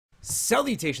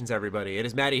Salutations, everybody. It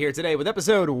is Matty here today with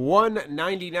episode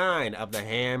 199 of the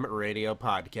H.A.M Radio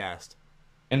Podcast.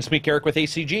 And it's me, Karak with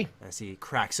ACG. As he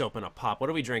cracks open a pop.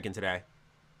 What are we drinking today?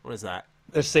 What is that?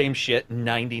 The same shit,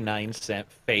 99-cent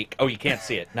fake. Oh, you can't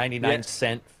see it.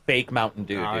 99-cent fake Mountain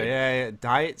Dew, Oh, dude. yeah.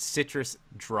 Diet Citrus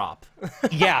Drop.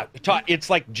 Yeah, it's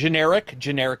like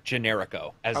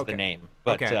generico as the name.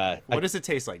 But okay. What does it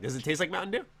taste like? Does it taste like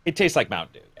Mountain Dew? It tastes like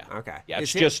Mountain Dew, yeah. Okay. Yeah,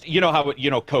 it's just, you know how,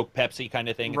 Coke, Pepsi kind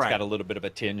of thing? It's Right. got a little bit of a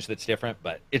tinge that's different,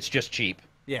 but it's just cheap.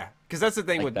 Yeah, because that's the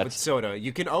thing with soda.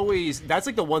 You can always, that's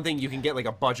like the one thing you can get like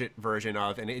a budget version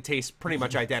of, and it tastes pretty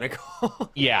much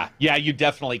identical. Yeah, you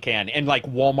definitely can. And like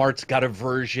Walmart's got a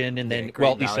version, and then,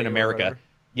 well, at least in America.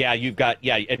 Yeah, you've got,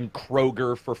 and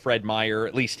Kroger for Fred Meyer,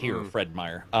 at least here, Fred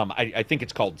Meyer. I think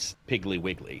it's called Piggly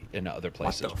Wiggly in other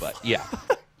places, but yeah.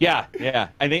 Yeah.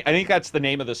 I think that's the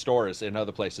name of the stores in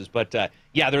other places. But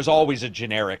yeah, there's always a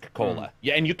generic cola.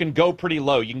 Yeah, and you can go pretty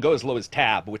low. You can go as low as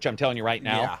Tab, which I'm telling you right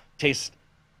now, tastes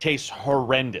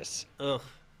horrendous. Ugh.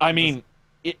 I mean,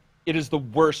 it is the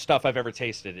worst stuff I've ever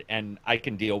tasted, and I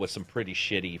can deal with some pretty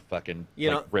shitty fucking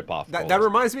rip-off. That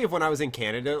reminds me of when I was in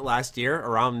Canada last year,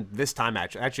 around this time,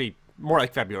 actually more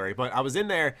like February, but I was in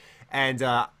there, and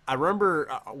I remember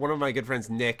one of my good friends,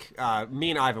 Nick, me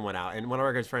and Ivan went out, and one of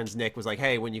our good friends, Nick, was like,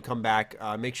 hey, when you come back,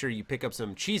 make sure you pick up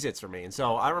some Cheez-Its for me. And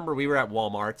so I remember we were at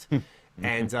Walmart,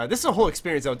 and this is a whole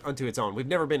experience unto its own. We've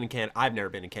never been in Canada. I've never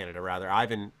been in Canada, rather.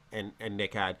 Ivan and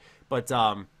Nick had. But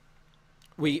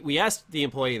we asked the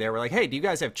employee there, we're like, hey, do you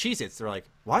guys have Cheez-Its? They're like,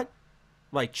 what?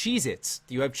 I'm like, Cheez-Its.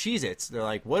 Do you have Cheez-Its? They're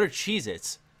like, what are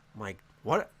Cheez-Its? I'm like,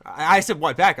 what? I said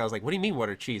what back? I was like, what do you mean, what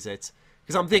are Cheez-Its?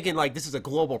 Because I'm thinking, like, this is a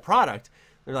global product.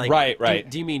 They're like, right.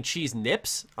 Do you mean Cheese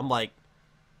Nips? I'm like,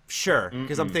 sure.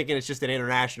 Because I'm thinking it's just an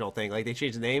international thing. Like, they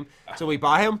changed the name. So we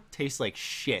buy them. Tastes like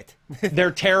shit.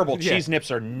 They're terrible. Cheese Nips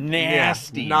are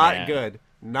nasty. Yeah, not good.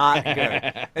 Not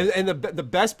good. And the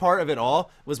best part of it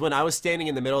all was when I was standing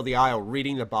in the middle of the aisle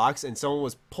reading the box, and someone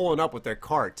was pulling up with their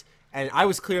cart. And I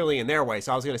was clearly in their way,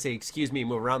 so I was going to say, excuse me,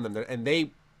 move around them. And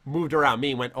they moved around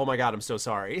me and went, oh, my God, I'm so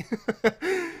sorry.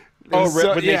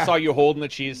 When they saw you holding the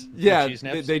cheese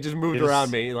nips? They just moved around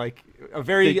me, like a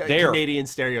very Canadian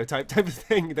stereotype type of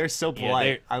thing. They're so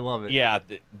polite. I love it. Yeah,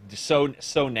 so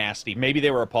nasty. Maybe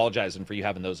they were apologizing for you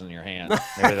having those in your hand.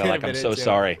 They're like, I'm so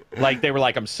sorry. Like, they were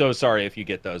like, I'm so sorry if you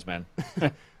get those, man.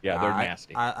 Yeah, they're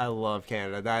nasty. I love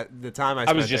Canada. The time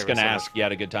I was just going to ask, you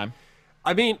had a good time?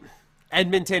 I mean,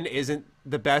 Edmonton isn't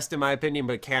the best in my opinion,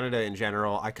 but Canada in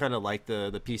general, I kind of like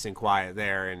the peace and quiet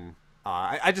there, and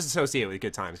I just associate it with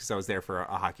good times because I was there for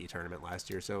a hockey tournament last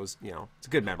year, so it was, it's a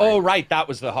good memory. Oh, right, that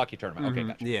was the hockey tournament. Okay,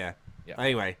 gotcha. Yeah.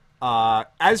 Anyway,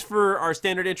 as for our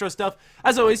standard intro stuff,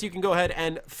 as always, you can go ahead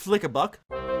and flick a buck.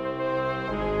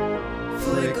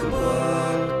 Flick a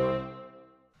buck.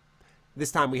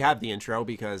 This time we have the intro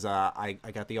because I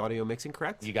got the audio mixing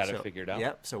correct. You got it figured out.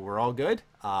 Yep, so we're all good.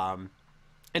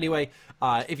 Anyway,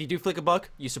 if you do flick a buck,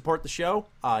 you support the show.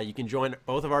 You can join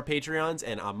both of our Patreons,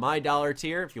 and on my dollar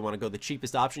tier, if you want to go the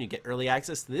cheapest option, you get early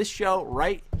access to this show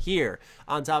right here.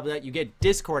 On top of that, you get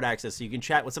Discord access, so you can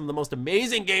chat with some of the most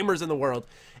amazing gamers in the world.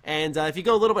 And if you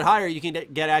go a little bit higher, you can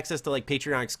get access to like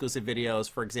Patreon exclusive videos.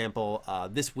 For example,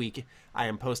 this week I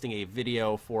am posting a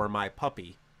video for my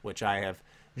puppy, which I have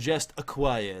just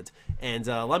acquired, and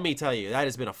let me tell you, that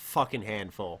has been a fucking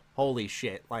handful. Holy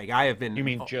shit. Like, I have been... You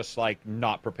mean just like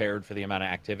not prepared for the amount of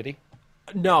activity?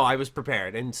 No, I was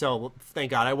prepared, and so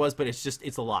thank God I was, but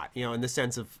it's a lot, in the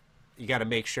sense of you got to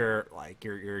make sure like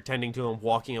you're attending to him,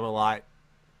 walking him a lot,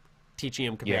 teaching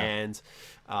him commands.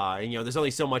 And there's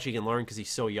only so much he can learn because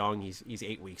he's so young. He's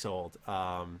 8 weeks old.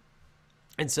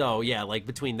 And so, yeah, like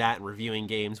between that and reviewing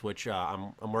games, which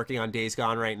I'm working on Days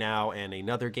Gone right now, and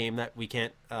another game that we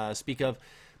can't speak of.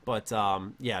 But,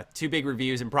 yeah, 2 big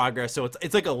reviews in progress. So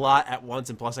it's like a lot at once,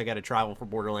 and plus I got to travel for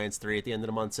Borderlands 3 at the end of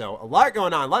the month. So a lot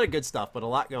going on, a lot of good stuff, but a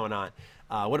lot going on.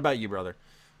 What about you, brother?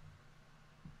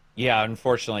 Yeah,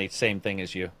 unfortunately, same thing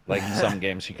as you. Like, some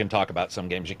games you can talk about, some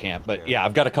games you can't. But, yeah,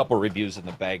 I've got a couple reviews in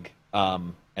the bag,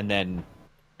 and then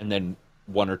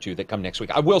 1 or 2 that come next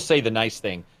week. I will say the nice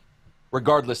thing,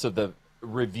 regardless of the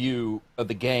review of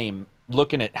the game,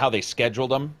 looking at how they scheduled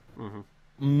them,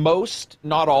 most,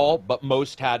 not all, but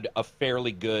most had a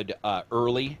fairly good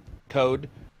early code,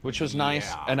 which was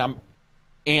nice.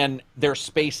 And they're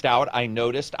spaced out, I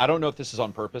noticed. I don't know if this is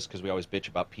on purpose, because we always bitch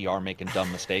about PR making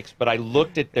dumb mistakes, but I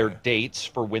looked at their dates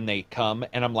for when they come,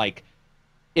 and I'm like,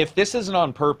 if this isn't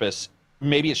on purpose,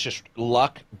 maybe it's just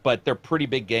luck, but they're pretty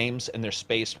big games, and they're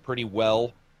spaced pretty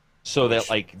well, so that,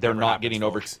 like, they're not getting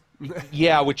over...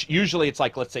 Yeah, which usually it's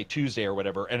like, let's say Tuesday or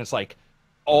whatever, and it's like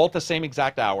all at the same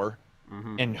exact hour,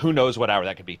 And who knows what hour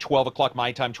that could be? 12 o'clock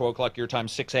my time, 12 o'clock your time,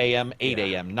 6 a.m., 8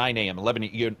 a.m., 9 a.m.,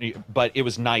 11. But it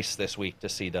was nice this week to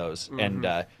see those.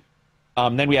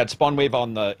 And then we had Spawn Wave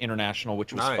on the International,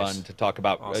 which was fun to talk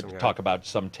about. Talk about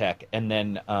some tech, and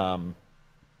then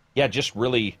just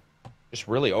really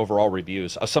overall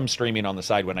reviews. Some streaming on the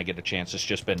side when I get a chance. It's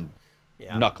just been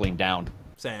knuckling down.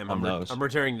 Sam, I'm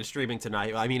returning to streaming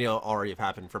tonight. I mean, it'll already have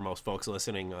happened for most folks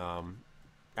listening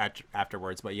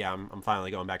afterwards, but yeah, I'm finally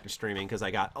going back to streaming because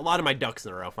I got a lot of my ducks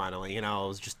in a row finally. It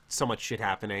was just so much shit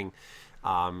happening.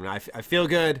 And I feel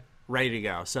good, ready to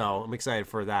go. So I'm excited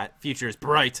for that. Future is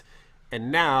bright.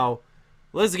 And now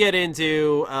let's get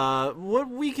into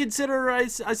what we consider, I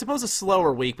suppose, a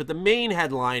slower week. But the main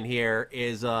headline here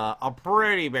is a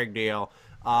pretty big deal.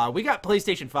 We got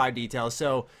PlayStation 5 details.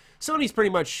 So Sony's pretty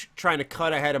much trying to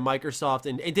cut ahead of Microsoft,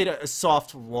 and it did a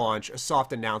soft launch, a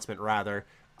soft announcement rather,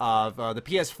 of the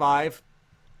PS5.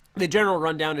 The general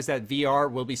rundown is that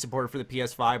VR will be supported for the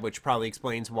PS5, which probably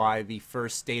explains why the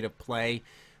first state of play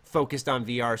focused on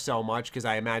VR so much, because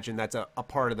I imagine that's a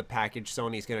part of the package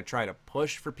Sony's going to try to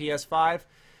push for PS5.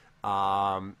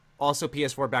 Also,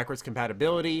 PS4 backwards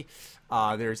compatibility.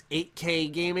 There's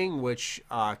 8K gaming, which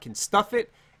can stuff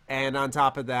it. And on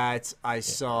top of that, I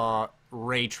saw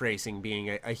ray tracing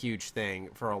being a huge thing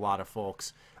for a lot of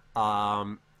folks.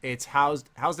 It's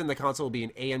housed in the console will be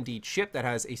an AMD chip that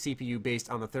has a CPU based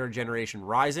on the 3rd generation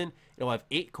Ryzen. It'll have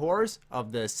 8 cores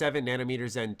of the 7 nanometer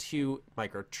Zen 2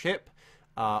 microchip.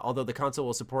 Although the console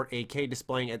will support 8K,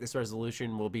 displaying at this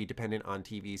resolution will be dependent on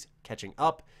TVs catching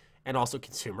up and also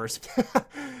consumers.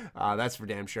 That's for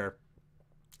damn sure.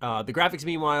 The graphics,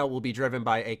 meanwhile, will be driven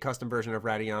by a custom version of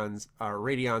Radeon's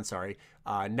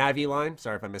Navi-line.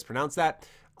 Sorry if I mispronounced that.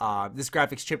 This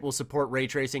graphics chip will support ray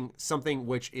tracing, something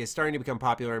which is starting to become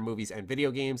popular in movies and video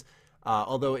games.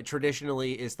 Although it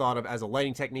traditionally is thought of as a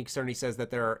lighting technique, Cerny says that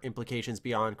there are implications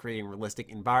beyond creating realistic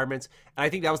environments. And I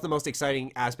think that was the most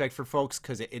exciting aspect for folks,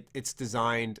 because it's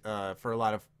designed for a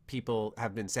lot of people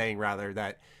have been saying, rather,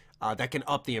 that that can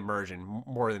up the immersion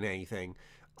more than anything.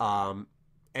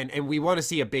 And we want to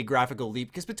see a big graphical leap,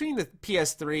 because between the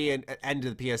PS3 and end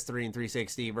of the PS3 and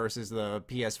 360 versus the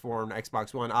PS4 and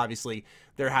Xbox One, obviously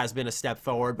there has been a step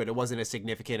forward, but it wasn't as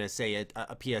significant as, say,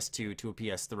 a PS2 to a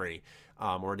PS3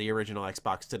 or the original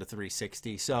Xbox to the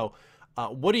 360. So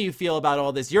what do you feel about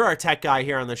all this? You're our tech guy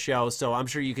here on the show, so I'm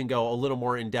sure you can go a little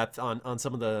more in depth on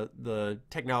some of the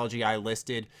technology I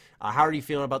listed. How are you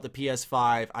feeling about the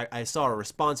PS5? I saw a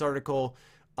response article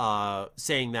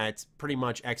saying that pretty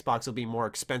much Xbox will be more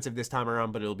expensive this time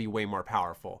around, but it'll be way more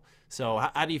powerful. So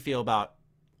how do you feel about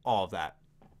all of that?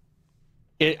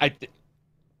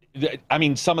 I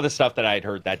mean, some of the stuff that I had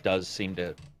heard, that does seem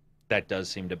to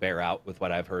bear out with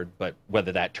what I've heard, but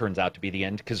whether that turns out to be the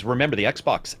end, because remember the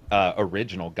Xbox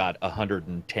original got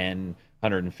 110,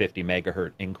 150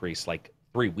 megahertz increase like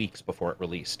 3 weeks before it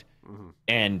released.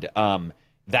 And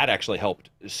that actually helped.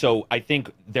 So I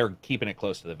think they're keeping it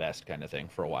close to the vest kind of thing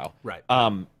for a while. Right.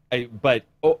 But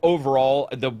overall,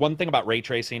 the one thing about ray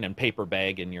tracing, and Paper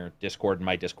Bag in your Discord and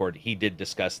my Discord, he did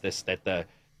discuss this, that the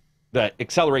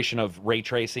acceleration of ray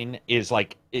tracing is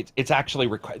like, it's actually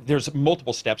there's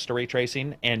multiple steps to ray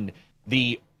tracing, and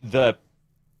the Pastebin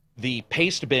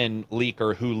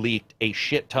leaker who leaked a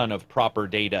shit ton of proper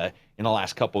data in the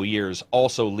last couple years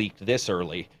also leaked this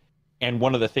early. And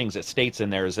one of the things it states in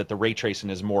there is that the ray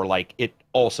tracing is more like it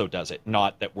also does it,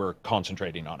 not that we're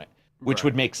concentrating on it, which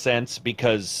would make sense,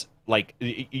 because like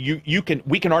we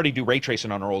can already do ray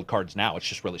tracing on our old cards now. It's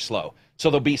just really slow.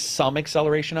 So there'll be some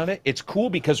acceleration of it. It's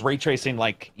cool because ray tracing,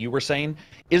 like you were saying,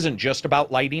 isn't just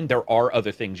about lighting. There are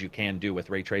other things you can do with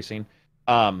ray tracing,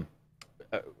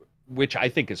 which I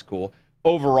think is cool.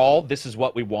 Overall, this is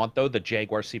what we want, though. The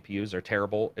Jaguar CPUs are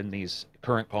terrible in these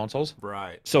current consoles.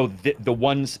 Right. So the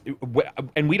ones,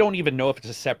 and we don't even know if it's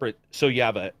a separate, so you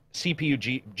have a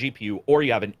CPU, GPU, or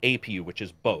you have an APU, which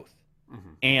is both.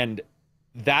 And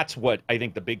that's what I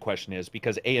think the big question is,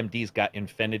 because AMD's got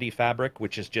Infinity Fabric,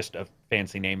 which is just a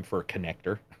fancy name for a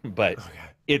connector. But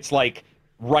it's like,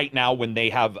 right now when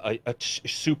they have a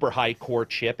super high core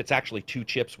chip, it's actually 2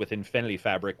 chips with Infinity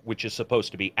Fabric, which is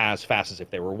supposed to be as fast as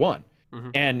if they were 1.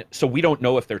 And so we don't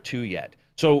know if they're 2 yet.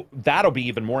 So that'll be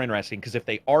even more interesting, because if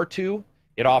they are 2,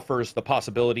 it offers the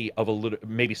possibility of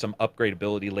maybe some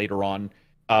upgradability later on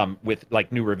with like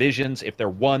new revisions. If they're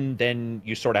 1, then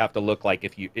you sort of have to look like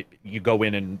if you go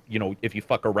in and, if you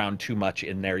fuck around too much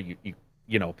in there, you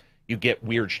get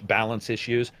weird balance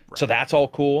issues. Right. So that's all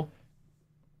cool.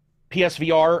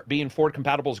 PSVR being forward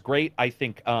compatible is great. I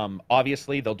think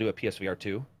obviously they'll do a PSVR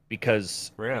 2,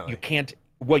 because you can't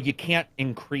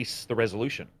increase the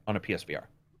resolution on a PSVR.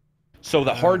 So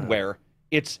the hardware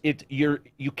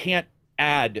you can't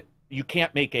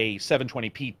make a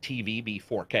 720p TV be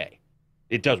 4K.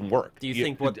 It doesn't work. Do you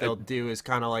think what they'll do is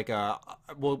kind of like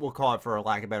we'll call it, for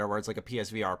lack of better words, like a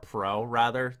PSVR Pro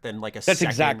rather than like a That's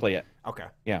exactly it. Okay.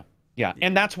 Yeah.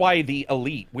 And that's why the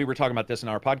Elite, we were talking about this in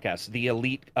our podcast, the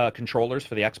Elite controllers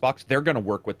for the Xbox, they're going to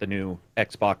work with the new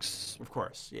Xbox. Of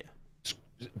course, yeah.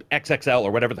 XXL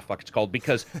or whatever the fuck it's called,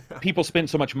 because people spend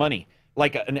so much money.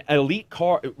 Like an Elite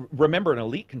remember, an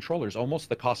Elite controller is almost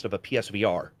the cost of a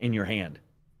PSVR in your hand.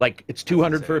 Like, it's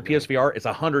 $200 for a PSVR, it's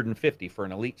 $150 for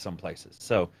an Elite some places.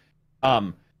 So,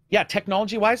 yeah,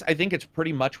 technology-wise, I think it's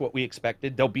pretty much what we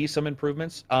expected. There'll be some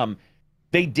improvements.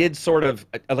 They did sort of,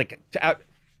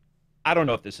 I don't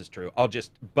know if this is true.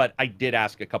 But I did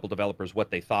ask a couple developers what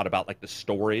they thought about, like, the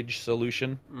storage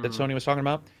solution that Sony was talking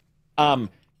about.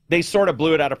 They sort of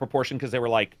blew it out of proportion because they were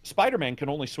like, Spider-Man can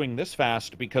only swing this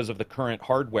fast because of the current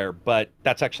hardware, but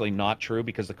that's actually not true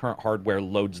because the current hardware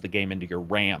loads the game into your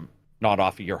RAM, not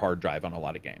off of your hard drive on a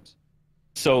lot of games.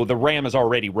 So the RAM is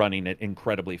already running at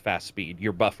incredibly fast speed.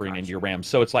 You're buffering into your RAM.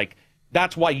 So it's like,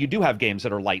 that's why you do have games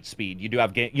that are light speed. You do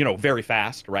have very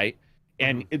fast, right?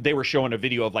 And they were showing a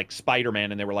video of like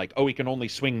Spider-Man and they were like, oh, he can only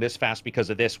swing this fast because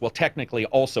of this. Well, technically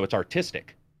also it's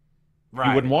artistic. Right.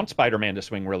 You wouldn't want Spider-Man to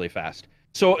swing really fast.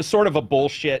 So it's sort of a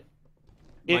bullshit.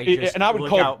 And I would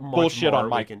call bullshit on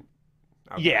Microsoft.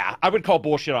 Okay. Yeah, I would call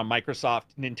bullshit on Microsoft,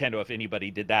 Nintendo, if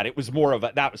anybody did that. It was more of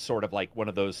that was sort of like one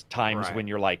of those times when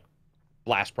you're like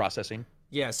blast processing.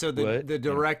 Yeah, so the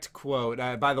direct quote,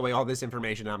 by the way, all this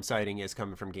information I'm citing is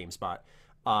coming from GameSpot.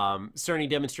 Cerny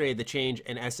demonstrated the change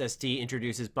an SSD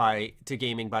introduces to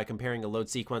gaming by comparing a load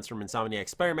sequence from Insomniac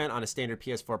Spider-Man on a standard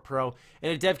PS4 Pro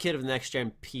and a dev kit of the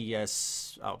next-gen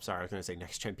next-gen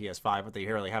PS5, but they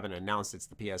really haven't announced it's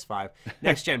the PS5.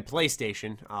 Next-gen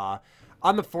PlayStation.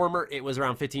 On the former, it was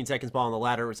around 15 seconds, while on the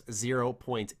latter, it was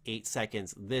 0.8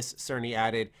 seconds. This, Cerny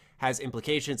added, has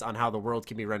implications on how the world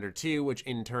can be rendered too, which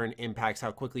in turn impacts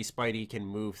how quickly Spidey can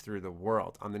move through the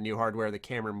world. On the new hardware, the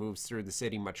camera moves through the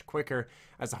city much quicker,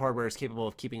 as the hardware is capable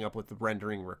of keeping up with the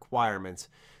rendering requirements.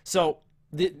 So,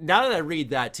 now that I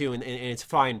read that too, and it's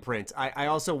fine print, I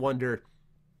also wonder,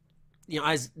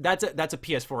 that's a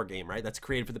PS4 game, right? That's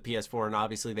created for the PS4, and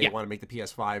obviously they want to make the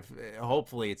PS5,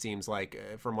 hopefully it seems like,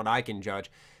 from what I can judge,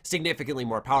 significantly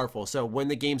more powerful. So when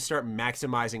the games start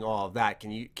maximizing all of that,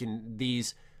 can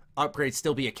these upgrades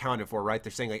still be accounted for, right?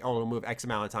 They're saying like, oh, it'll move X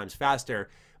amount of times faster,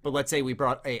 but let's say we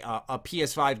brought a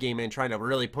PS5 game in trying to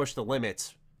really push the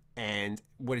limits, and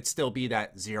would it still be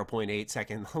that 0.8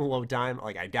 second load time?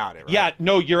 Like, I doubt it, right? Yeah,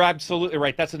 no, you're absolutely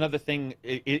right. That's another thing.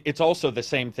 It's also the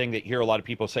same thing that you hear a lot of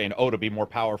people saying, oh, to be more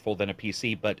powerful than a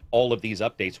PC, but all of these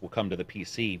updates will come to the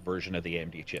PC version of the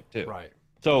AMD chip too. Right.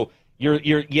 So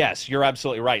you're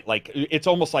absolutely right. Like, it's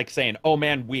almost like saying, oh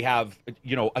man, we have,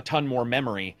 a ton more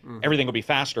memory. Everything will be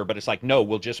faster, but it's like, no,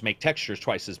 we'll just make textures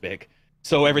twice as big.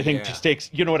 So everything just takes,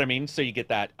 you know what I mean? So you get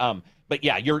that. But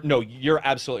yeah, you're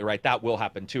absolutely right. That will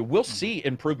happen too. We'll see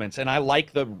improvements, and I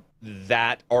like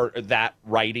that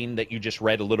writing that you just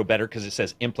read a little better because it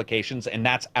says implications, and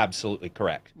that's absolutely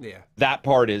correct. Yeah. That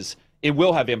part it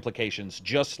will have implications,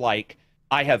 just like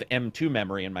I have M2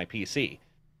 memory in my PC.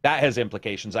 That has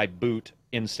implications. I boot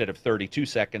instead of 32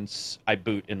 seconds, I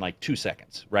boot in like 2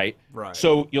 seconds, right? Right.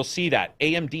 So you'll see that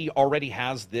AMD already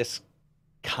has this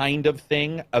kind of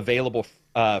thing available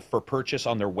for purchase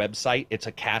on their website. It's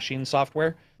a caching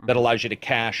software that allows you to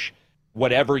cache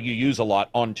whatever you use a lot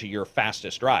onto your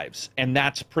fastest drives. And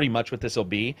that's pretty much what this will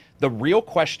be. The real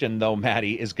question, though,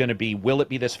 Matty, is going to be, will it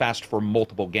be this fast for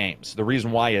multiple games? The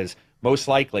reason why is most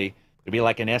likely it'll be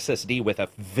like an SSD with a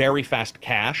very fast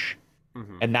cache,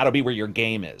 and that'll be where your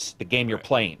game is, the game you're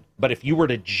playing. But if you were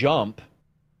to jump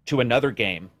to another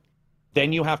game,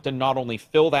 then you have to not only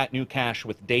fill that new cache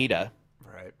with data,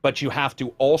 but you have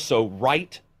to also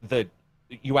write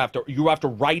you have to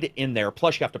write it in there,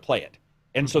 plus you have to play it.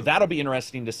 And so that'll be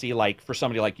interesting to see, like, for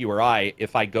somebody like you or I,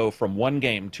 if I go from one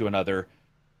game to another,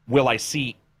 will I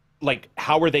see, like,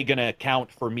 how are they going to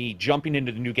account for me jumping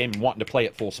into the new game and wanting to play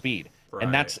at full speed?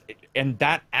 Right. And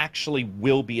that actually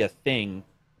will be a thing.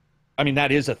 I mean,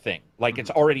 that is a thing. Like, it's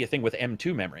already a thing with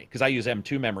M2 memory, because I use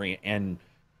M2 memory, and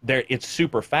it's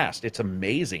super fast. It's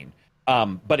amazing.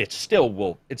 But it still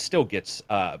gets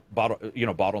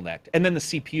bottlenecked. And then the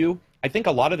CPU, I think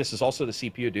a lot of this is also the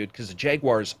CPU, dude, because the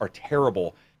Jaguars are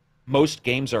terrible. Most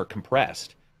games are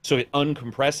compressed, so it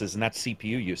uncompresses, and that's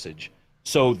CPU usage.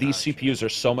 So these CPUs are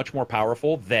so much more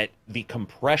powerful that the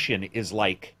compression is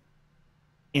like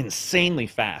insanely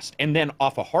fast. And then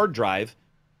off a hard drive,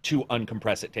 to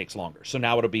uncompress it takes longer. So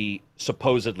now it'll be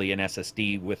supposedly an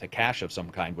SSD with a cache of some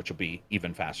kind, which will be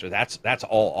even faster. That's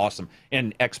all awesome.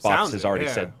 And Xbox has already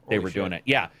said they were doing it.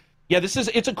 Yeah. Yeah,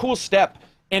 it's a cool step.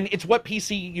 And it's what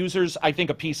PC users, I think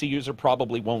a PC user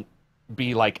probably won't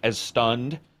be like as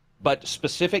stunned, but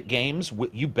specific games,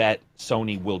 you bet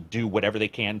Sony will do whatever they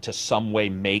can to some way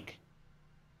make,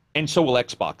 and so will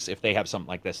Xbox if they have something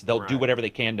like this. They'll do whatever they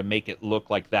can to make it look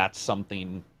like that's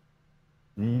something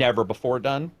never before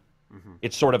done. Mm-hmm.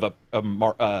 It's sort of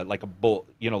like a bull,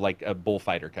 like a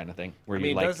bullfighter kind of thing, where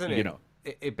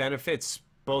it benefits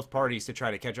both parties to try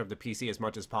to catch up to PC as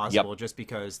much as possible, just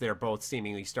because they're both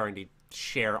seemingly starting to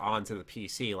share onto the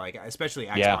PC, like especially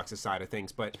Xbox's side of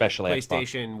things. But especially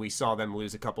PlayStation, we saw them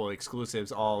lose a couple of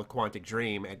exclusives, all Quantic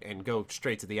Dream, and go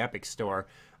straight to the Epic Store.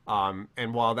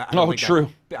 And while that, I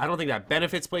don't think that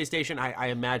benefits PlayStation. I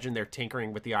imagine they're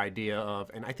tinkering with the idea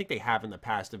of, and I think they have in the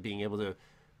past, of being able to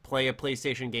play a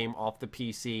PlayStation game off the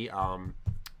PC.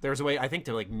 There's a way, I think,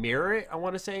 to like mirror it, I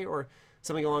want to say, or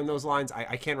something along those lines.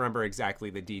 I can't remember exactly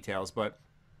the details, but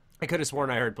I could have sworn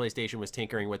I heard PlayStation was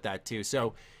tinkering with that too.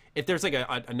 So if there's like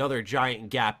another giant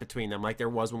gap between them, like there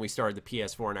was when we started the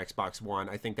PS4 and Xbox One,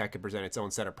 I think that could present its own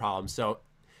set of problems. So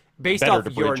based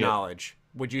off your knowledge,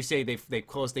 would you say they've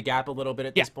closed the gap a little bit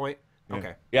at this point?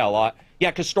 Okay. Yeah, a lot.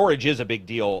 Yeah, because storage is a big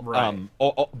deal. Right.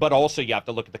 But also you have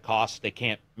to look at the cost. They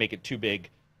can't make it too big,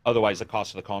 otherwise the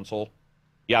cost of the console,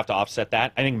 you have to offset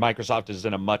that. I think Microsoft is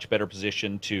in a much better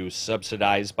position to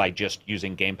subsidize by just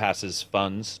using Game Pass's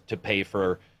funds to pay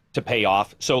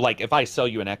off. So like if I sell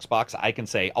you an Xbox, I can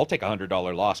say I'll take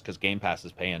 $100 loss because Game Pass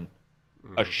is paying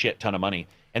a shit ton of money.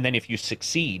 And then if you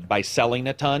succeed by selling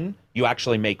a ton, you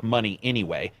actually make money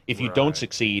anyway. If you don't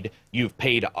succeed, you've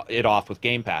paid it off with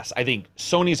Game Pass. I think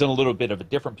Sony's in a little bit of a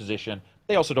different position.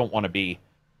 They also don't want to be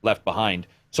left behind.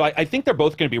 So I think they're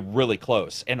both going to be really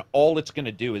close. And all it's going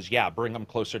to do is, bring them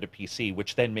closer to PC,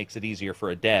 which then makes it easier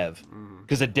for a dev.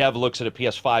 Because a dev looks at a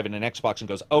PS5 and an Xbox and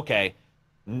goes, okay,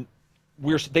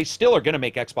 they still are going to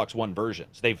make Xbox One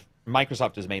versions.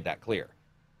 Microsoft has made that clear.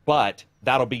 But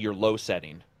that'll be your low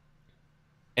setting.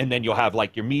 And then you'll have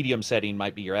like your medium setting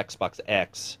might be your Xbox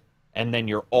X, and then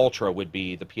your ultra would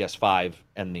be the PS5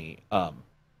 and the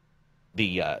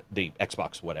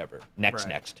Xbox whatever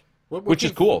next, which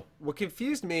is cool. What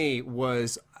confused me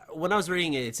was when I was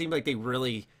reading it, it seemed like they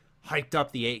really hyped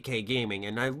up the 8K gaming,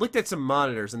 and I looked at some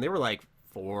monitors and they were like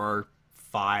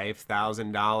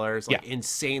 $4,000-$5,000, like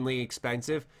insanely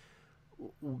expensive.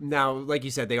 Now, like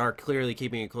you said, they are clearly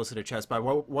keeping it close to the chest. But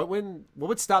what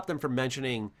would stop them from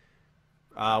mentioning?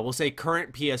 We'll say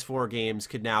current PS4 games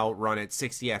could now run at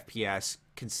 60 FPS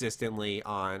consistently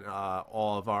on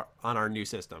our new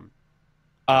system.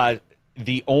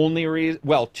 The only reason,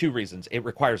 two reasons. It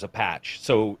requires a patch,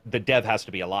 so the dev has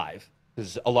to be alive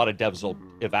because a lot of devs will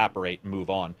evaporate and move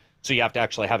on. So you have to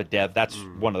actually have a dev. That's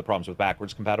one of the problems with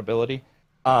backwards compatibility.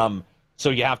 So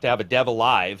you have to have a dev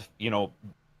alive,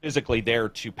 physically there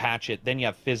to patch it. Then you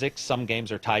have physics. Some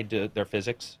games are tied to their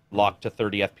physics, locked to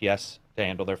 30 FPS. To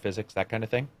handle their physics, that kind of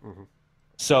thing.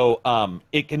 So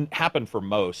it can happen for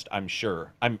most, I'm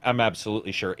sure. I'm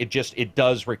absolutely sure. It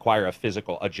does require a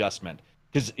physical adjustment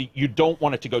because you don't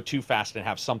want it to go too fast and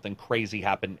have something crazy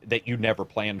happen that you never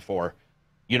planned for.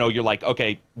 You're like,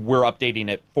 okay, we're updating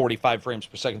at 45 frames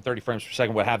per second, 30 frames per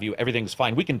second, what have you. Everything's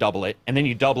fine. We can double it. And then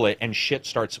you double it and shit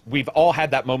starts. We've all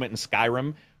had that moment in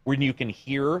Skyrim when you can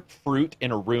hear fruit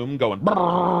in a room going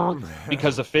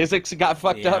because the physics got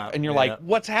fucked up, and you're like,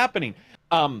 what's happening?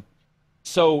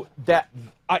 So that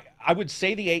I would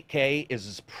say the 8K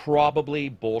is probably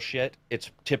bullshit.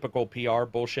 It's typical PR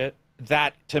bullshit.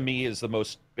 That to me is the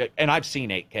most, and I've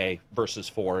seen 8K versus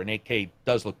 4, and 8K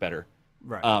does look better.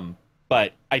 Right.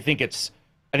 But I think that's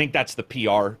the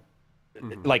PR,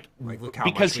 like look how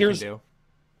because much we can do.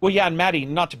 Well, yeah, and Matty,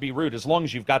 not to be rude, as long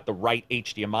as you've got the right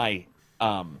HDMI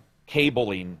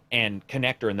cabling and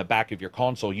connector in the back of your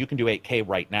console, you can do 8K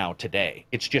right now today.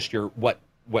 It's just what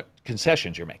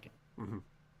concessions you're making.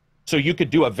 So you could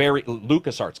do a very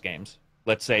LucasArts games,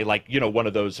 let's say like one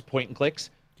of those point and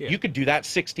clicks. You could do that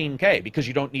 16K because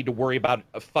you don't need to worry about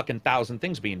a fucking 1,000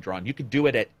 things being drawn. You could do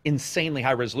it at insanely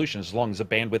high resolution as long as the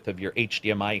bandwidth of your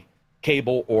HDMI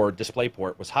cable or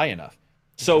DisplayPort was high enough.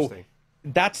 So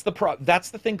that's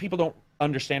the thing people don't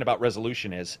understand about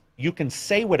resolution is you can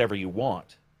say whatever you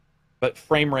want, but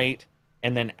frame rate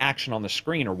and then action on the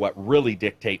screen are what really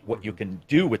dictate what you can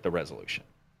do with the resolution.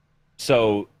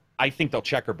 So I think they'll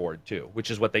checkerboard too, which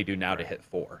is what they do now to hit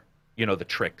 4. The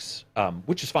tricks,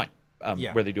 which is fine,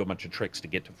 where they do a bunch of tricks to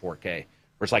get to 4K, where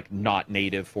it's like not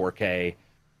native 4K,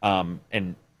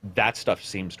 and that stuff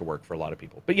seems to work for a lot of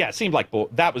people. But yeah, it seemed like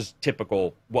that was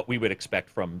typical what we would expect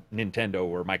from Nintendo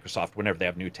or Microsoft whenever they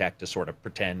have new tech to sort of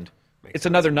pretend it's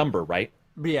another number, right?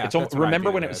 Yeah.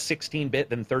 Remember when it was 16-bit,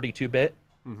 then 32-bit,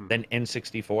 then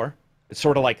N64? It's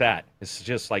sort of like that. It's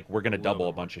just like we're going to double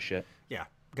a bunch of shit. Yeah,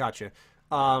 gotcha.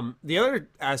 The other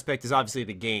aspect is obviously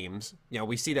the games. You know,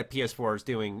 we see that PS4 is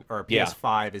doing, or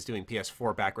PS5 is doing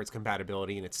PS4 backwards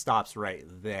compatibility, and it stops right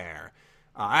there.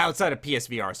 Outside of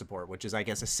PSVR support, which is, I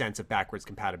guess, a sense of backwards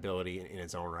compatibility in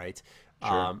its own right.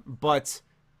 Sure. But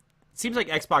it seems like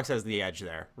Xbox has the edge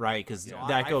there, right? Because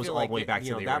that goes all the way back to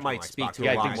the original that might speak to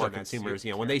a lot more consumers.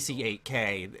 You know, when they see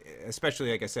 8K,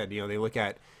 especially, like I said, you know, they look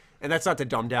at, and that's not to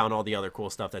dumb down all the other cool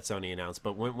stuff that Sony announced,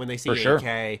 but when they see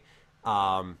 8K,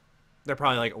 they're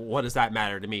probably like, what does that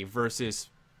matter to me? Versus,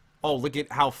 oh, look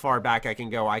at how far back I can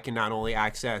go. I can not only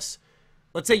access,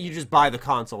 let's say you just buy the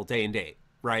console day and date.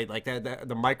 Right, like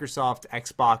the Microsoft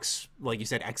Xbox, like you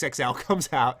said, XXL comes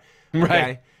out, okay?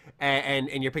 Right?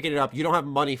 And you're picking it up. You don't have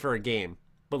money for a game,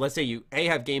 but let's say you A,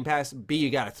 have Game Pass, B,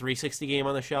 you got a 360 game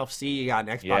on the shelf, C, you got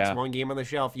an Xbox One game on the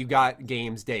shelf. You got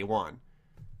games day one.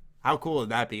 How cool would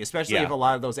that be? Especially if a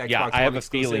lot of those Xbox One I have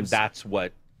exclusives, a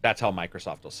feeling that's how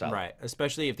Microsoft will sell. Right,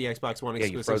 especially if the Xbox One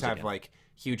exclusives have like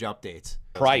huge updates.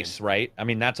 Price, right? I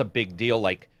mean, that's a big deal.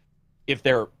 Like, if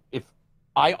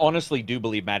I honestly do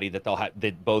believe, Matty, that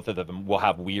that both of them will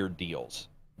have weird deals.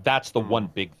 That's the one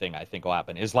big thing I think will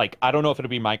happen. Is like, I don't know if it'll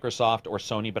be Microsoft or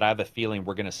Sony, but I have a feeling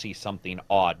we're going to see something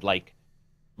odd, like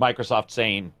Microsoft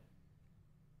saying,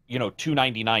 you know,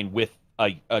 $2.99 with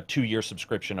a 2-year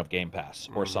subscription of Game Pass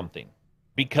or something.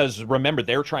 Because remember,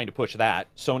 they're trying to push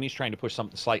that. Sony's trying to push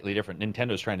something slightly different.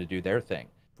 Nintendo's trying to do their thing.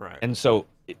 Right. And so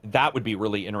that would be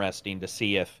really interesting to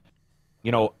see if,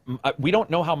 you know, we don't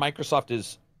know how Microsoft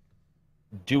is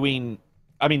doing.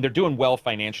 I mean, they're doing well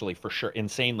financially for sure,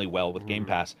 insanely well with Game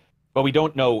Pass, but we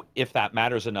don't know if that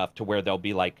matters enough to where they'll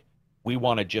be like, we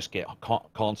want to just get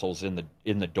consoles in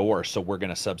the door, so we're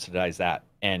going to subsidize that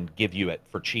and give you it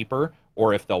for cheaper,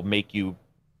 or if they'll make you,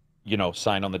 you know,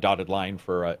 sign on the dotted line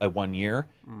for a 1 year.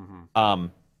 But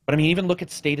I mean, even look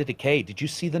at State of Decay. Did you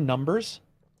see the numbers?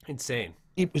 Insane.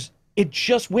 It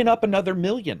just went up another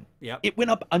million. Yep. It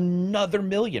went up another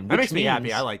million. That makes me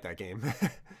happy. I like that game.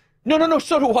 No,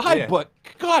 so do I, but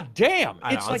god damn.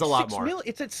 It's like a lot 6 more.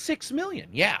 It's at 6 million.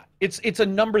 Yeah. It's a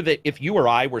number that if you or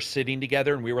I were sitting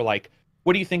together and we were like,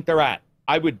 what do you think they're at?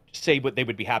 I would say they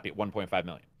would be happy at 1.5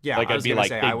 million. Yeah, like I'd be like,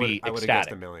 they'd be ecstatic. I would have guessed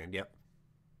 $1 million. Yep.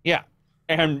 Yeah.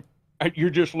 And you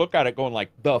just look at it going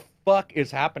like, the fuck is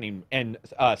happening? And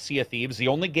Sea of Thieves, the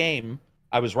only game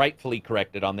I was rightfully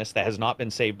corrected on this that has not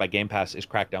been saved by Game Pass is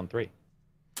Crackdown 3.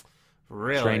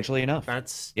 Really? Strangely enough.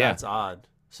 That's odd.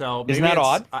 So isn't that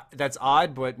odd? That's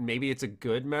odd, but maybe it's a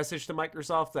good message to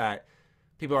Microsoft that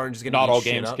people aren't just going to not all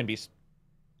games can be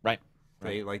right.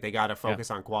 They got to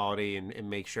focus on quality and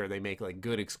make sure they make like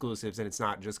good exclusives, and it's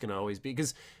not just going to always be.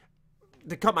 Because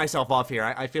to cut myself off here,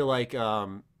 I feel like,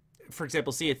 for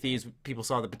example, Sea of Thieves, people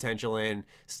saw the potential in.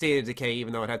 State of Decay,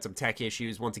 even though it had some tech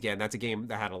issues, once again, that's a game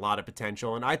that had a lot of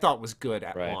potential, and I thought was good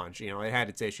at launch. You know, it had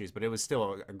its issues, but it was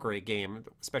still a great game.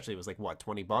 Especially, it was like what,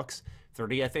 $20,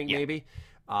 30, I think maybe.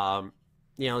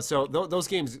 You know, so those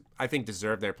games I think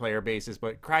deserve their player bases.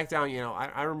 But Crackdown, you know,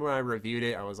 I remember when I reviewed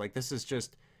it, I was like, this is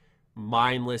just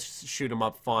mindless shoot 'em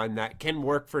up fun that can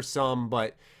work for some,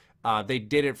 but they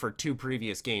did it for 2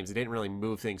 previous games. It didn't really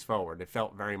move things forward. It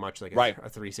felt very much like a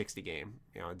 360 game.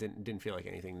 You know, it didn't feel like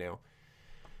anything new.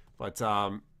 But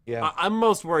I'm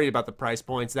most worried about the price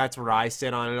points. That's where I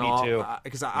sit on it all. Me too.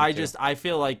 Because I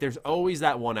feel like there's always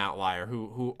that one outlier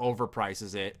who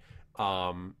overprices it,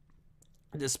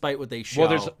 despite what they show.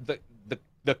 Well, there's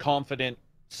the confident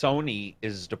Sony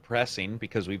is depressing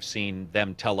because we've seen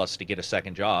them tell us to get a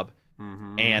second job.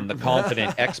 And the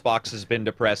confident Xbox has been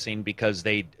depressing because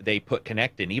they put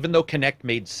Kinect in, even though Kinect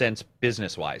made sense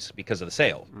business-wise because of the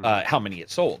sale, how many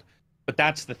it sold. But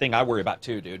that's the thing I worry about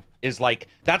too, dude, is like,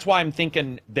 that's why I'm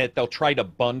thinking that they'll try to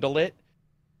bundle it.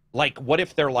 Like, what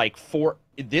if they're like,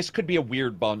 this could be a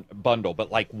weird bundle,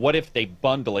 but like, what if they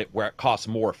bundle it where it costs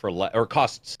more or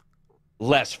costs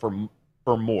less for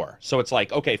more? So it's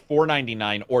like, okay,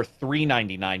 $4.99 or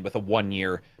 $3.99 with a 1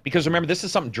 year. Because remember, this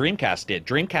is something Dreamcast did.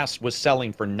 Dreamcast was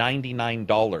selling for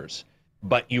 $99,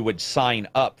 but you would sign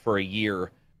up for a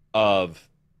year of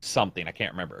something. I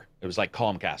can't remember. It was like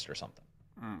Comcast or something.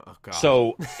 Oh God.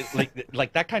 So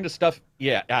like that kind of stuff.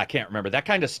 Yeah, I can't remember. That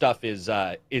kind of stuff is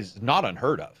not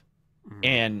unheard of,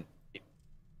 and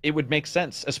it would make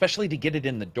sense, especially to get it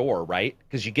in the door, right?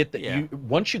 Because you get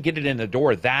once you get it in the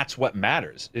door, that's what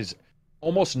matters. Is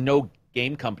almost no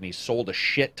game company sold a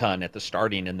shit ton at the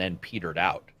starting and then petered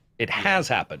out. It has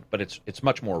happened, but it's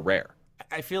much more rare.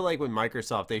 I feel like with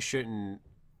Microsoft, they shouldn't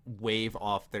wave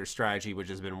off their strategy, which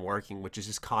has been working, which is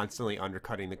just constantly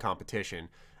undercutting the competition,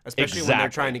 especially when they're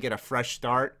trying to get a fresh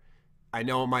start. I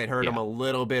know it might hurt them a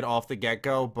little bit off the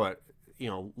get-go, but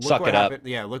look what happened.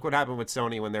 Yeah, look what happened with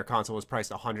Sony when their console was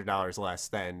priced $100 less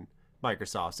than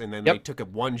Microsoft's, and then they took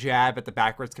one jab at the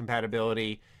backwards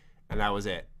compatibility, and that was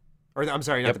it. Or I'm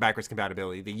sorry, not the backwards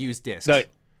compatibility, the used discs.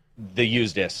 The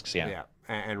used discs, yeah,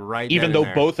 and right. Even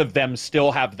though both of them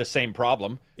still have the same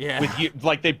problem. Yeah, with you,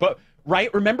 like they both.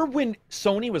 Right? Remember when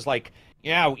Sony was like,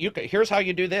 "Yeah, here's how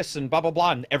you do this," and blah blah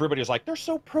blah, and everybody was like, "They're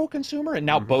so pro-consumer," and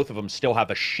now both of them still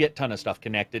have a shit ton of stuff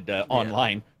connected to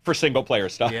online for single-player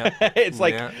stuff. Yeah. It's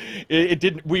like it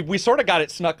didn't. We sort of got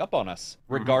it snuck up on us,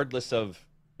 regardless of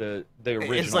the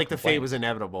original. It's like the fate was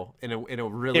inevitable in a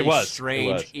really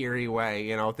strange, eerie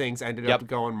way. Things ended up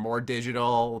going more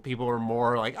digital. People were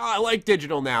more like, "Oh, I like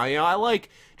digital now." I like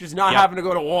just not having to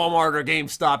go to Walmart or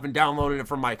GameStop and downloading it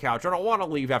from my couch. I don't want to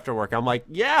leave after work. I'm like,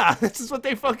 yeah, this is what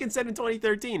they fucking said in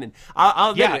 2013. And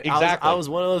I'll admit it, exactly. I was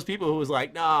one of those people who was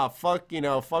like, nah, fuck,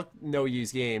 fuck no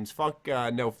use games, fuck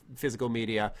no physical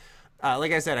media.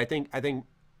 Like I said, I think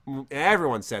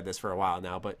everyone said this for a while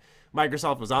now, but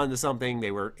Microsoft was onto something. They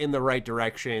were in the right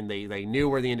direction. They knew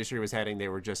where the industry was heading. They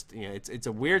were just, it's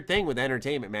a weird thing with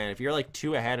entertainment, man. If you're like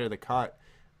too ahead of the cut,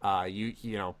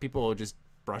 people will just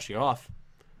brush you off.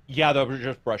 Yeah, they'll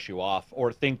just brush you off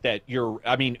or think that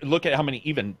I mean, look at how many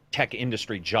even tech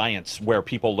industry giants where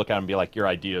people look at them and be like, your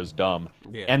idea is dumb.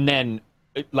 Yeah. And then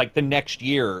like the next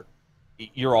year,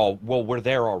 you're all, well, we're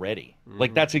there already.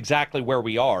 Like that's exactly where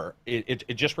we are.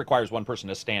 It just requires one person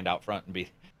to stand out front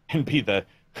and be the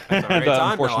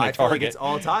unfortunate target. Like it's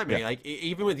all time. Yeah. Like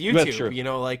even with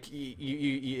YouTube, like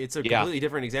it's a completely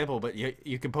different example, but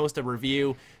you can post a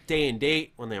review day and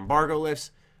date when the embargo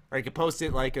lifts, or you can post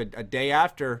it like a day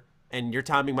after, and your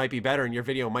timing might be better, and your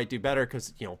video might do better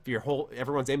because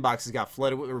everyone's inbox has got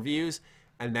flooded with reviews,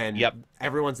 and then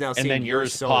everyone's now seeing and then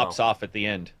yours pops off at the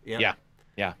end.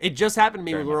 Yeah. It just happened to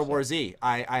me with World War Z.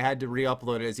 I had to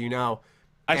re-upload it, as you know.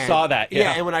 I saw that.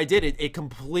 Yeah, and when I did it, it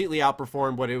completely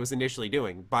outperformed what it was initially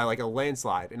doing by like a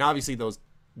landslide. And obviously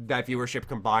that viewership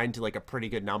combined to like a pretty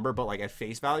good number, but like at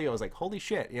face value, I was like, holy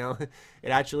shit, it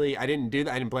actually, I didn't do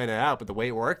that, I didn't plan that out, but the way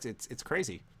it worked, it's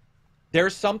crazy.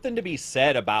 There's something to be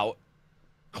said about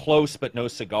close but no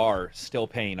cigar still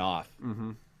paying off.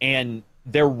 And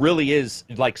there really is,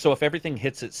 like, so if everything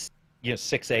hits at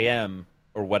 6 a.m.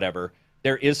 or whatever,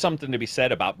 there is something to be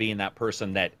said about being that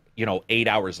person that 8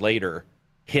 hours later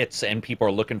hits and people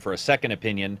are looking for a second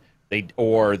opinion.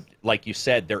 Or like you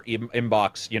said, their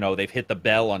inbox, they've hit the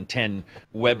bell on 10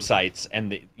 websites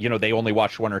and they only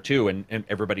watch one or two, and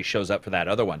everybody shows up for that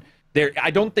other one.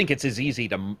 I don't think it's as easy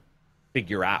to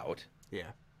figure out. Yeah,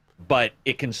 but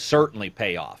it can certainly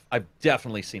pay off. I've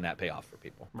definitely seen that pay off for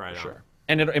people, right? For sure,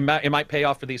 and it might pay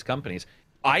off for these companies.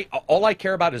 All I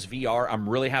care about is VR. I'm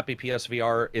really happy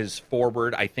PSVR is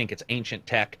forward. I think it's ancient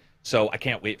tech, so I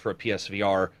can't wait for a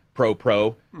PSVR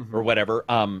Pro or whatever.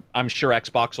 I'm sure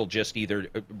Xbox will just either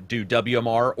do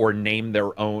WMR or name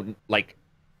their own, like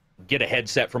get a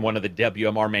headset from one of the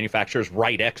WMR manufacturers,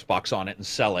 write Xbox on it and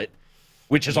sell it,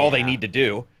 which is all they need to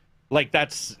do. Like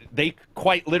they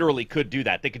quite literally could do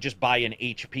that. They could just buy an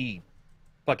HP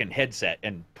fucking headset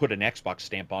and put an Xbox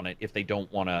stamp on it if they don't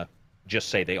want to just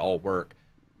say they all work.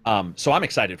 So I'm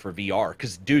excited for VR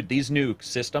because, dude, these new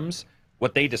systems,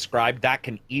 what they described, that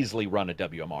can easily run a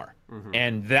WMR.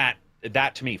 And that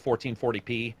to me,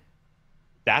 1440p,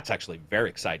 that's actually very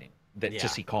exciting to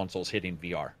see consoles hitting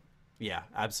VR. Yeah,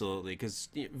 absolutely. Because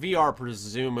VR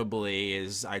presumably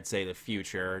is, I'd say, the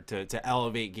future to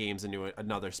elevate games into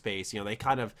another space. They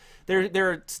kind of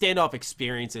they're standoff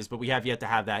experiences, but we have yet to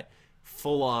have that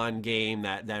full-on game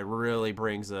that really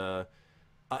brings an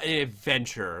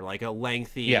adventure, like a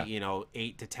lengthy,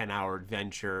 8 to 10 hour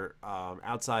adventure.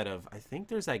 Outside of, I think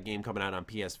there's that game coming out on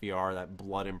PSVR, that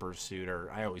Blood and Pursuit,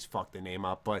 or I always fuck the name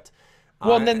up, but.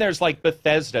 Well, and then there's like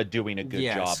Bethesda doing a good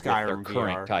job Skyrim with their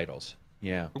current VR. Titles.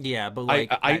 Yeah, but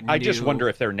like I just wonder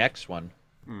if their next one.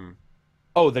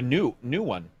 Oh, the new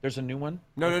one. There's a new one.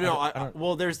 No.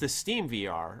 Well, there's the Steam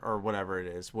VR or whatever it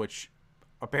is, which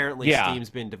apparently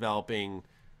Steam's been developing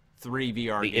 3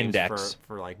 VR games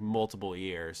for like multiple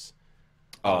years.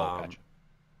 Gotcha.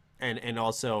 And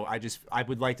also, I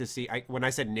would like to see. When I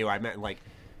said new, I meant like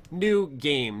new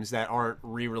games that aren't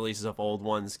re-releases of old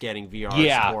ones getting VR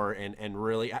support and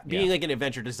really being like an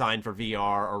adventure designed for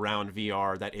VR, around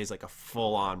VR, that is like a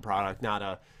full-on product, not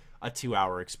a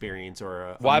 2-hour experience or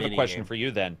a Well, I have a question for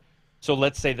you then. So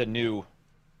let's say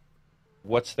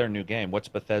what's their new game? What's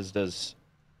Bethesda's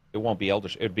It won't be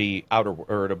it'd be Outer,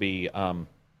 or it'll be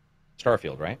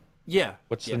Starfield, right? Yeah.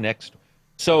 What's the next?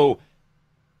 So,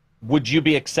 would you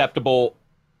be acceptable?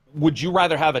 Would you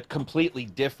rather have a completely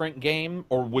different game,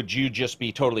 or would you just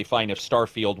be totally fine if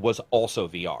Starfield was also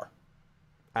VR?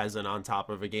 As an on top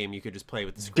of a game, you could just play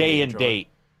with the screen. Day and date.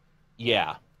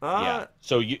 Yeah. Yeah.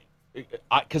 So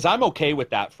because I'm okay with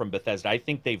that from Bethesda. I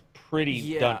think they've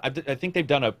I think they've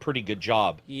done a pretty good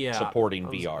job supporting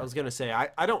VR. I was gonna say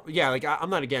I don't. Yeah, like I'm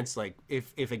not against like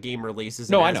if a game releases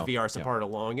and has VR support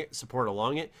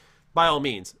along it, by all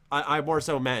means. I more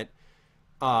so meant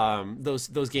those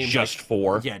games just like,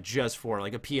 for just for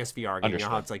like a PSVR game. You know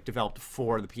how it's like developed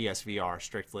for the PSVR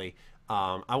strictly.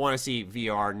 I want to see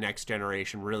VR next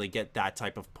generation really get that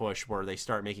type of push where they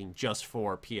start making just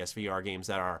for PSVR games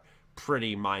that are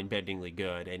pretty mind-bendingly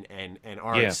good and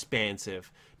are expansive,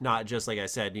 not just, like I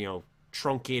said, you know,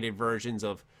 truncated versions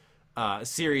of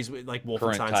series like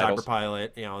Wolfenstein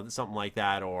Cyberpilot, something like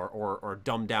that, or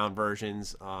dumbed down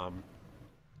versions,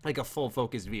 like a full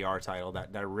focused VR title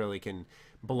that really can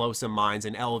blow some minds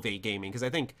and elevate gaming. Because I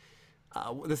think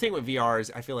the thing with VR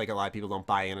is I feel like a lot of people don't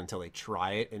buy in until they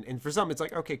try it, and for some it's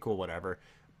like, okay, cool, whatever.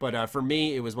 But for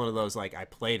me, it was one of those, like, I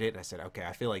played it and I said, okay,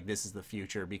 I feel like this is the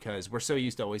future, because we're so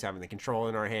used to always having the control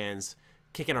in our hands,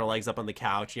 kicking our legs up on the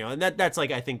couch, and that's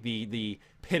like, I think the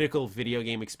pinnacle video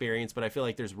game experience. But I feel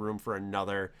like there's room for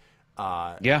another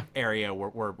area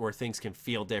where things can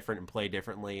feel different and play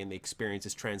differently, and the experience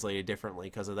is translated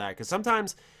differently because of that. Because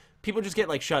sometimes people just get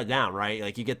like shut down, right?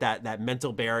 Like you get that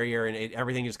mental barrier, and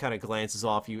everything just kind of glances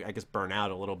off. You, I guess, burn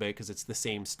out a little bit because it's the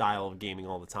same style of gaming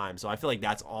all the time. So I feel like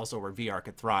that's also where VR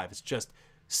could thrive. It's just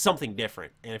something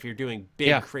different, and if you're doing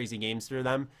big, crazy games through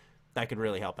them, that could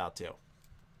really help out too.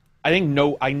 I think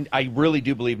I really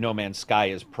do believe No Man's Sky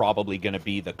is probably going to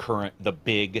be the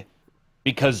big,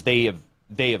 because they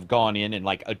have gone in and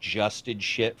like adjusted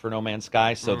shit for No Man's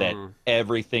Sky so that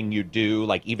everything you do,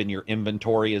 like even your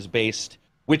inventory, is based.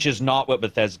 Which is not what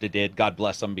Bethesda did. God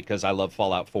bless them, because I love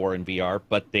Fallout 4 in VR.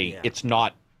 But it's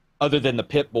not, other than the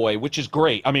Pip-Boy, which is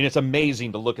great. I mean, it's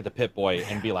amazing to look at the Pip-Boy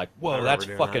and be like, whoa, that's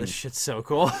fucking... This shit's so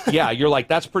cool. Yeah, you're like,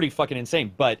 that's pretty fucking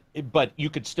insane. But you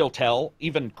could still tell.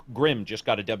 Even Grimm just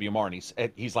got a WMR,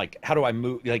 and he's like, how do I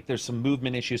move? Like, there's some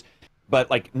movement issues. But,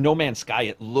 like, No Man's Sky,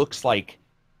 it looks like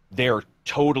they're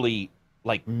totally,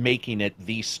 like, making it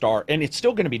the star. And it's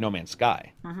still going to be No Man's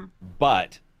Sky.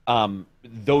 But...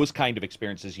 those kind of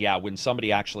experiences, when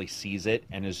somebody actually sees it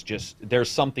and is just, there's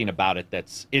something about it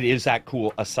it is that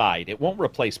cool. Aside, it won't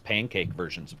replace pancake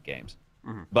versions of games,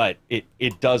 but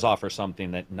it does offer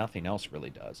something that nothing else really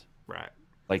does. Right.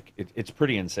 Like it's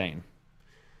pretty insane.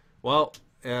 Well,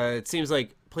 it seems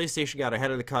like PlayStation got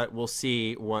ahead of the cut. We'll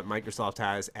see what Microsoft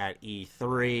has at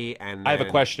E3. And I have a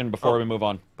question before we move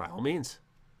on. By all means.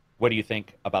 What do you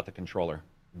think about the controller?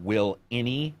 Will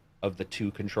any of the two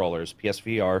controllers,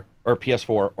 PSVR or PS4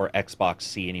 or Xbox,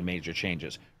 see any major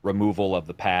changes? Removal of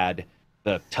the pad,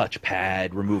 the touch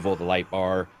pad, removal of the light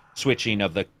bar, switching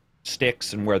of the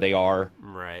sticks and where they are.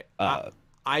 Right.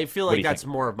 I feel like that's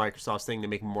more of Microsoft's thing to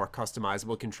make a more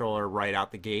customizable controller right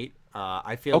out the gate.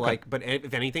 I feel like, but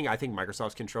if anything, I think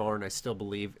Microsoft's controller, and I still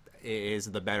believe,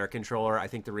 is the better controller. I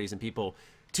think the reason people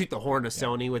toot the horn of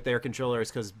Sony with their controller is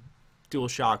because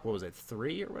DualShock, what was it,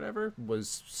 3 or whatever,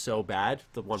 was so bad.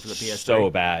 The one for the PS3. So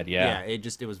bad, yeah. Yeah,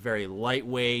 it was very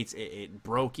lightweight. It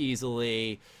broke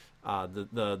easily.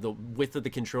 The width of the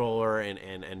controller,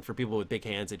 and for people with big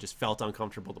hands, it just felt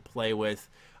uncomfortable to play with.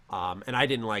 And I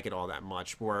didn't like it all that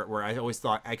much. Where I always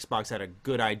thought Xbox had a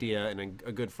good idea and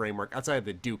a good framework outside of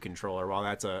the Duke controller. While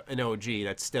that's an OG,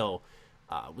 that still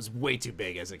was way too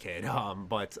big as a kid.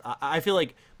 But I feel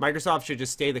like Microsoft should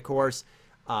just stay the course.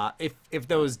 If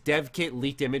those dev kit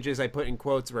leaked images I put in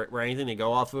quotes were anything to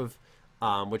go off of,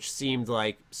 which seemed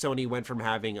like Sony went from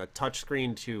having a touch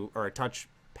screen or a touch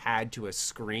pad to a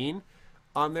screen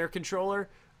on their controller,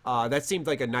 that seemed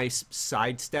like a nice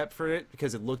sidestep for it,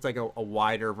 because it looked like a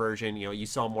wider version. You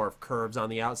saw more of curves on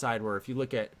the outside, where if you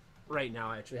look at right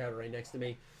now, I actually have it right next to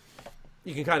me,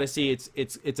 you can kind of see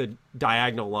it's a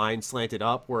diagonal line slanted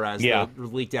up, whereas the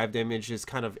leaked dev image is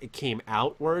it came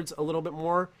outwards a little bit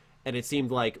more. And it seemed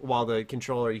like while the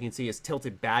controller, you can see, is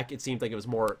tilted back, it seemed like it was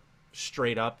more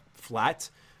straight up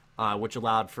flat, which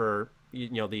allowed for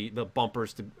the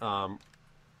bumpers to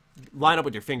line up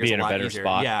with your fingers be a in lot a better easier.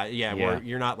 spot. Yeah, where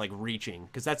you're not like reaching,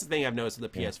 because that's the thing I've noticed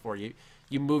with the PS4.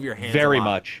 You move your hands very a lot,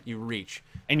 much. You reach,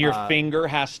 and your finger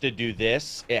has to do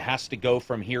this. It has to go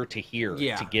from here to here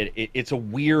to get it. It's a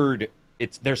weird.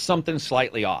 There's something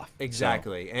slightly off.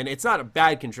 Exactly. So. And it's not a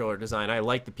bad controller design. I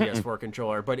like the PS4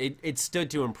 controller, but it stood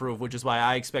to improve, which is why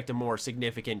I expect a more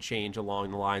significant change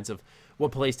along the lines of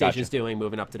what PlayStation's doing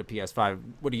moving up to the PS5.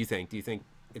 What do you think? Do you think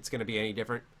it's going to be any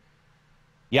different?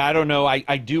 Yeah, I don't know.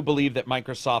 I do believe that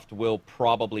Microsoft will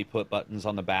probably put buttons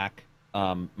on the back.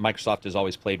 Microsoft has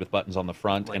always played with buttons on the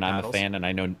front, and I'm a fan, and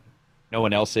I know no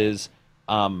one else is.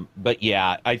 But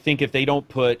yeah, I think if they don't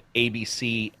put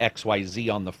ABC,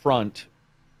 XYZ on the front,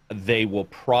 they will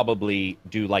probably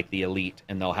do like the Elite,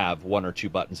 and they'll have 1 or 2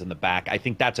 buttons in the back. I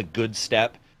think that's a good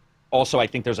step. Also, I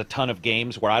think there's a ton of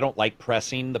games where I don't like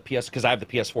pressing the PS, because I have the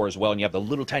PS4 as well, and you have the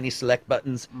little tiny select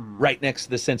buttons right next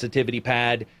to the sensitivity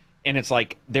pad, and it's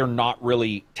like they're not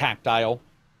really tactile.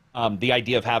 The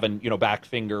idea of having, back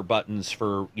finger buttons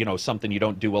for, something you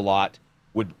don't do a lot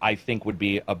I think would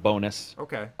be a bonus.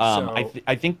 Okay.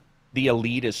 I think the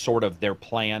Elite is sort of their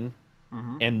plan,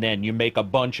 and then you make a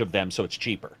bunch of them so it's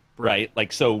cheaper, right?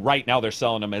 Like, so right now they're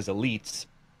selling them as Elites,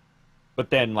 but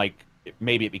then like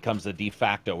maybe it becomes the de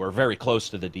facto or very close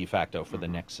to the de facto for the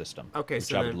next system. Okay, which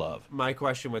so I would love. My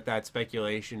question with that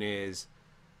speculation is,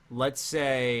 let's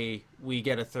say we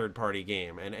get a third-party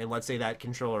game, and let's say that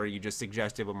controller you just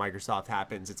suggested with Microsoft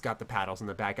happens. It's got the paddles in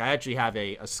the back. I actually have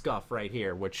a Scuff right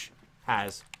here, which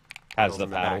has the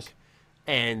paddles. Back.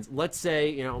 And let's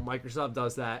say, Microsoft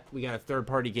does that. We got a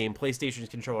third-party game. PlayStation's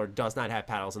controller does not have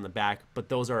paddles in the back, but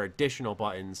those are additional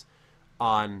buttons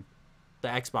on the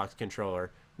Xbox controller.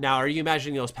 Now, are you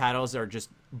imagining those paddles are just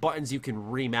buttons you can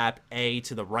remap A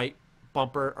to the right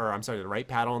bumper, or I'm sorry, the right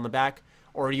paddle in the back?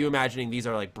 Or are you imagining these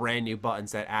are like brand new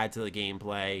buttons that add to the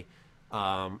gameplay,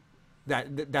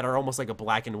 that are almost like a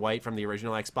black and white from the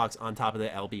original Xbox on top of the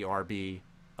LB,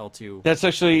 L2? That's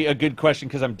actually a good question,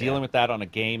 because I'm dealing with that on a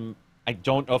game. I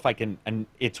don't know if I can, and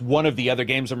it's one of the other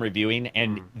games I'm reviewing,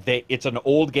 and it's an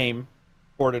old game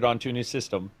ported onto a new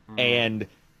system, and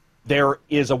there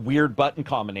is a weird button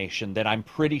combination that I'm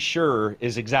pretty sure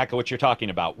is exactly what you're talking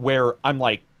about, where I'm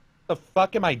like, the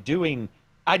fuck am I doing?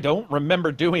 I don't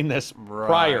remember doing this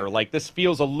prior. Like, this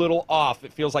feels a little off.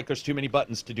 It feels like there's too many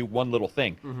buttons to do one little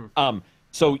thing.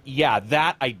 So yeah,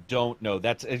 that I don't know.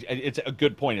 It's a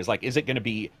good point. Is like, is it going to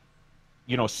be,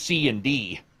 C and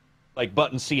D, like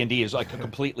button C and D is like a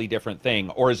completely different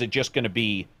thing, or is it just going to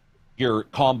be your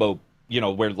combo,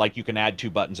 where like you can add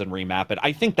 2 buttons and remap it?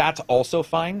 I think that's also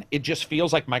fine. It just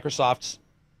feels like Microsoft's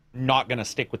not going to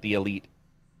stick with the Elite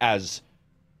as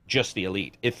just the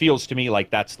Elite. It feels to me like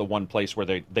that's the one place where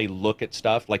they look at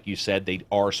stuff, like you said, they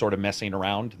are sort of messing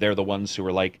around. They're the ones who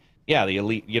are like, yeah, the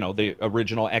Elite, the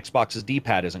original Xbox's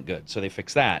D-pad isn't good, so they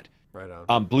fix that. Right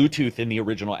on. Bluetooth in the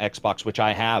original Xbox, which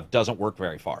I have, doesn't work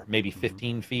very far. Maybe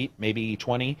 15 feet, maybe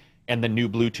 20. And the new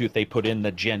Bluetooth they put in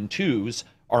the Gen 2s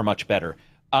are much better.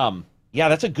 Yeah,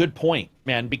 that's a good point,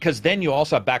 man, because then you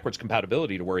also have backwards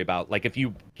compatibility to worry about. Like, if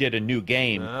you get a new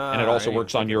game and it also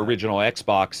works on your original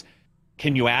Xbox,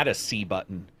 can you add a C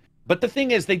button? But the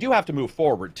thing is, they do have to move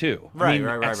forward too. Right.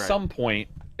 At some point,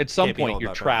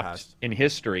 you're trapped in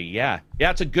history. Yeah,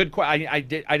 it's a good question. I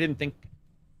didn't think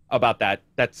about that.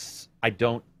 I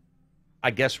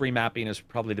guess remapping is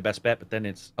probably the best bet, but then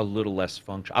it's a little less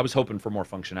function. I was hoping for more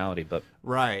functionality, but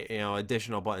right,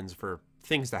 additional buttons for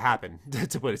things to happen,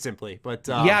 to put it simply. But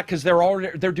yeah, because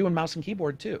they're doing mouse and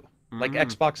keyboard too. Like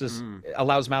Xbox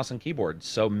allows mouse and keyboard,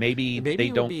 so maybe they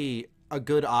it don't would be a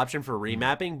good option for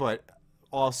remapping, but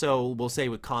also we'll say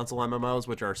with console MMOs,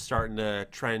 which are starting to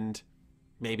trend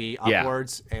maybe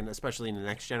upwards, and especially in the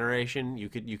next generation, you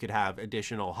could have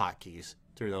additional hotkeys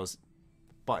through those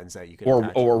buttons that you could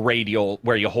attach. Or radial,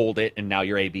 where you hold it and now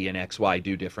your A, B, and X, Y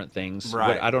do different things.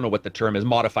 Right. I don't know what the term is.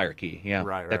 Modifier key. Yeah,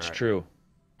 that's true.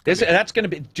 That's going to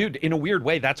be, dude, in a weird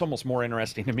way, that's almost more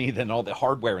interesting to me than all the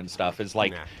hardware and stuff, is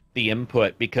like the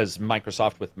input, because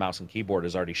Microsoft with mouse and keyboard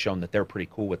has already shown that they're pretty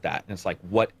cool with that. And it's like,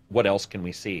 what else can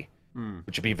we see?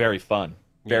 Which would be very fun.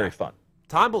 Very fun.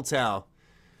 Time will tell.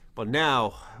 But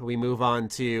now we move on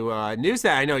to news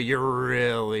that I know you're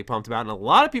really pumped about, and a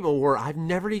lot of people were. I've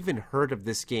never even heard of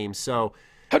this game, so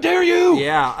how dare you?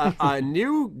 Yeah, a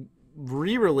new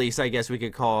re-release, I guess we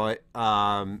could call it.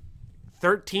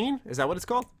 13? Is that what it's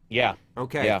called? Yeah.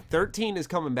 Okay. Yeah. 13 is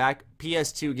coming back.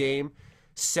 PS2 game.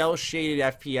 Cell-shaded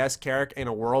FPS. Karak in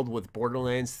a world with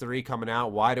Borderlands 3 coming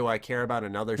out. Why do I care about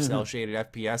another cell-shaded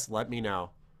FPS? Let me know.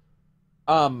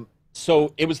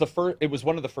 So it was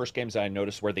one of the first games that I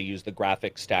noticed where they used the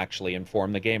graphics to actually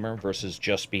inform the gamer versus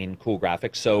just being cool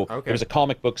graphics. So it was a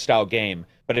comic book style game,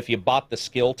 but if you bought the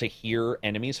skill to hear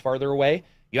enemies farther away,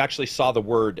 you actually saw the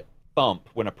word thump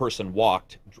when a person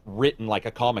walked, written like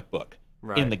a comic book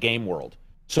in the game world.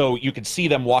 So you could see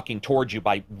them walking towards you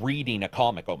by reading a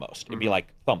comic almost. It'd be like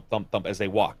thump, thump, thump as they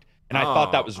walked. And I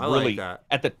thought that was really,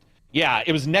 Yeah,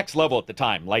 it was next level at the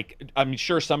time. Like, I'm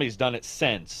sure somebody's done it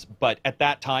since, but at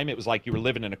that time, it was like you were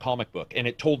living in a comic book, and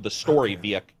it told the story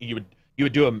via you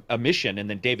would do a mission, and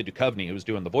then David Duchovny, who was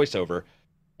doing the voiceover,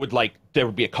 would there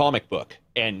would be a comic book,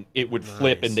 and it would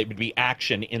flip, and there would be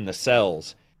action in the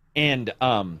cells, and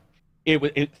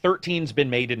 13's been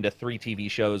made into 3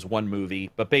 TV shows, 1 movie,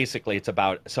 but basically it's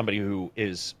about somebody who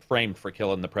is framed for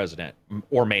killing the president,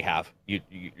 or may have you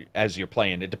as you're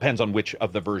playing. It depends on which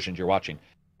of the versions you're watching.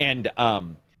 And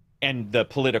the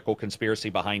political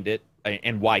conspiracy behind it,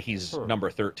 and why he's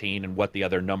number 13, and what the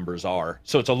other numbers are.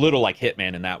 So it's a little like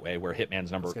Hitman in that way, where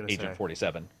Hitman's Agent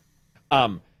 47.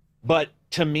 But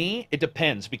to me, it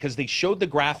depends, because they showed the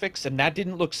graphics, and that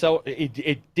didn't look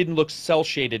it didn't look cell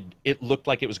shaded. It looked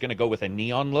like it was going to go with a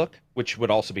neon look, which would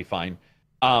also be fine.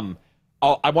 I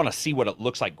want to see what it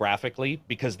looks like graphically,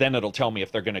 because then it'll tell me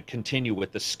if they're going to continue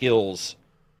with the skills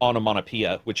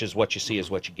onomatopoeia, which is what you see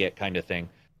is what you get kind of thing.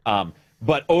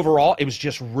 But overall, it was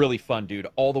just really fun, dude.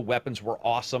 All the weapons were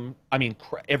awesome. I mean,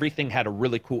 everything had a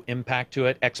really cool impact to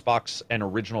it. Xbox and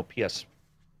original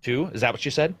PS2. Is that what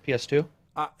you said? PS2?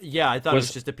 Yeah, I thought it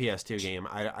was just a PS2 game.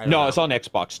 I don't no, know. It's on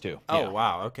Xbox too. Oh, yeah.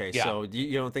 Wow. Okay, Yeah. so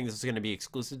you don't think this is going to be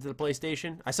exclusive to the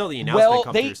PlayStation? I saw the announcement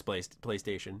come through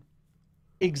PlayStation.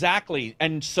 Exactly.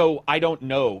 And so I don't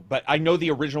know, but I know the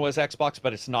original is Xbox,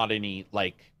 but it's not any,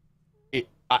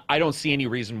 I don't see any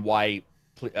reason why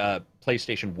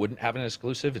PlayStation wouldn't have an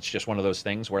exclusive. It's just one of those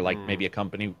things where maybe a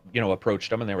company, approached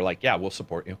them and they were like, yeah, we'll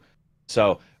support you.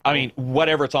 So, I mean,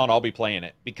 whatever it's on, I'll be playing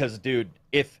it, because dude,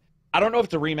 I don't know if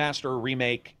it's a remaster or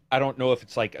remake. I don't know if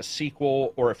it's like a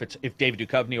sequel, or if David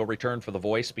Duchovny will return for the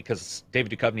voice, because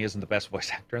David Duchovny isn't the best voice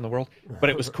actor in the world, but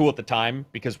it was cool at the time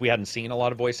because we hadn't seen a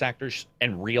lot of voice actors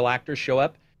and real actors show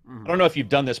up. I don't know if you've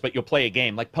done this, but you'll play a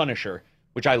game like Punisher,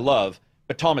 which I love,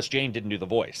 but Thomas Jane didn't do the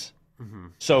voice.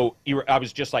 So I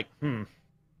was just like,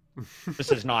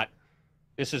 this is not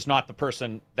the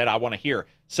person that I want to hear.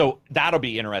 So that'll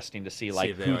be interesting to see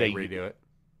who they redo it.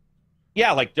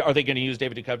 Yeah, are they going to use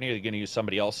David Duchovny, or are they going to use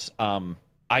somebody else?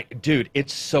 Dude,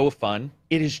 it's so fun.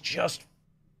 It is just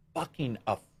fucking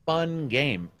a fun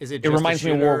game. Is it? It reminds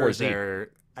me of World War Z. Is there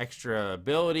extra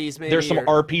abilities? Maybe there's some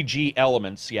RPG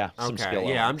elements. Yeah. Okay. Some skill yeah,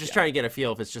 elements, I'm just trying to get a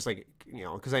feel if it's just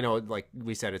because I know, like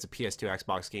we said, it's a PS2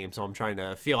 Xbox game, so I'm trying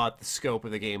to feel out the scope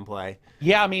of the gameplay.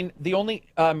 Yeah, I mean, the only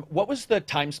what was the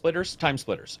Time Splitters? Time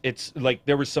Splitters. It's like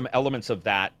there was some elements of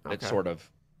that sort of.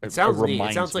 It sounds neat.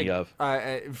 Reminds it sounds like, me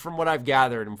of. From what I've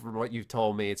gathered and from what you've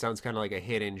told me, it sounds kind of like a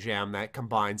hidden gem that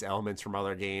combines elements from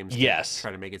other games. Yes.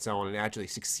 Try to make its own, and actually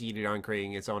succeeded on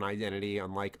creating its own identity,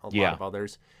 unlike a lot of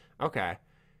others. Okay.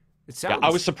 It sounds. Yeah, I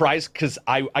was surprised because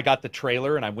I got the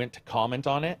trailer and I went to comment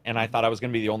on it, and I thought I was going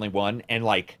to be the only one, and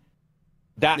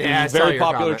that was a very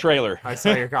popular trailer. I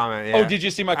saw your comment. Yeah. Oh, did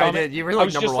you see my comment? I did. You were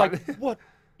like number one. What?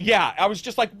 Yeah, I was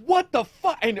just like, what the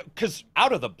fuck? And because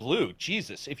out of the blue,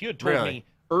 Jesus, if you had told me.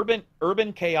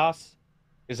 Urban Chaos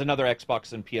is another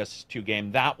Xbox and PS2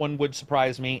 game. That one would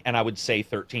surprise me, and I would say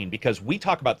 13, because we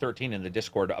talk about 13 in the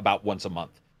Discord about once a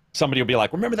month. Somebody will be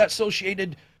like, remember that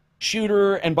associated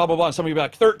shooter and blah, blah, blah. And somebody will be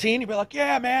like, 13? You'd be like,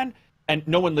 yeah, man. And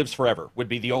No One Lives Forever would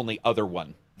be the only other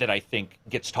one that I think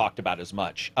gets talked about as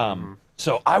much.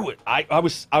 So I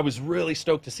was really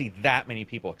stoked to see that many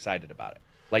people excited about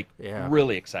it.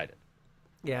 Really excited.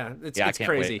 Yeah, it's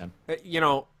crazy.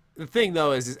 Wait, the thing,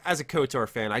 though, is as a KOTOR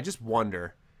fan,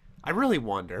 I really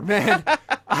wonder, man.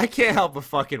 I can't help but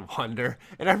fucking wonder.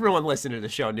 And everyone listening to the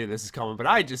show knew this is coming, but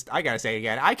I gotta say it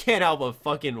again. I can't help but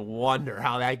fucking wonder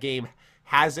how that game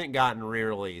hasn't gotten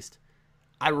re-released.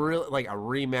 I really, like, a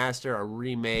remaster, a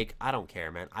remake, I don't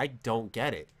care, man. I don't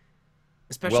get it.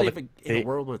 Especially if in a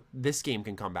world where this game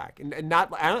can come back. And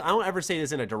not, I don't ever say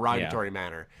this in a derogatory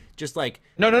manner. Just like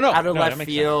no, out of left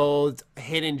field,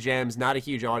 hidden gems, not a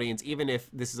huge audience. Even if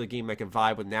this is a game that can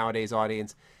vibe with nowadays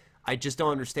audience, I just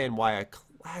don't understand why a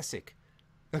classic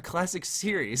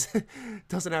series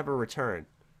doesn't have a return.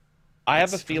 I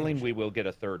have a feeling we will get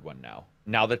a third one now.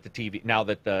 Now that the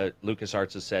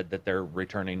LucasArts has said that they're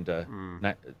returning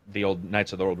to the old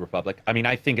Knights of the Old Republic. I mean,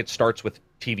 I think it starts with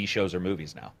TV shows or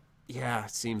movies now. Yeah,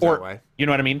 it seems that way. You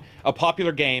know what I mean? A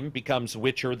popular game becomes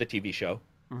Witcher, the TV show,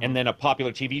 and then a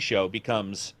popular TV show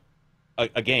becomes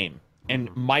a game.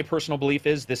 And my personal belief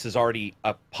is this is already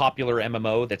a popular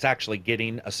MMO that's actually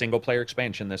getting a single-player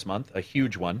expansion this month, a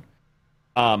huge one.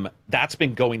 That's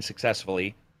been going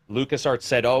successfully. LucasArts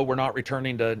said, oh, we're not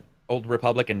returning to Old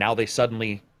Republic, and now they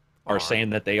suddenly are saying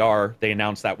that they are. They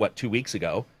announced that, 2 weeks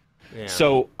ago? Yeah.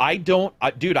 So I don't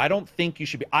think you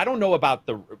should be. I don't know about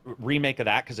the remake of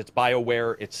that because it's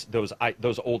BioWare. It's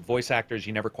those old voice actors.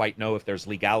 You never quite know if there's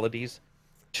legalities.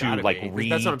 to Gotta like be.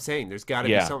 That's what I'm saying. There's got to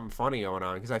be Yeah. something funny going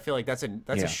on, because I feel like that's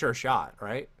a sure shot,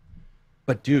 right?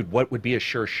 But dude, what would be a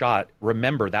sure shot?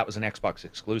 Remember, that was an Xbox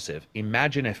exclusive.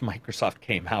 Imagine if Microsoft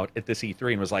came out at this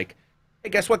E3 and was like, "Hey,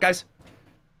 guess what, guys?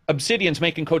 Obsidian's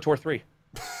making KOTOR 3."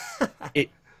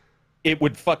 It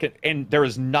would fucking, and there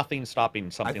is nothing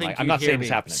stopping something like. I'm not saying it's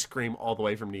happening. Scream all the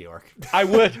way from New York. I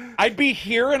would. I'd be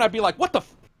here and I'd be like, "What the?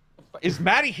 Is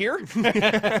Matty here?"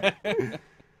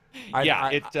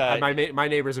 My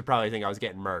neighbors would probably think I was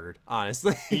getting murdered,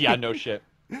 honestly. Yeah, no shit.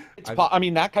 I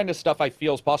mean, that kind of stuff I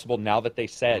feel is possible now that they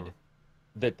said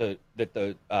that the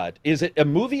is it a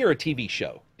movie or a TV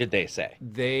show? Did they say?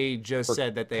 They just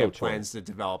said that they have plans to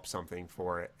develop something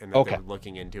for it, and that they're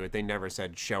looking into it. They never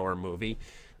said show or movie,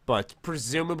 but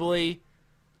presumably,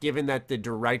 given that the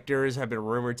directors have been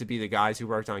rumored to be the guys who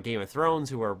worked on Game of Thrones,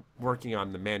 who are working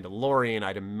on The Mandalorian,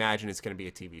 I'd imagine it's going to be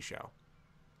a TV show.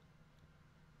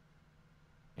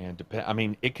 And I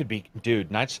mean, it could be,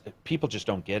 dude. People just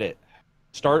don't get it.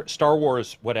 Star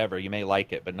Wars, whatever, you may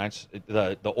like it, but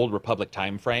the Old Republic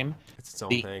time frame, it's its own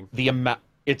thing. The amount,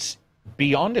 it's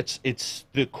beyond. It's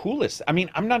the coolest. I mean,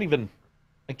 I'm not even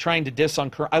like trying to diss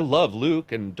on. I love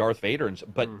Luke and Darth Vader,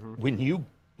 but when you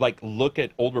like look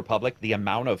at Old Republic, the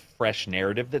amount of fresh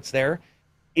narrative that's there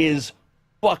is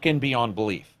fucking beyond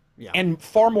belief, and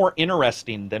far more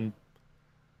interesting than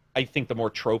I think the more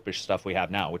tropish stuff we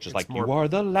have now, which is like, you are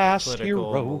the last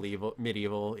hero.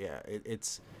 Medieval,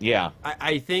 it's... Yeah.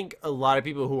 I think a lot of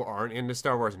people who aren't into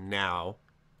Star Wars now,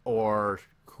 or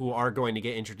who are going to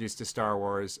get introduced to Star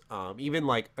Wars, even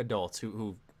like adults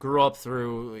who grew up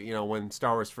through, when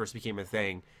Star Wars first became a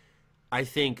thing, I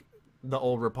think the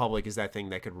Old Republic is that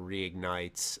thing that could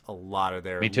reignite a lot of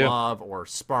their love or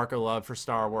spark a love for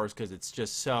Star Wars, because it's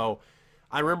just so...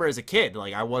 I remember as a kid,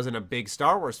 like, I wasn't a big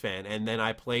Star Wars fan, and then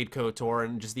I played KOTOR,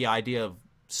 and just the idea of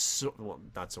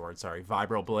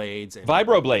vibro blades.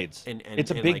 Vibro blades. And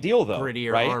it's a big deal, though.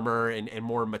 Grittier right? armor and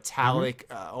more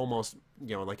metallic, almost,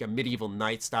 like a medieval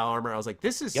knight style armor. I was like,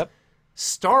 this is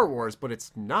Star Wars, but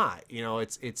it's not.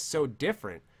 It's so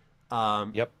different.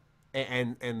 And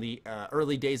the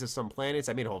early days of some planets,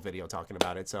 I made a whole video talking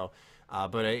about it. So,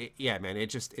 yeah, man,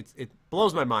 it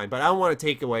blows my mind. But I don't want to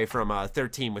take away from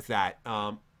 13 with that.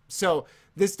 So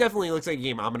this definitely looks like a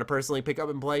game I'm going to personally pick up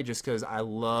and play, just because I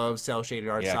love cel-shaded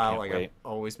art style. Like, I've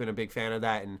always been a big fan of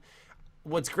that. And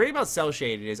what's great about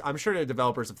cel-shaded is I'm sure the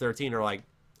developers of 13 are like,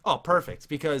 oh, perfect,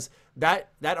 because that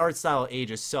art style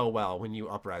ages so well when you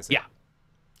upres it. Yeah.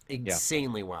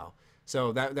 Insanely well.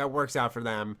 So that works out for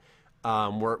them.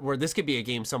 Where this could be a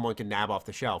game someone can nab off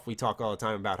the shelf. We talk all the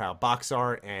time about how box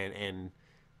art and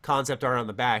concept art on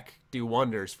the back do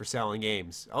wonders for selling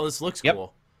games. Oh, this looks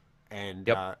cool. And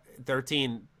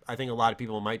 13, I think a lot of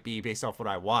people might be, based off what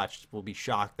I watched, will be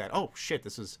shocked that, oh shit,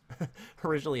 this was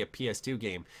originally a PS2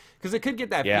 game, because it could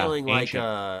get that feeling like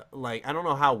I don't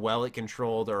know how well it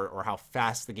controlled or how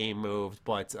fast the game moved,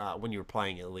 but when you were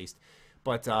playing it at least,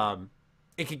 but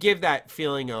it could give that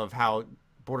feeling of how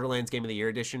Borderlands Game of the Year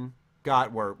edition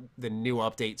got, where the new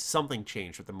update, something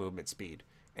changed with the movement speed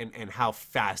and how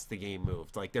fast the game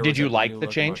moved. Like, did you like the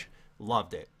change?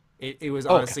 Loved it. It was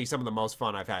honestly some of the most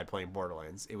fun I've had playing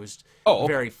Borderlands. It was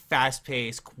very fast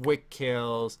paced, quick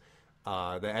kills.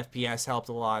 The FPS helped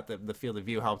a lot. The field of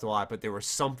view helped a lot. But there was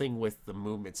something with the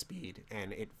movement speed,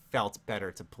 and it felt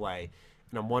better to play.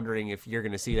 And I'm wondering if you're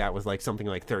going to see that with like something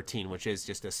like 13, which is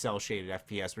just a cell shaded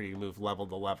FPS where you move level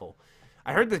to level.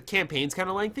 I heard the campaign's kind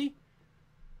of lengthy.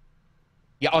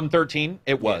 Yeah, on 13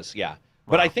 it was, yeah.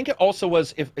 But I think it also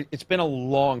was, if it's been a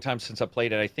long time since I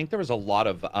played it, I think there was a lot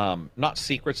of, not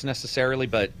secrets necessarily,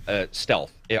 but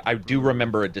stealth. I do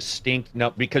remember a distinct,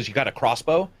 because you got a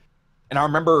crossbow, and I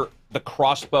remember the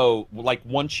crossbow, like,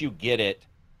 once you get it,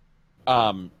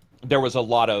 there was a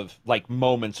lot of, like,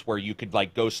 moments where you could,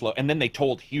 like, go slow, and then they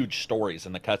told huge stories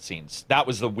in the cutscenes. That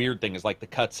was the weird thing, is, like, the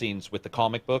cutscenes with the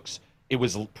comic books, it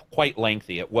was quite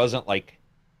lengthy. It wasn't, like...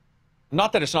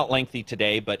 Not that it's not lengthy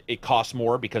today, but it costs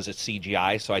more because it's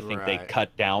CGI, so I think they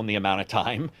cut down the amount of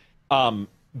time.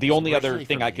 The only other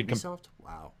thing I could...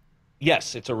 Wow.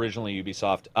 Yes, it's originally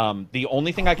Ubisoft. The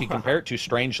only thing I could compare it to,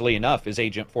 strangely enough, is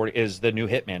Agent 40, is the new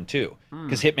Hitman 2.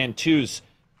 Because Hitman 2's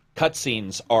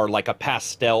cutscenes are like a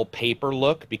pastel paper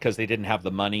look because they didn't have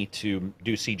the money to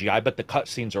do CGI, but the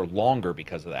cutscenes are longer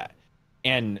because of that.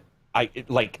 And... I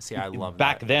love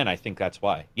back then. I think that's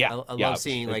why. Yeah, I love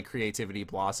seeing like creativity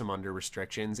blossom under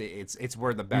restrictions. It's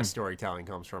where the best storytelling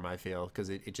comes from. I feel, because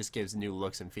it just gives new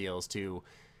looks and feels to.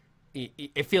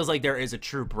 It feels like there is a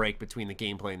true break between the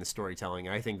gameplay and the storytelling.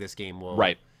 And I think this game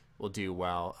will do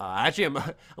well. Actually, I'm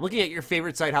looking at your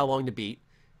favorite site, How Long to Beat,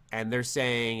 and they're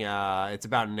saying it's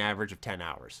about an average of 10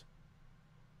 hours.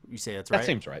 You say that's right? That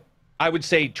seems right. I would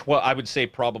say 12. I would say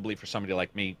probably for somebody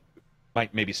like me,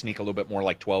 might maybe sneak a little bit more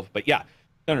like 12. But yeah,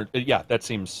 yeah, that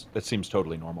seems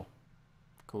totally normal.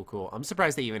 Cool. I'm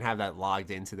surprised they even have that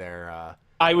logged into their.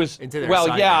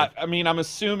 Well, yeah. I mean, I'm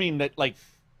assuming that like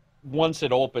once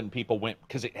it opened, people went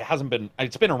because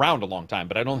it's been around a long time,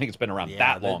 but I don't think it's been around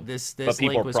that long. But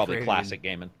people are probably classic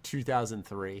gaming.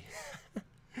 2003.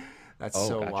 That's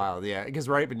gotcha. wild. Yeah, because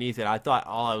right beneath it, I thought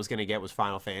all I was going to get was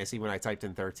Final Fantasy when I typed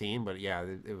in 13, but yeah,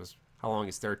 it was how long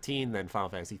is 13, then Final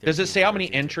Fantasy 13. Does it say how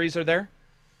many entries are there?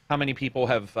 How many people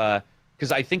have?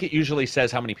 Because I think it usually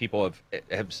says how many people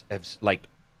have like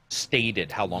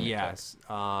stated how long. Yes,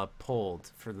 pulled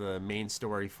for the main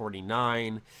story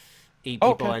 49. 8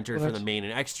 people entered for the main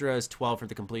and extras, 12 for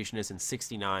the completionists, and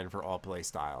 69 for all play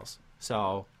styles.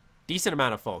 So, decent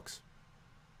amount of folks.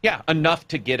 Yeah, enough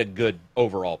to get a good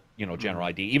overall, general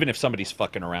ID, even if somebody's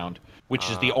fucking around, which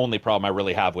is the only problem I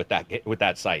really have with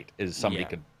that site is somebody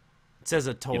could. It says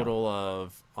a total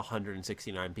of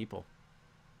 169 people.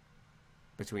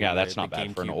 Between that's not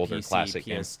bad for an older PC, classic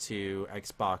PS2,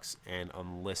 Xbox, and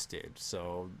Unlisted.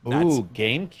 So ooh,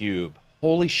 GameCube.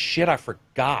 Holy shit, I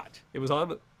forgot. It was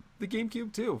on the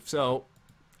GameCube too. So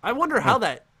I wonder how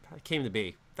that came to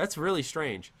be. That's really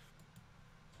strange.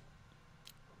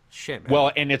 Shit, man.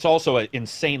 Well, and it's also an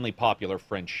insanely popular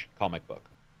French comic book.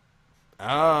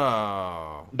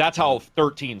 Oh. That's how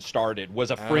 13 started,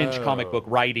 was a French comic book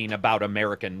writing about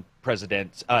American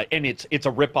presidents. And it's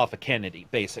a ripoff of Kennedy,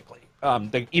 basically.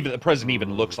 The president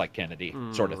even looks like Kennedy,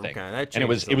 sort of thing. Okay. And it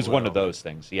was one of those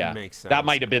things, yeah. Makes sense. That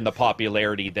might have been the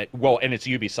popularity and it's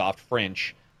Ubisoft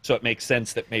French, so it makes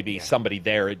sense that maybe somebody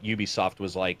there at Ubisoft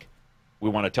was like, we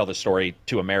want to tell the story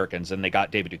to Americans, and they got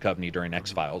David Duchovny during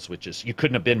X-Files, which is, you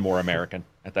couldn't have been more American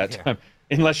at that time.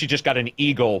 Unless you just got an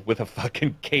eagle with a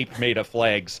fucking cape made of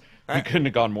flags. You couldn't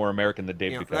have gone more American than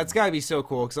David Duchovny. That's got to be so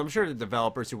cool, because I'm sure the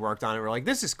developers who worked on it were like,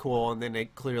 this is cool, and then they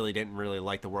clearly didn't really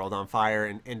light the world on fire,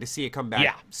 and to see it come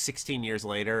back 16 years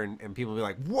later, and people be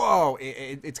like, whoa,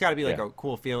 it's got to be like a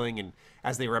cool feeling, and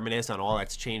as they reminisce on all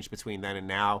that's changed between then and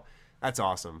now, that's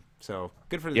awesome. So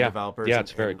good for the developers. Yeah,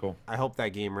 it's very cool. I hope that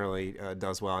game really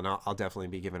does well, and I'll definitely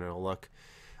be giving it a look.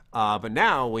 But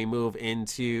now we move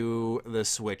into the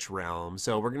Switch realm.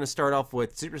 So we're going to start off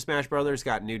with Super Smash Bros.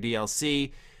 Got new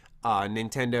DLC.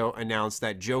 Nintendo announced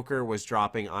that Joker was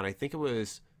dropping on, I think it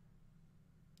was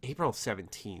April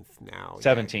 17th now.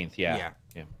 17th, yeah.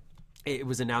 It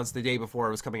was announced the day before,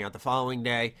 it was coming out the following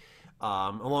day.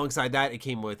 Alongside that, it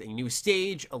came with a new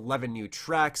stage, 11 new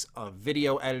tracks, a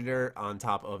video editor on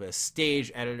top of a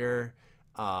stage editor.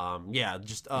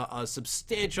 Just a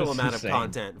substantial amount of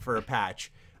content for a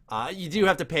patch. You do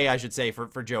have to pay, I should say,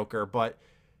 for Joker, but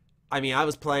I mean, I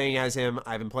was playing as him.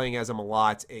 I've been playing as him a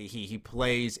lot. He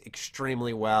plays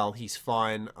extremely well. He's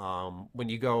fun. When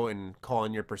you go and call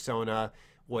in your persona,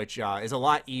 which is a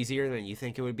lot easier than you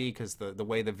think it would be, because the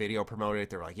way the video promoted it,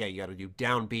 they're like, yeah, you got to do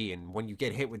down B, and when you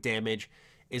get hit with damage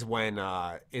is when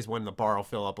the bar will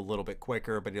fill up a little bit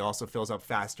quicker, but it also fills up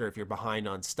faster if you're behind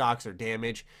on stocks or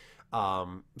damage.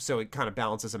 So it kind of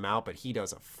balances him out, but he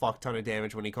does a fuck ton of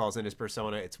damage when he calls in his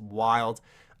persona. It's wild.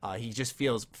 He just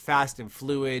feels fast and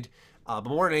fluid. But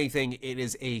more than anything, it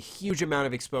is a huge amount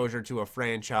of exposure to a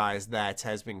franchise that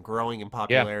has been growing in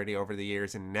popularity over the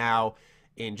years. And now,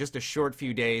 in just a short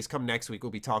few days, come next week,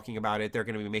 we'll be talking about it. They're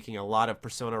going to be making a lot of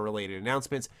Persona-related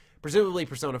announcements, presumably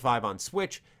Persona 5 on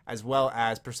Switch, as well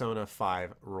as Persona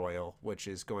 5 Royal, which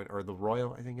is going, or the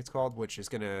Royal, I think it's called, which is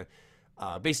going to,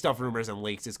 based off rumors and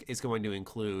leaks, is going to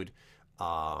include,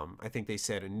 I think they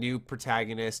said, a new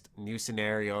protagonist, new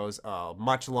scenarios,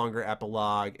 much longer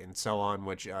epilogue, and so on,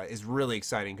 which is really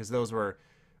exciting, because those were,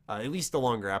 at least the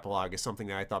longer epilogue is something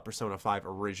that I thought Persona 5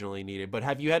 originally needed. But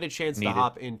have you had a chance to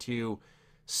hop into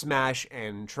Smash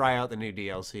and try out the new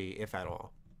DLC, if at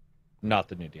all? Not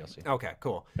the new DLC. Okay,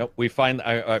 cool. Nope.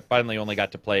 I finally only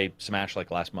got to play Smash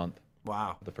like last month.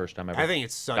 Wow. The first time ever. I think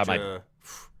it's such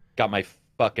got my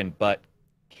fucking butt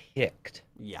kicked.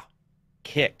 Yeah.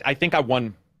 Kicked. I think I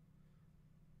won.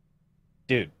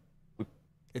 Dude.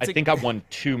 I think I won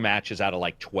 2 matches out of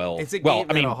like 12. Well,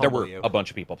 I mean, there were a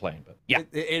bunch of people playing, but yeah.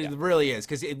 It really is,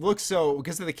 because it looks so,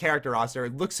 because of the character roster,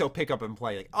 it looks so pick up and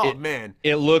play. Like, oh, man.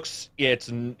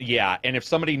 And if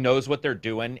somebody knows what they're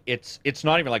doing, it's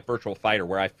not even like Virtual Fighter,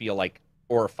 where I feel like,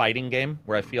 or a fighting game,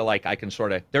 where I feel like I can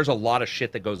sort of, there's a lot of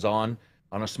shit that goes on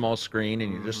a small screen,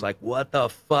 and you're just like, what the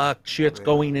fuck? Shit's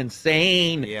going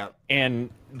insane. Yeah. And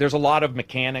there's a lot of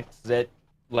mechanics that,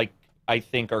 like, I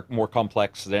think, are more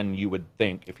complex than you would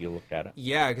think if you looked at it.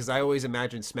 Yeah, because I always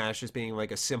imagined Smash as being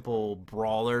like a simple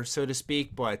brawler, so to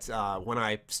speak. But when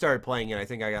I started playing it, I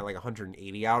think I got like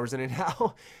 180 hours in it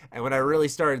now. And when I really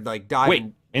started like diving,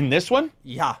 wait, in this one?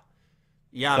 yeah,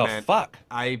 yeah, The man, fuck?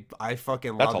 I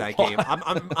fucking That's love a that lot.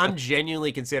 game. I'm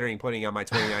genuinely considering putting it on my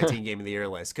 2019 Game of the Year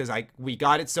list because we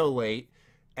got it so late,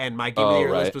 and my Game of the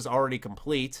Year list was already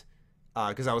complete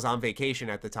because I was on vacation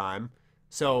at the time.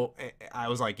 So I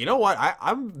was like, you know what?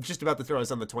 I'm just about to throw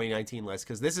this on the 2019 list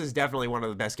because this is definitely one of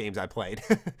the best games I played.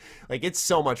 Like, it's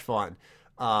so much fun,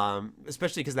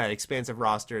 especially because that expansive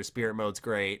roster, spirit mode's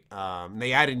great.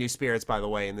 They added new spirits, by the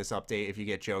way, in this update. If you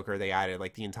get Joker, they added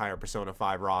like the entire Persona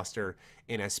 5 roster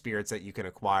in as spirits that you can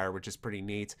acquire, which is pretty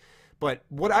neat. But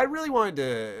what I really wanted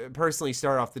to personally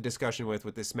start off the discussion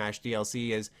with this Smash DLC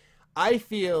is I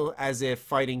feel as if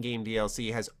fighting game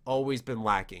DLC has always been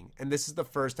lacking, and this is the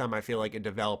first time I feel like a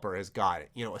developer has got it.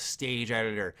 You know, a stage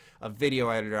editor, a video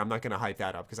editor. I'm not going to hype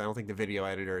that up because I don't think the video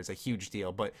editor is a huge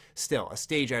deal, but still, a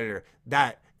stage editor,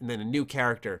 that, and then a new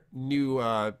character, new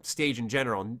stage in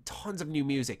general, and tons of new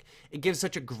music. It gives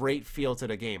such a great feel to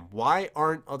the game. Why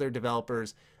aren't other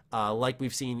developers like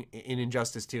we've seen in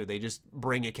Injustice 2? They just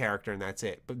bring a character and that's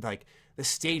it. But like the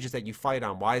stages that you fight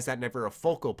on, why is that never a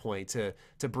focal point to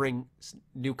bring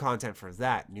new content for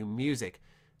that, new music?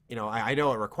 You know, I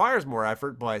know it requires more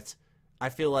effort, but I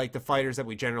feel like the fighters that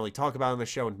we generally talk about on the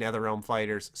show, NetherRealm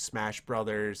fighters, Smash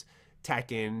Brothers,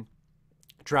 Tekken,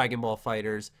 Dragon Ball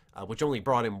fighters, which only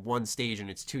brought in one stage in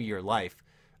its 2-year life,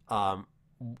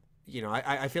 you know,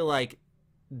 I feel like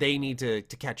they need to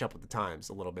catch up with the times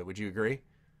a little bit. Would you agree?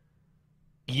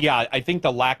 Yeah, I think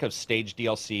the lack of stage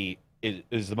DLC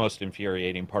is the most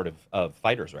infuriating part of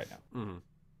fighters right now.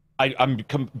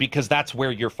 Mm-hmm. Because that's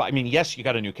where you're. I mean, yes, you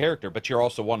got a new character, but you're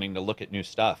also wanting to look at new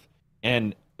stuff.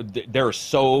 And there are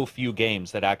so few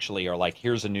games that actually are like,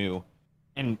 here's a new,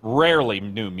 and rarely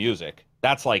new music.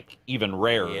 That's like even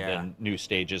rarer than new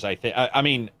stages. I think. I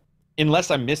mean, unless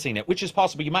I'm missing it, which is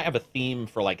possible. You might have a theme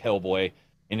for like Hellboy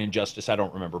and Injustice. I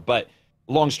don't remember, but.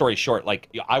 Long story short, like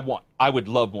I would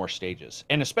love more stages,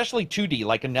 and especially 2D,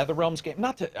 like a NetherRealms game.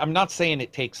 I'm not saying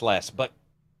it takes less, but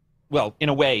well, in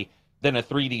a way, than a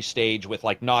 3D stage with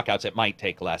like knockouts, it might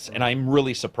take less. And I'm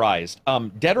really surprised.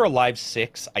 Dead or Alive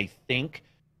 6, I think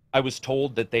I was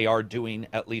told that they are doing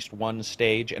at least one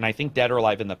stage, and I think Dead or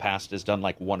Alive in the past has done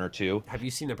like 1 or 2. Have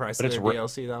you seen the price of their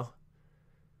DLC though?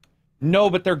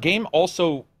 No, but their game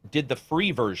also did the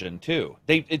free version too.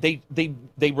 They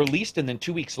released, and then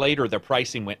 2 weeks later, their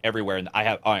pricing went everywhere. And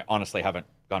I honestly haven't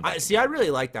gone back. I really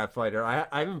like that fighter. I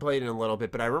haven't played it in a little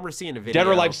bit, but I remember seeing a video. Dead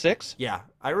or Alive 6? Yeah,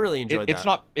 I really enjoyed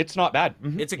that. It's not bad.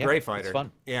 Mm-hmm. It's a great fighter. It's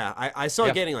fun. Yeah, I saw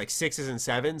it getting like 6s and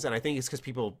 7s, and I think it's because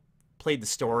people played the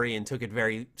story and took it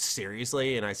very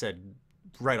seriously. And I said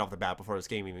right off the bat before this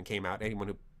game even came out, anyone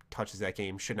who touches that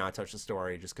game should not touch the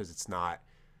story just because it's not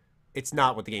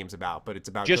what the game's about, but it's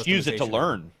about just use it to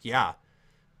learn. Yeah,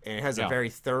 and it has a very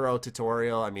thorough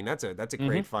tutorial. I mean, that's a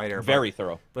great fighter. Very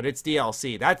thorough. But it's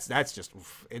DLC. That's just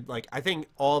like I think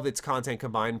all of its content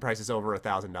combined price is over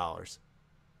 $1,000.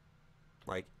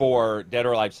 Like for Dead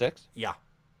or Alive 6. Yeah,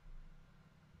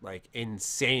 like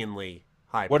insanely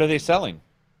high. What are they selling?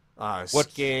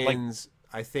 Skins.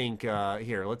 Like... I think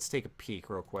here. Let's take a peek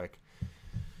real quick.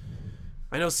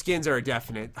 I know skins are a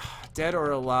definite. Dead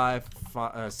or Alive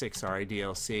 6, sorry,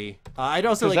 DLC. I'd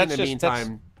also like in the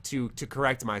meantime to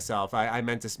correct myself. I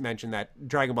meant to mention that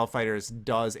Dragon Ball FighterZ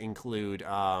does include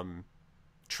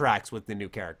tracks with the new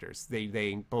characters.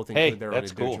 They both include their own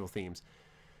individual themes.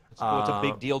 It's cool. It's a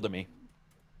big deal to me.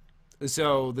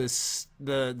 So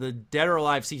the Dead or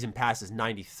Alive season pass is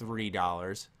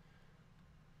 $93.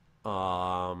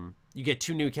 You get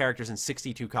 2 new characters and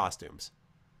 62 costumes.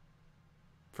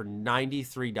 For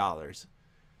 $93.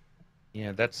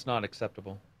 Yeah, that's not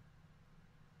acceptable.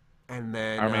 And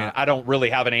then I mean, I don't really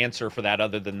have an answer for that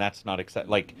other than that's not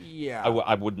acceptable. Like, yeah,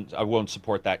 I won't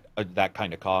support that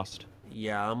kind of cost.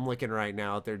 Yeah, I'm looking right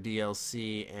now at their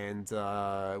DLC,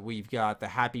 and we've got the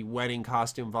Happy Wedding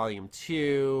costume Volume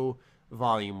 2,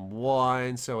 Volume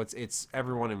 1. So it's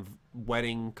everyone in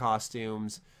wedding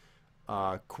costumes.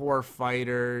 Core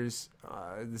Fighters,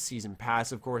 the season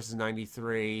pass, of course, is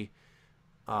 $93.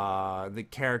 The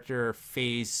character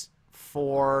Phase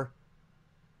 4,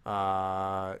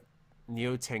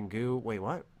 Neo Tengu. Wait,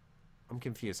 what? I'm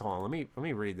confused. Hold on. Let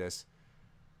me read this.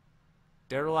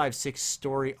 Dead or Alive 6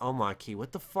 story unlock key.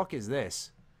 What the fuck is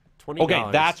this? $20.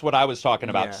 Okay, that's what I was talking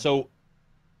about. Yeah. So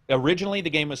originally the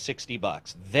game was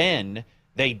 $60. Then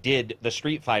they did the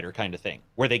Street Fighter kind of thing,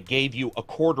 where they gave you a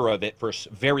quarter of it for a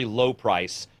very low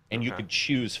price, and you could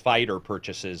choose fighter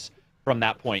purchases from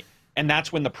that point. And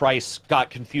that's when the price got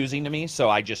confusing to me. So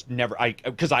I just never,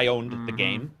 because I owned the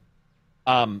game.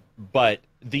 But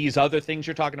these other things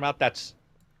you're talking about, that's.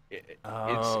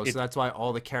 So that's why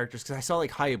all the characters, because I saw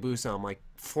like Hayabusa, I'm like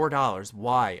 $4.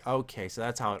 Why? Okay, so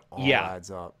that's how it all adds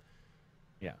up.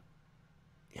 Yeah.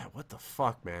 Yeah, what the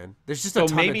fuck, man? There's just a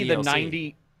ton maybe of the DLC.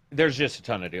 90. There's just a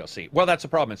ton of DLC. Well, that's the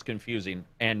problem. It's confusing,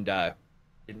 and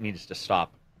it needs to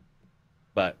stop.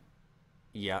 But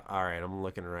yeah, all right, I'm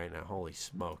looking right now. Holy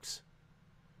smokes!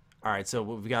 All right, so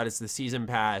what we've got is the season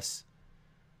pass,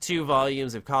 2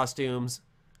 volumes of costumes,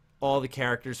 all the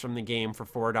characters from the game for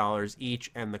 $4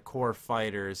 each, and the core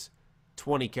fighters,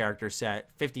 20 character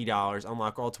set, $50.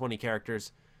 Unlock all 20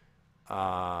 characters.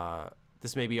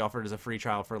 This may be offered as a free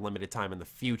trial for a limited time in the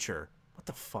future. What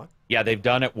the fuck? Yeah, they've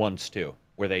done it once too,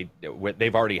 where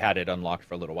they've already had it unlocked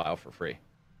for a little while for free.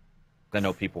 I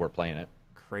know people were playing it.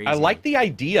 Crazy. I like the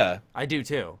idea. I do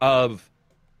too.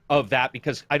 Of that,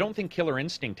 because I don't think Killer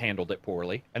Instinct handled it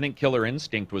poorly. I think Killer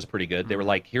Instinct was pretty good. They were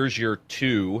like, here's your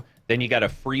 2, then you got a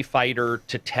free fighter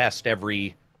to test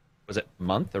every, was it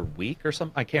month or week or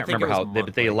something? I can't remember how.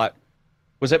 But they let.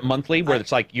 Was it monthly where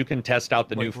it's like you can test out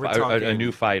the a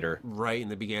new fighter right in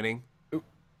the beginning?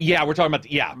 Yeah, we're talking about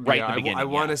right in the beginning. I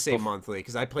want to say monthly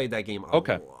because I played that game a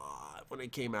lot when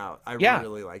it came out. I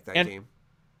really like that game.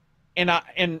 And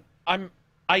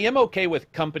I am okay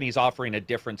with companies offering a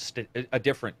different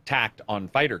tact on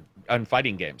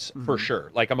fighting games for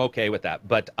sure. Like I'm okay with that,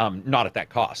 but not at that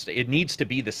cost. It needs to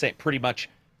be the same, pretty much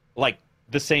like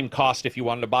the same cost if you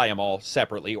wanted to buy them all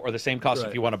separately, or the same cost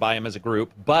if you want to buy them as a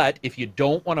group. But if you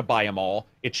don't want to buy them all,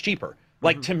 it's cheaper.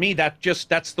 Like to me,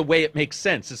 that's the way it makes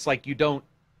sense. It's like you don't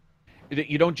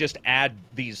just add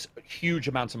these huge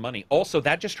amounts of money. Also,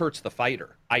 that just hurts the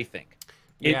fighter, I think.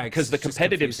 Because the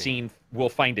competitive scene will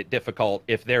find it difficult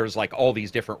if there's like all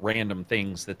these different random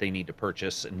things that they need to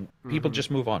purchase, and people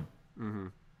just move on.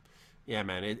 Yeah,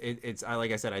 man. It's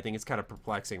like I said, I think it's kind of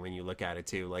perplexing when you look at it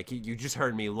too. Like you just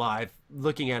heard me live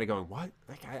looking at it, going, "What?"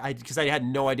 Like because I had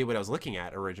no idea what I was looking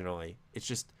at originally. It's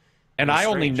just, and I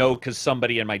only know because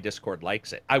somebody in my Discord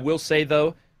likes it. I will say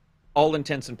though, all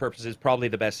intents and purposes, probably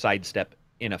the best sidestep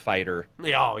in a fighter.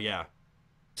 Oh yeah.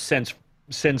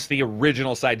 Since the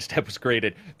original sidestep was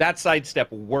created, that sidestep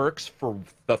works for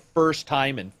the first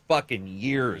time in fucking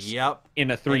years. Yep.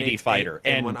 In a 3D fighter.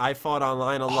 And when I fought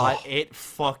online a lot, it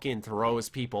fucking throws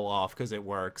people off because it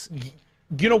works.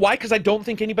 You know why? Because I don't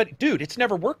think anybody... Dude, it's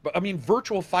never worked. But I mean,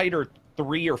 Virtual Fighter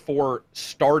 3 or 4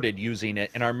 started using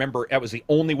it, and I remember that was the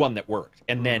only one that worked.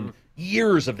 And then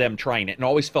years of them trying it, and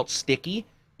always felt sticky.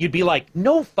 You'd be like,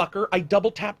 no, fucker, I double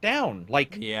tap down.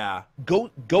 Like, go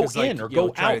in or go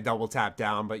out. Try to double tap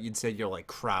down, but you'd say you'll like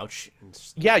crouch.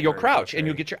 You'll crouch and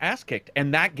you'll get your ass kicked.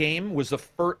 And that game was the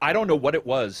first. I don't know what it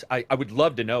was. I would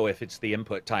love to know if it's the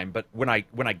input time. But when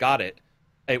I got it,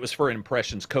 it was for an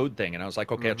impressions code thing, and I was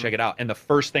like, okay, I'll check it out. And the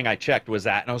first thing I checked was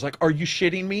that, and I was like, are you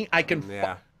shitting me? I can.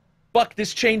 Fuck,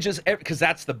 this changes because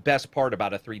that's the best part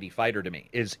about a 3D fighter to me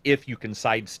is if you can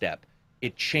sidestep,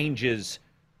 it changes.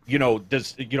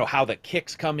 How the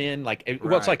kicks come in, like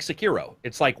well, it's like Sekiro.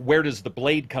 It's like, where does the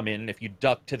blade come in? And if you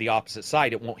duck to the opposite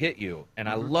side, it won't hit you. And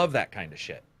I love that kind of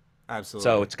shit. Absolutely.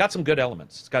 So it's got some good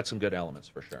elements. It's got some good elements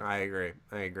for sure. I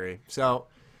agree. So,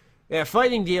 yeah,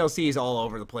 fighting DLC is all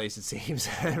over the place, it seems.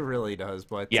 It really does.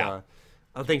 But I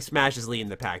think Smash is leading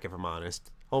the pack, if I'm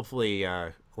honest. Hopefully,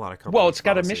 a lot of companies. Well, it's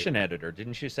got a mission editor,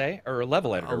 didn't you say? Or a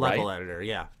level editor, right? A level editor,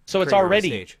 yeah. So it's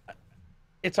already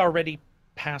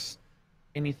past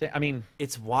anything. I mean,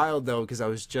 it's wild though, because I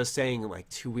was just saying like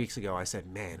 2 weeks ago, I said,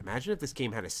 man, imagine if this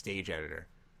game had a stage editor,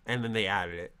 and then they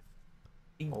added it.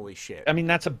 Holy shit. I mean,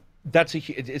 that's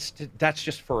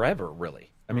just forever,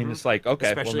 really. I mean, it's like, okay,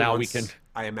 especially well, now we can.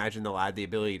 I imagine they'll add the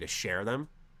ability to share them.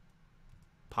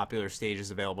 Popular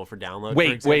stages available for download.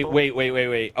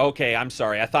 Wait. Okay, I'm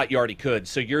sorry. I thought you already could.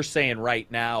 So you're saying right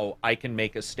now I can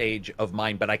make a stage of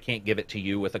mine, but I can't give it to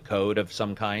you with a code of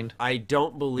some kind? I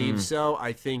don't believe so.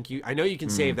 I think I know you can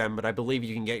save them, but I believe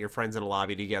you can get your friends in a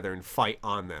lobby together and fight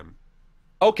on them.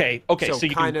 Okay. So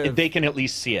they can at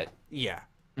least see it. Yeah.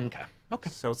 Okay.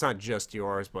 So it's not just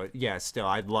yours, but yeah, still,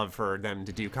 I'd love for them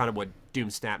to do kind of what Doom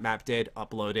Snap Map did,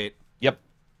 upload it. Yep.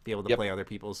 Be able to play other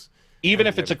people's. Even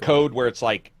if it's a code where it's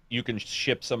like you can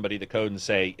ship somebody the code and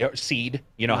say seed,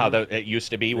 you know how it used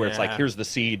to be, where it's like, here's the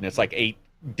seed and it's like 8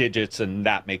 digits and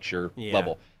that makes your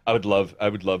level. I would love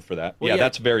for that. Well,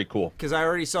 that's very cool. Because I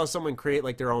already saw someone create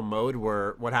like their own mode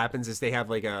where what happens is they have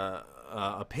like a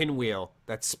pinwheel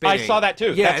that's spinning. I saw that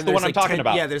too. Yeah, that's the one I'm talking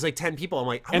about. Yeah, there's like 10 people. I'm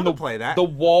like, I want to play that. The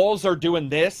walls are doing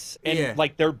this and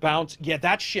like they're bounce. Yeah,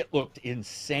 that shit looked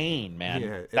insane, man.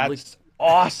 Yeah, that's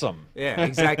awesome. Yeah,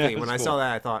 exactly. When I cool. saw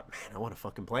that, I thought, man, I want to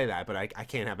fucking play that, but I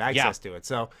can't have access to it.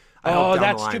 So,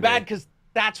 that's too bad because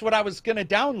that's what I was gonna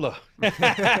download.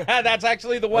 That's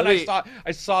actually the one I saw.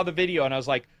 I saw the video and I was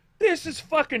like, "This is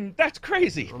fucking. That's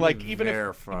crazy." Like even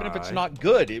if it's not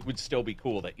good, it would still be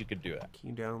cool that you could do it. Can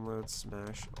you download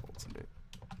Smash Ultimate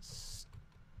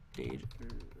Stage?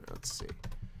 Let's see.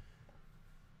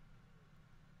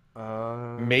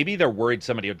 Maybe they're worried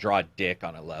somebody will draw a dick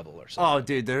on a level or something. Oh,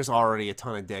 dude, there's already a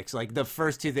ton of dicks. Like, the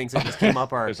first two things that just came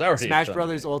up are Smash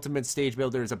Brothers Ultimate Stage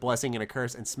Builder is a blessing and a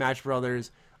curse, and Smash Bros.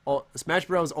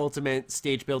 Ultimate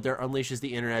Stage Builder unleashes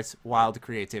the internet's wild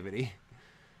creativity.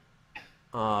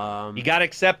 You gotta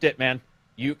accept it, man.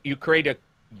 You create a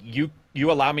you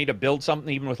allow me to build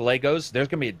something even with Legos, there's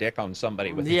gonna be a dick on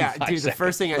somebody with dude, seconds. The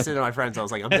first thing I said to my friends, I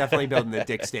was like, I'm definitely building the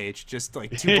dick stage. Just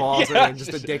like two balls and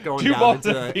just a dick going two down balls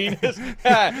into the penis.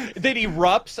 That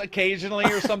erupts occasionally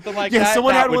or something like that. Yeah,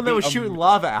 someone that had one that was shooting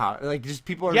lava out. Like, just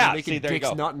people are making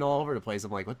dicks nutting all over the place.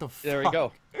 I'm like, what the fuck? There we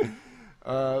go.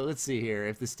 Let's see here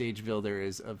if the stage builder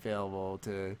is available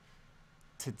to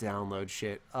download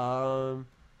shit.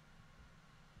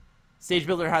 Stage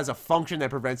Builder has a function that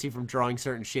prevents you from drawing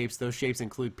certain shapes. Those shapes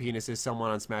include penises.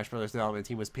 Someone on Smash Brothers development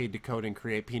team was paid to code and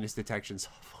create penis detection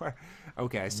software.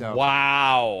 Okay, so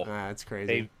wow, that's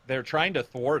crazy. They're trying to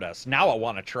thwart us. Now I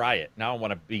want to try it. Now I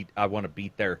want to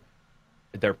beat their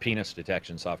penis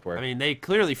detection software. I mean, they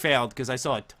clearly failed because I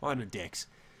saw a ton of dicks.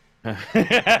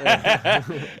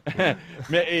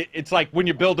 It's like when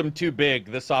you build them too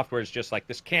big, the software is just like,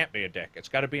 this can't be a dick. It's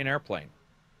got to be an airplane.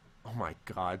 Oh my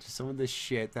god, some of this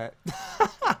shit that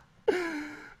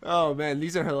oh man,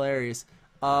 these are hilarious.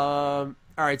 All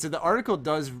right, so the article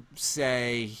does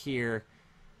say here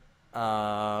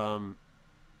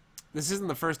this isn't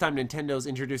the first time Nintendo's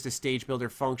introduced a stage builder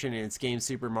function in its game.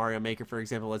 Super Mario Maker, for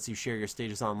example, lets you share your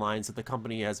stages online, so the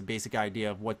company has a basic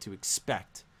idea of what to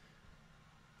expect.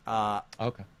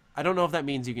 Okay. I don't know if that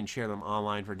means you can share them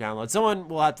online for download. Someone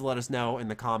will have to let us know in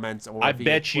the comments. Or I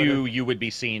bet you would be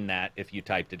seeing that if you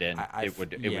typed it in. It would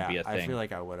be a thing. I feel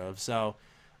like I would have. So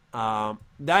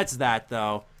that's that,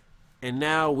 though. And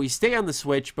now we stay on the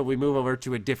Switch, but we move over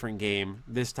to a different game.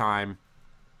 This time,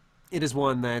 it is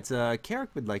one that Karak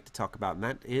would like to talk about, and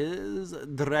that is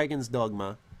Dragon's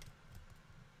Dogma.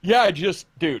 Yeah,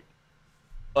 dude,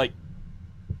 like...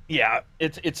 Yeah,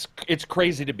 it's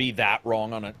crazy to be that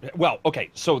wrong on it. Well, okay,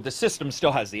 so the system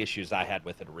still has the issues I had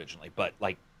with it originally, but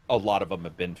like a lot of them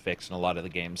have been fixed, and a lot of the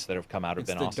games that have come out have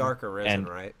been awesome. It's the Dark Arisen,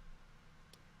 right?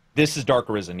 This is Dark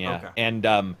Arisen, yeah. Okay.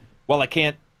 And while I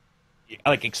can't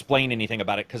like explain anything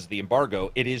about it because of the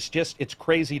embargo, it's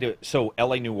crazy to. So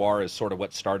L.A. Noire is sort of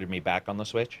what started me back on the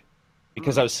Switch,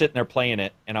 because I was sitting there playing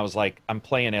it, and I was like, I'm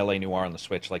playing L.A. Noire on the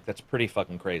Switch, like that's pretty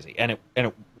fucking crazy, and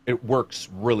it works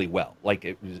really well. Like,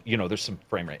 it was, there's some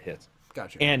frame rate hits.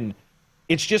 Gotcha. And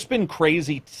it's just been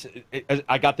crazy.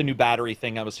 I got the new battery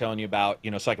thing I was telling you about,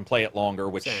 so I can play it longer,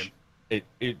 which it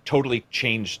totally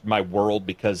changed my world,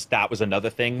 because that was another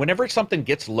thing. Whenever something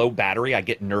gets low battery, I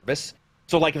get nervous.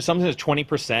 So, like, if something is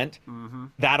 20%,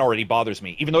 that already bothers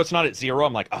me. Even though it's not at 0,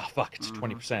 I'm like, oh, fuck, it's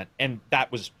 20%. And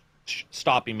that was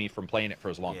stopping me from playing it for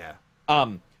as long. Yeah.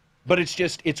 But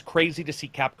it's crazy to see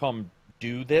Capcom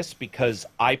do this, because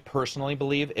I personally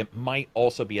believe it might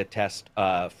also be a test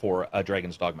for a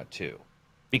Dragon's Dogma 2,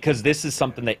 because this is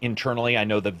something that internally I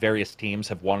know the various teams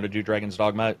have wanted to do. Dragon's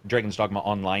Dogma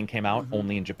Online came out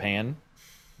only in Japan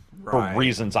for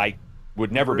reasons I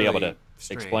would never be able to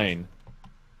explain.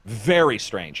 Very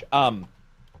strange.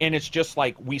 And it's just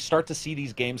like, we start to see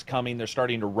these games coming. They're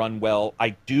starting to run well.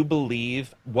 I do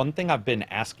believe, one thing I've been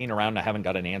asking around and I haven't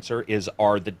got an answer is,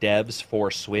 are the devs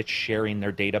for Switch sharing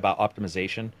their data about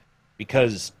optimization?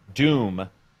 Because Doom,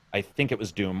 I think it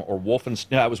was Doom, or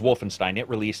Wolfenstein, no, it was Wolfenstein, it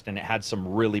released and it had some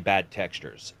really bad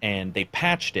textures. And they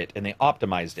patched it and they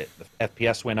optimized it. The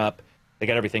FPS went up, they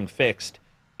got everything fixed.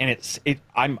 And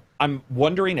I'm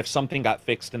wondering if something got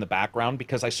fixed in the background,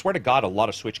 because I swear to God, a lot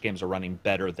of Switch games are running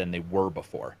better than they were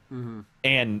before.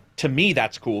 And to me,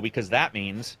 that's cool, because that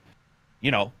means,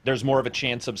 there's more of a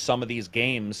chance of some of these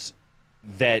games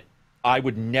that I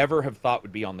would never have thought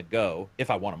would be on the go,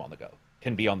 if I want them on the go,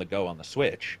 can be on the go on the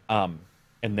Switch. And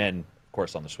then, of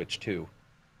course, on the Switch too,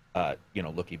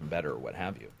 look even better or what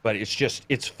have you. But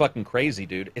it's fucking crazy,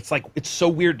 dude. It's like, it's so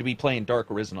weird to be playing Dark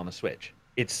Arisen on the Switch.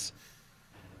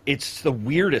 It's the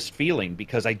weirdest feeling,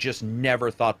 because I just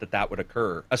never thought that would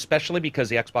occur, especially because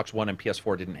the Xbox One and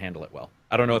PS4 didn't handle it well.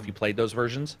 I don't know if you played those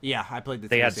versions. Yeah, I played the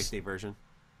 360 version.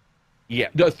 Yeah,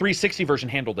 the 360 version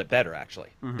handled it better,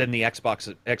 actually, than the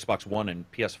Xbox One and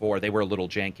PS4. They were a little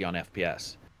janky on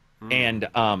FPS. And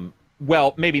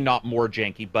well, maybe not more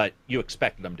janky, but you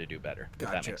expect them to do better. If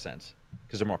that Gotcha. makes sense,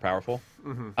 because they're more powerful.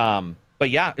 But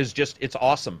yeah, it's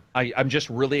awesome. I'm just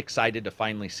really excited to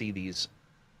finally see these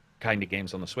kind of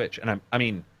games on the Switch, and I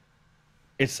mean,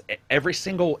 it's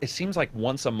it seems like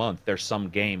once a month there's some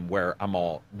game where I'm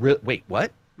all, wait,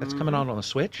 what? That's coming out on the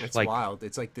Switch? It's like, wild.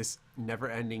 It's like this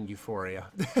never-ending euphoria.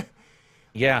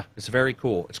 yeah, it's very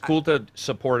cool. It's cool to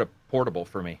support a portable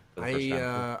for me. For the first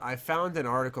time. I found an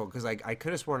article because I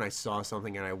could have sworn I saw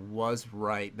something, and I was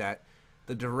right that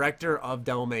the director of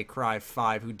Devil May Cry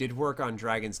 5, who did work on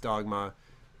Dragon's Dogma,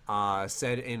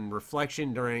 said in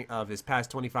reflection of his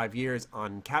past 25 years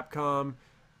on Capcom,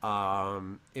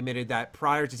 admitted that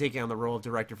prior to taking on the role of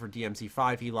director for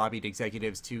DMC5, he lobbied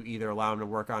executives to either allow him to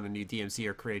work on a new DMC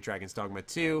or create Dragon's Dogma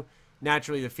 2.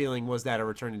 Naturally, the feeling was that a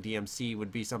return to DMC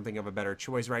would be something of a better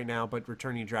choice right now, but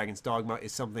returning to Dragon's Dogma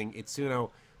is something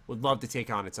Itsuno would love to take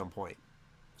on at some point.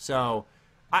 So,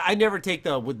 I never take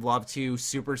the would love to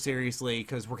super seriously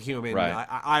because we're human. Right.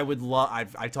 I would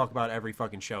love, I talk about every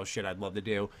fucking show shit I'd love to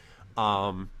do.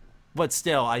 But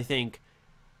still, I think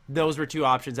those were two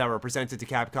options that were presented to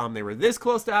Capcom. They were this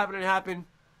close to having it happen.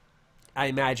 I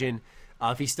imagine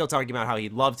if he's still talking about how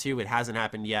he'd love to, it hasn't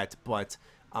happened yet, but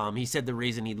he said the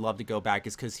reason he'd love to go back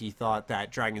is because he thought that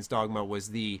Dragon's Dogma was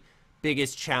the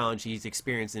biggest challenge he's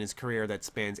experienced in his career that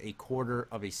spans a quarter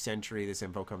of a century. This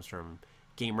info comes from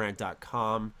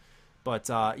GameRant.com. But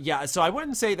yeah, so I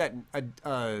wouldn't say that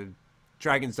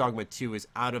Dragon's Dogma 2 is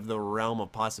out of the realm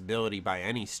of possibility by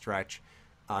any stretch.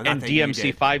 And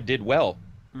DMC5 did well.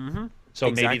 Mm-hmm. So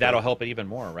exactly. maybe that'll help it even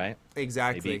more, right?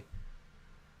 Exactly.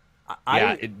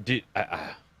 Yeah, it did.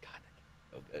 God,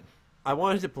 so good. I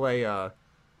wanted to play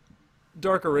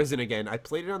Dark Arisen again. I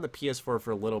played it on the PS4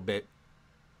 for a little bit.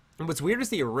 And what's weird is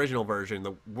the original version,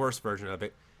 the worst version of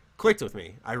it, clicked with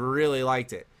me. I really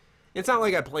liked it. It's not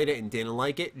like I played it and didn't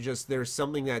like it, just there's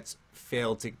something that's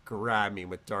failed to grab me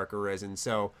with Dark Arisen.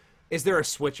 So, is there a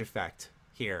switch effect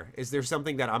here? Is there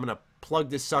something that I'm going to plug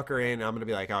this sucker in and I'm going to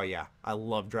be like, oh yeah, I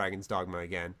love Dragon's Dogma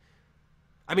again?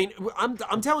 I mean,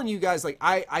 I'm telling you guys, like,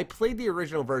 I played the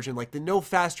original version, like the no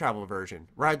fast travel version,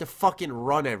 where I had to fucking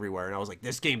run everywhere, and I was like,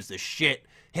 this game's the shit,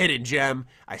 hidden gem.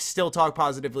 I still talk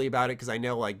positively about it because I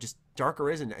know, like, just Dark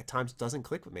Arisen at times doesn't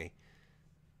click with me.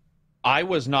 I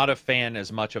was not a fan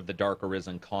as much of the Dark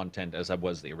Arisen content as I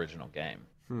was the original game.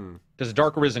 Because the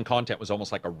Dark Arisen content was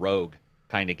almost like a rogue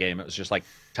kind of game. It was just like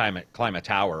climb a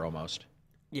tower almost.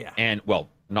 Yeah. And, well,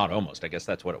 not almost. I guess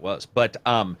that's what it was. But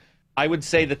I would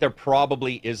say that there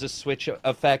probably is a switch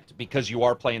effect because you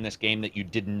are playing this game that you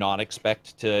did not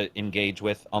expect to engage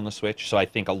with on the Switch. So I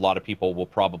think a lot of people will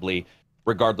probably,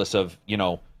 regardless of,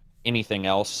 anything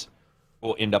else,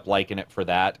 will end up liking it for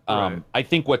that. Right. I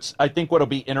think what'll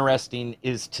be interesting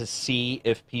is to see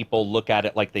if people look at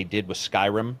it like they did with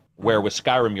Skyrim, where with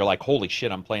Skyrim you're like, holy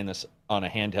shit, I'm playing this on a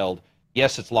handheld.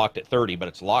 Yes, it's locked at 30, but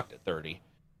it's locked at 30.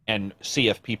 And see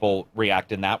if people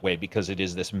react in that way because it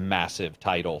is this massive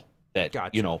title that,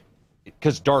 Gotcha.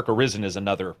 Because Dark Arisen is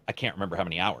another, I can't remember how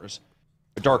many hours.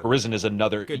 But Dark Arisen is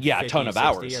another, Good a 50, ton of 60,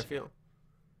 hours. I feel.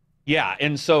 Yeah,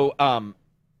 and so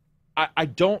I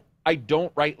don't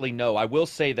rightly know. I will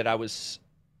say that I was...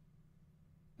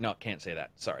 No, can't say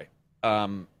that. Sorry.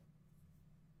 Trying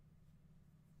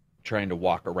to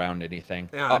walk around anything.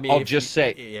 Yeah, I mean, I'll just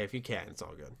say... Yeah, if you can, it's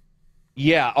all good.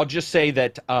 Yeah, I'll just say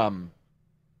that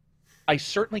I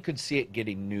certainly could see it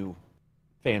getting new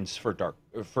fans for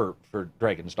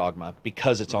Dragon's Dogma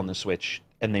because it's on the Switch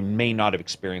and they may not have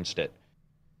experienced it.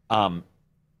 And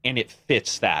it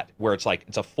fits that, where it's like,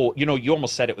 it's a full... you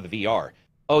almost said it with VR.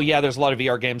 Oh, yeah, there's a lot of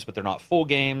VR games, but they're not full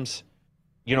games.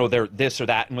 They're this or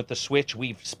that. And with the Switch,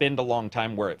 we've spent a long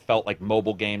time where it felt like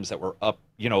mobile games that were up,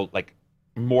 like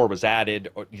more was added.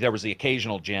 Or there was the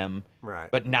occasional gem. Right.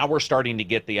 But now we're starting to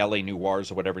get the LA Noirs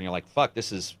or whatever, and you're like, fuck,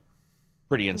 this is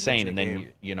pretty insane. And then,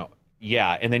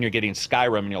 and then you're getting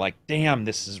Skyrim, and you're like, damn,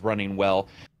 this is running well.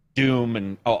 Doom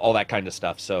and all that kind of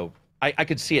stuff. So I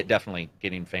could see it definitely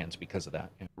getting fans because of that.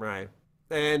 Yeah. Right.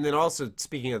 And then also,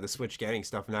 speaking of the Switch getting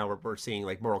stuff, now we're seeing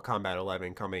like Mortal Kombat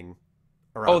 11 coming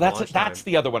around. Oh, that's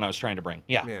the other one I was trying to bring.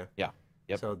 Yeah. Yep.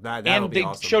 So that'll and be they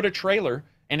awesome. showed a trailer,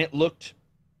 and it looked.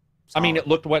 Solid. I mean, it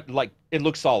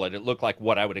looked solid. It looked like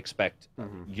what I would expect,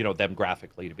 them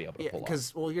graphically to be able to pull off.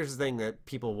 Because here's the thing that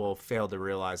people will fail to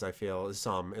realize. I feel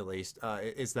some at least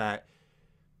is that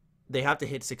they have to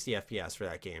hit 60 FPS for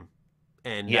that game,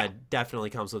 and that definitely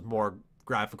comes with more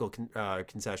graphical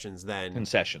concessions than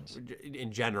concessions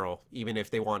in general. Even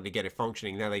if they wanted to get it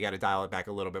functioning, now they got to dial it back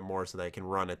a little bit more so they can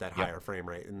run at that higher frame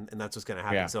rate, and that's what's going to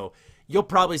happen. Yeah. So you'll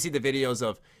probably see the videos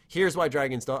of here's why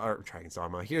Dragon's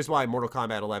Dogma, here's why Mortal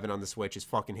Kombat 11 on the Switch is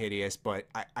fucking hideous, but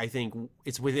I think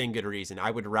it's within good reason.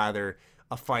 I would rather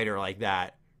a fighter like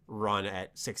that run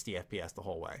at 60 FPS the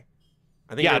whole way.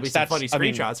 I think there'll be some funny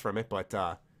screenshots from it, but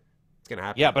it's gonna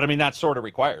happen. Yeah, but I mean that's sort of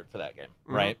required for that game,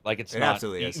 right? Like it's not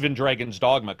absolutely even Dragon's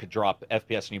Dogma could drop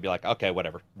FPS and you'd be like, okay,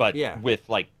 whatever. But with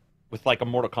like a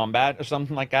Mortal Kombat or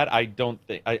something like that, I don't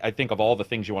think I think of all the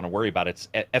things you want to worry about, it's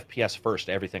FPS first,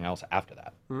 everything else after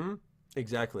that.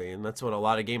 Exactly, and that's what a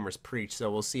lot of gamers preach.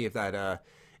 So we'll see if that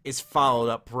is followed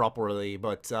up properly.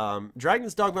 But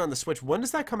Dragon's Dogma on the Switch, when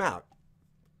does that come out?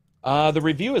 The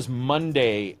review is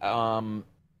Monday.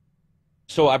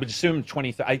 So I would assume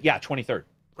 23rd. Yeah, 23rd.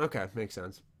 Okay, makes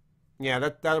sense. Yeah,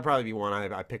 that'll probably be one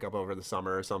I pick up over the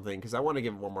summer or something, because I want to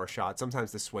give it one more shot.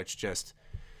 Sometimes the Switch just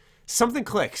something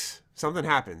clicks, something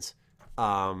happens.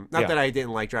 Not that I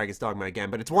didn't like Dragon's Dogma again,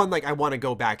 but it's one like I want to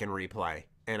go back and replay.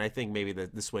 And I think maybe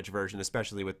the Switch version,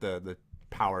 especially with the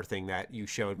power thing that you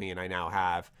showed me and I now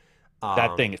have,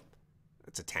 that thing,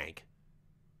 it's a tank.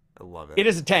 I love it. It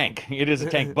is a tank. It is a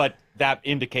tank, but that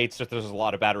indicates that there's a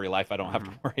lot of battery life I don't have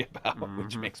to worry about,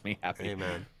 which makes me happy.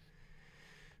 Amen.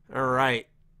 All right.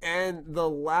 And the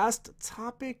last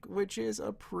topic, which is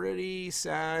a pretty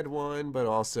sad one, but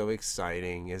also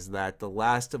exciting, is that The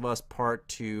Last of Us Part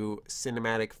 2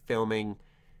 cinematic filming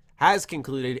has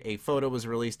concluded. A photo was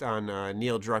released on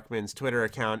Neil Druckmann's Twitter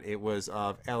account. It was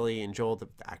of Ellie and Joel, the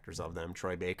actors of them,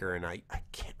 Troy Baker, and I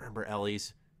can't remember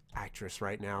Ellie's actress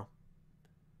right now.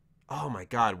 Oh my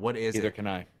God, what is it? Neither can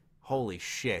I. Holy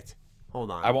shit. Hold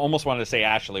on. I almost wanted to say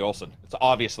Ashley Olsen. It's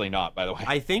obviously not, by the way.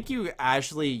 I think you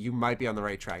might be on the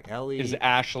right track. Ellie. Is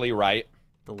Ashley right?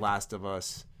 The Last of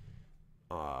Us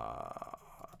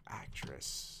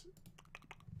actress.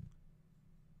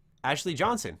 Ashley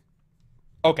Johnson.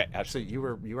 Okay, Ashley. So you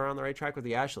were on the right track with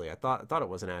the Ashley. I thought it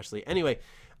was an Ashley. Anyway,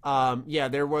 yeah,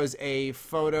 there was a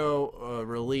photo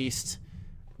released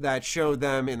that showed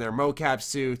them in their mocap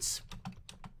suits,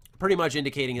 pretty much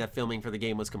indicating that filming for the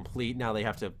game was complete. Now they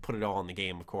have to put it all in the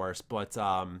game, of course. But,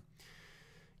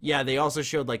 yeah, they also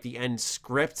showed, like, the end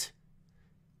script.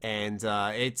 And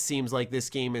it seems like this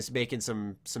game is making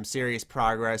some serious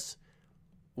progress.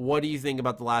 What do you think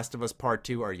about The Last of Us Part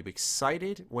 2? Are you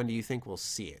excited? When do you think we'll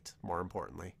see it, more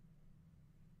importantly?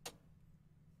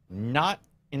 Not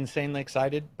insanely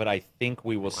excited, but I think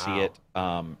we will see it.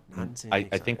 I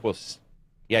think we'll...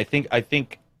 Yeah, I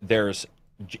think there's...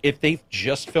 If they've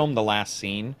just filmed the last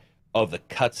scene of the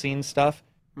cutscene stuff,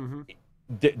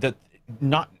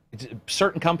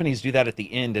 certain companies do that at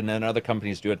the end, and then other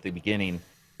companies do it at the beginning.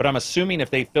 But I'm assuming if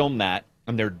they film that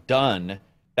and they're done,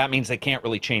 that means they can't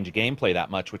really change gameplay that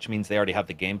much, which means they already have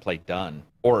the gameplay done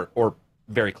or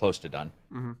very close to done.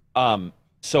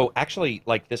 So actually,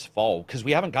 like this fall, because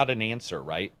we haven't got an answer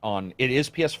right on it is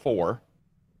PS4.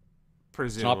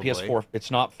 Presumably. It's not PS4. It's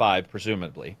not 5,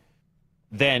 presumably.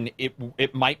 Then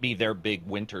it might be their big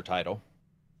winter title.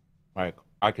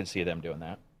 I can see them doing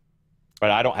that.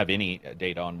 But I don't have any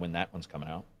data on when that one's coming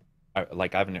out. I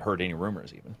haven't heard any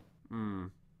rumors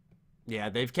even. Yeah,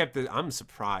 they've kept it. I'm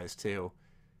surprised, too.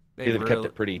 They've kept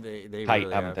it pretty tight,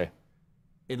 really haven't they?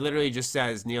 It literally just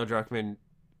says, Neil Druckmann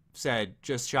said,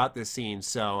 just shot this scene,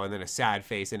 so, and then a sad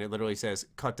face, and it literally says,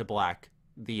 cut to black,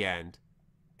 the end.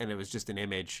 And it was just an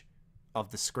image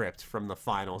of the script from the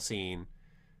final scene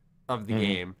of the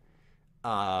game,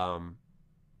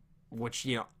 which,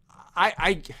 you know,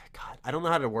 I don't know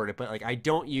how to word it, but like I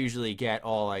don't usually get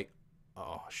all like,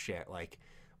 oh shit, like,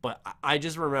 but I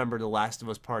just remember The Last of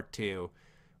Us Part 2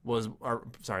 was, or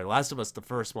sorry, Last of Us the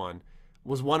first one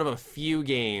was one of a few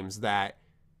games that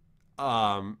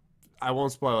I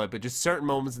won't spoil it, but just certain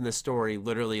moments in the story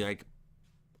literally like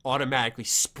automatically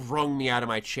sprung me out of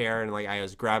my chair, and like I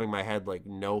was grabbing my head like,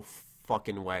 no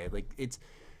fucking way. Like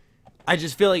I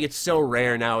just feel like it's so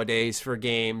rare nowadays for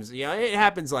games. You know, it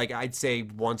happens like I'd say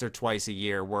once or twice a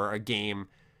year where a game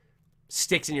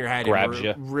sticks in your head grabs and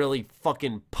you, really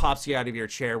fucking pops you out of your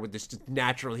chair with this just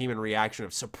natural human reaction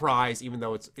of surprise, even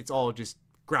though it's all just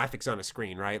graphics on a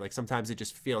screen, right? Like sometimes it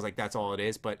just feels like that's all it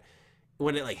is, but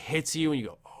when it like hits you and you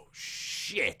go, oh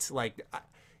shit, like,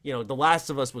 you know, The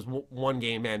Last of Us was one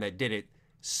game, man, that did it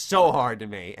so hard to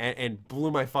me and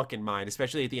blew my fucking mind,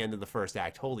 especially at the end of the first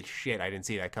act. Holy shit, I didn't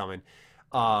see that coming.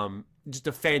 Just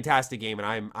a fantastic game,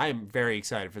 and I'm very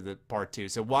excited for the part 2.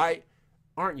 So why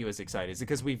aren't you as excited? Is it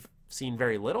because we've seen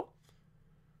very little?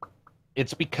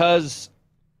 It's because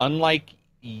unlike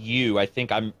you, I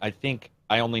think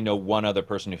I only know one other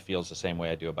person who feels the same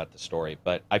way I do about the story,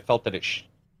 but I felt that it's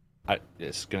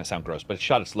going to sound gross, but it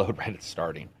shot its load right at the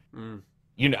starting.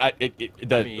 You know, I get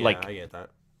that.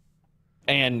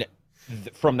 And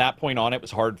from that point on, it was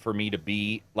hard for me to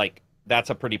be like, that's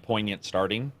a pretty poignant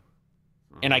starting.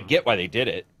 And I get why they did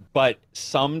it, but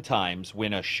sometimes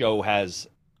when a show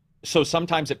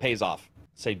sometimes it pays off.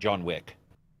 Say John Wick.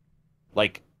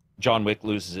 Like, John Wick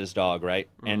loses his dog, right?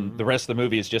 And the rest of the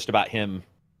movie is just about him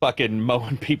fucking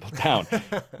mowing people down.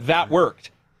 That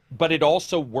worked. But it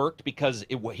also worked because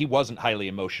he wasn't highly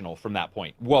emotional from that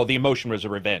point. Well, the emotion was a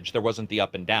revenge. There wasn't the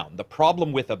up and down. The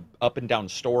problem with a up and down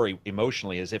story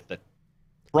emotionally is if the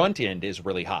front end is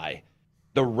really high,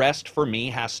 the rest for me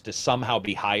has to somehow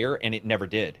be higher, and it never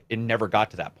did. It never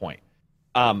got to that point.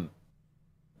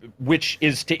 Which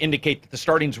is to indicate that the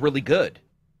starting's really good.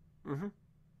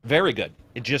 Very good.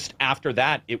 It just, after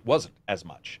that, it wasn't as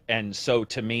much. And so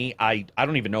to me, I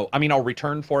don't even know. I mean, I'll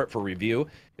return for it for review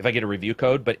if I get a review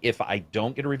code, but if I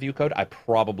don't get a review code, I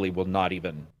probably will not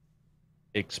even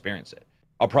experience it.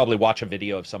 I'll probably watch a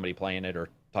video of somebody playing it or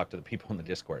talk to the people in the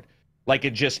Discord. Like,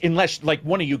 it just, unless, like,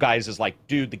 one of you guys is like,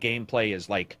 dude, the gameplay is,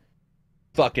 like,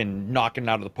 fucking knocking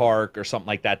out of the park or something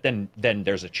like that, then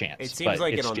there's a chance. It seems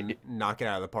like it'll knock it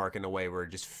out of the park in a way where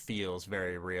it just feels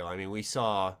very real. I mean, we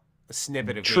saw a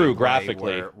snippet of true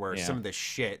graphically where some of the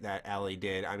shit that Ellie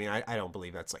did, I mean, I don't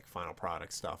believe that's like final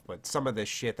product stuff, but some of the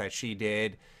shit that she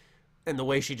did and the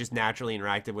way she just naturally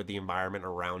interacted with the environment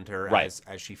around her as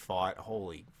she fought,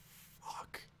 holy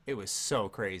fuck, it was so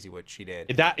crazy what she did.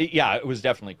 It was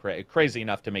definitely crazy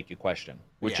enough to make you question,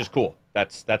 which is cool.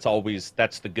 That's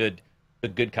the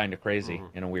good kind of crazy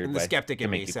in a weird way. And the skeptic in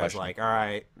me says, like, all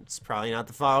right, it's probably not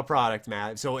the final product,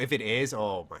 Matt. So if it is,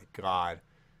 oh my god,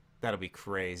 that'll be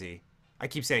crazy. I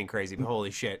keep saying crazy, but holy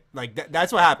shit. Like,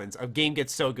 that's what happens. A game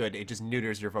gets so good, it just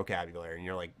neuters your vocabulary. And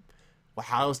you're like, well,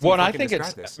 how else do you fucking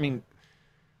describe this? I mean,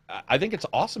 I think it's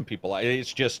awesome, people. It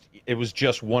was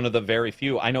just one of the very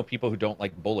few. I know people who don't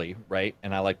like Bully, right?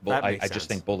 And I like Bully. I just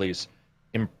think Bully's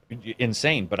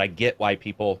insane, but I get why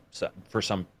people, for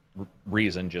some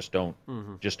reason, just don't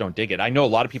dig it. I know a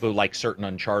lot of people who like certain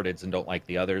Uncharted's and don't like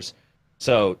the others.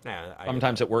 So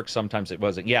sometimes it works, sometimes it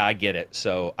wasn't. Yeah, I get it.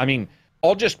 So, I mean,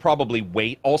 I'll just probably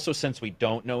wait. Also, since we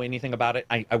don't know anything about it,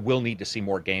 I will need to see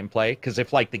more gameplay. Because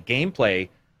if, like, the gameplay,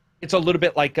 it's a little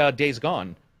bit like Days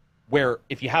Gone, where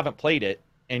if you haven't played it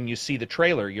and you see the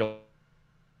trailer, you'll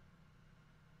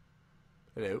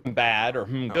bad or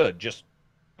good. Just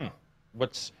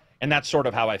and that's sort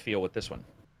of how I feel with this one.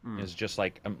 Is just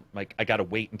like, I got to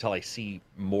wait until I see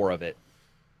more of it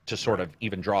to sort of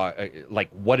even draw, like,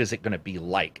 what is it going to be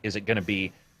like? Is it going to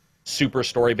be super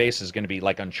story based? Is it going to be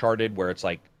like Uncharted, where it's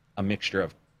like a mixture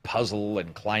of puzzle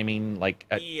and climbing? Like,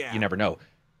 you never know.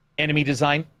 Enemy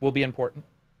design will be important.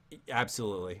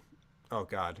 Absolutely. Oh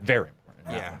god. Very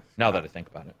important. Yeah. Now that I think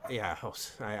about it. Yeah,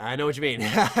 I know what you mean.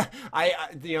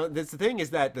 That's the thing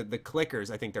is that the clickers,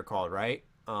 I think they're called, right?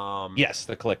 Yes,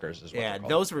 the clickers is what they're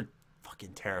called. Those were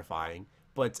fucking terrifying.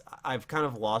 But I've kind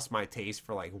of lost my taste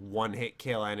for, like, one-hit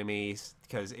kill enemies,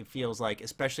 because it feels like,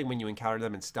 especially when you encounter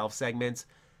them in stealth segments,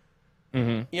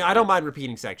 you know, I don't mind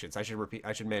repeating sections. I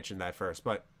should mention that first.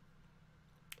 But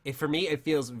for me, it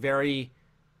feels very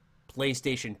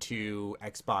PlayStation 2,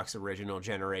 Xbox original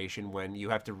generation, when you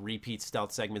have to repeat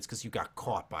stealth segments because you got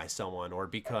caught by someone, or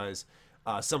because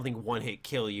something one-hit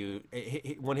kills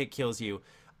you.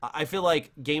 I feel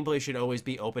like gameplay should always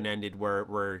be open-ended,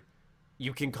 where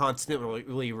you can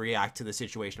constantly react to the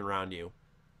situation around you.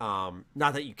 Not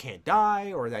that you can't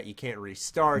die or that you can't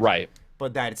restart, right?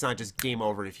 But that it's not just game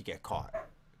over if you get caught,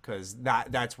 because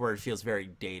that's where it feels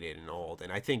very dated and old.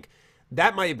 And I think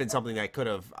that might have been something that could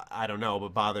have, I don't know,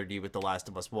 but bothered you with The Last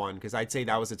of Us 1, because I'd say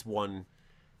that was its one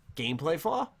gameplay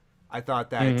flaw. I thought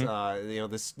that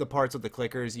the parts of the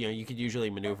clickers, you could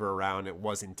usually maneuver around. It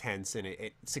was intense, and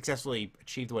it successfully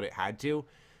achieved what it had to,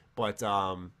 but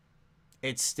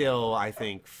it still, I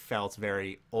think, felt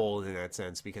very old in that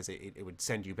sense, because it would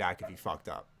send you back if you fucked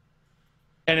up.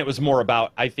 And it was more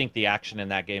about, I think the action in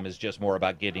that game is just more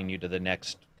about getting you to the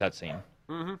next cutscene.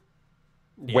 Yeah.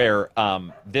 Where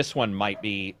this one might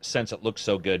be, since it looks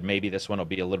so good, maybe this one will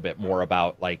be a little bit more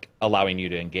about, like, allowing you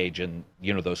to engage in,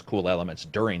 those cool elements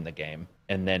during the game.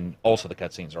 And then also the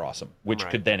cutscenes are awesome, which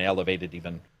could then elevate it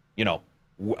even,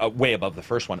 way above the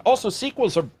first one. Also,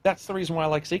 sequels that's the reason why I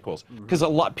like sequels, because a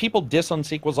lot people diss on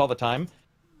sequels all the time.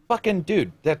 Fucking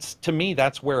dude, to me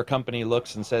that's where a company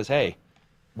looks and says, hey,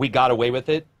 we got away with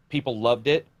it, people loved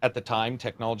it at the time,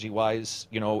 technology wise,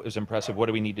 it was impressive, what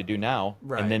do we need to do now?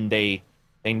 And then they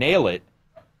nail it.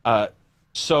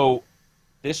 So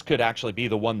this could actually be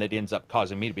the one that ends up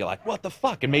causing me to be like, what the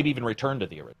fuck, and maybe even return to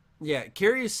the original. Yeah,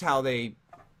 curious how they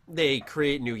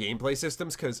create new gameplay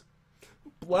systems, because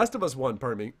Last of Us 1,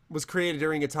 pardon me, was created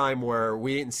during a time where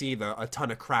we didn't see a ton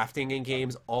of crafting in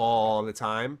games all the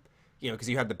time. You know, because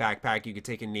you had the backpack, you could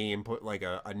take a knee and put like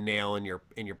a nail in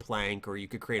your plank, or you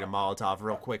could create a Molotov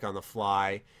real quick on the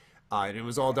fly. And it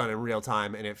was all done in real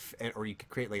time, or you could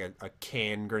create like a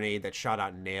can grenade that shot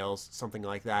out nails, something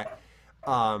like that.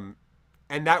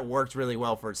 And that worked really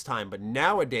well for its time. But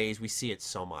nowadays, we see it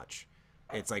so much.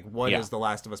 It's like, what does The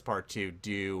Last of Us Part 2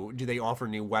 do? Do they offer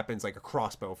new weapons, like a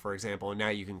crossbow, for example? And now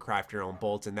you can craft your own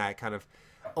bolts, and that kind of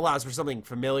allows for something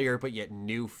familiar but yet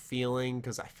new feeling,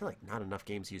 because I feel like not enough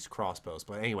games use crossbows.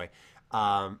 But anyway,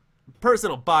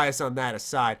 personal bias on that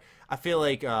aside, I feel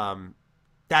like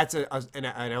that's an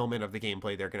element of the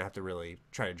gameplay they're going to have to really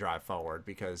try to drive forward,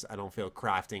 because I don't feel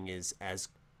crafting is as...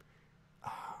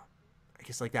 I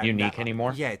guess like that unique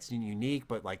anymore. Yeah, it's unique,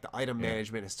 but like the item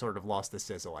management has sort of lost the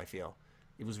sizzle. I feel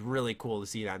it was really cool to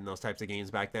see that in those types of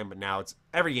games back then, but now it's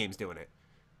every game's doing it.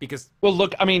 Because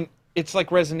look, I mean, it's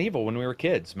like Resident Evil when we were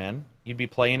kids, man. You'd be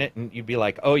playing it and you'd be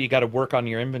like, "Oh, you got to work on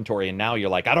your inventory," and now you're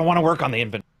like, "I don't want to work on the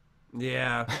inventory."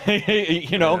 Yeah,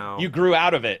 you know, you grew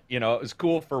out of it. You know, it was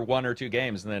cool for 1 or 2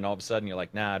 games, and then all of a sudden you're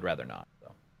like, "Nah, I'd rather not."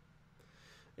 So.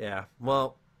 Yeah,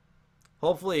 well,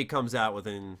 hopefully it comes out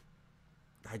within.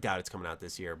 I doubt it's coming out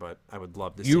this year, but I would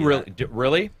love to see it.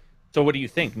 Really? So what do you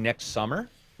think? Next summer?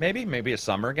 Maybe a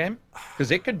summer game? Because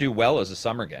it could do well as a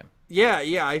summer game. Yeah,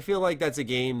 I feel like that's a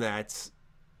game that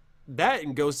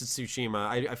and Ghost of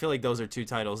Tsushima, I feel like those are 2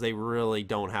 titles they really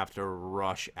don't have to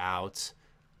rush out.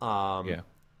 The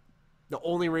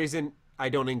only reason I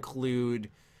don't include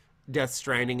Death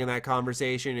Stranding in that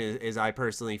conversation is I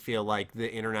personally feel like the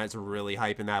internet's really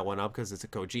hyping that one up because it's a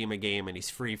Kojima game and he's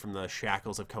free from the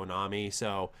shackles of Konami.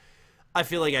 So I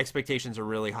feel like expectations are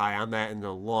really high on that, and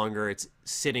the longer it's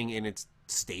sitting in its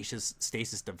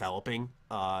stasis developing,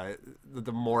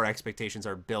 the more expectations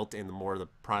are built and the more the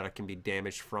product can be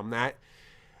damaged from that.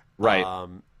 Right.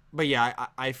 But yeah,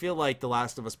 I feel like The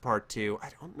Last of Us Part 2, I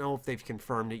don't know if they've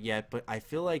confirmed it yet, but I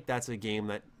feel like that's a game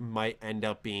that might end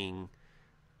up being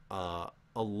a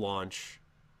launch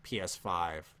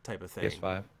PS5 type of thing.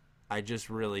 PS5. I just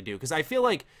really do, because I feel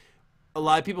like a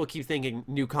lot of people keep thinking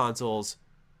new consoles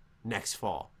next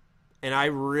fall, and I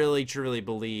really truly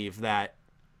believe that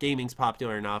gaming's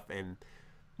popular enough, and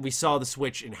we saw the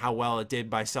Switch and how well it did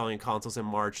by selling consoles in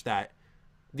March, that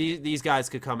these guys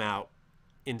could come out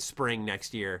in spring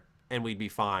next year and we'd be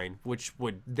fine, which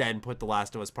would then put The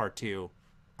Last of Us Part 2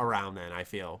 around then, I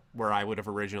feel, where I would have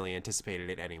originally anticipated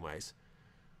it anyways.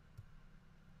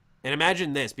 And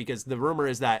imagine this, because the rumor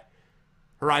is that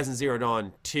Horizon Zero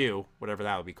Dawn 2, whatever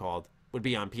that would be called, would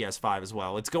be on PS5 as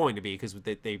well. It's going to be, because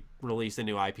they released a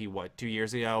new IP, 2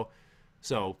 years ago?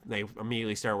 So they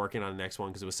immediately started working on the next one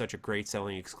because it was such a great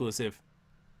selling exclusive.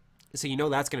 So you know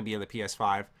that's going to be on the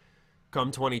PS5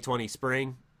 come 2020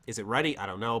 spring. Is it ready? I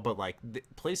don't know, but like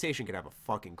PlayStation could have a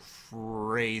fucking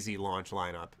crazy launch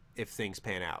lineup if things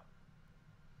pan out.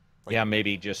 Like, yeah,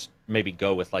 maybe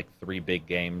go with like 3 big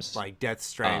games. Like Death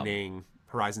Stranding,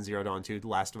 Horizon Zero Dawn 2, The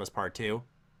Last of Us Part 2.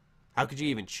 How could you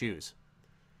even choose?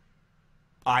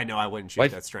 I know I wouldn't choose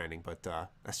Death Stranding, but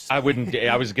that's just... I wouldn't.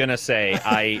 I was gonna say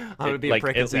I'm gonna be like a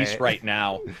prick at least right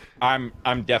now,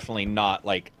 I'm definitely not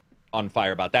like on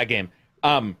fire about that game.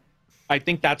 I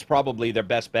think that's probably their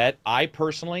best bet. I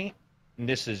personally, and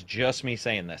this is just me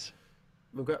saying this,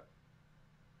 okay,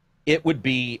 it would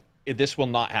be. This will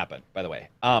not happen, by the way,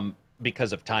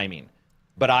 because of timing.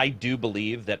 But I do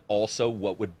believe that also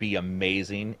what would be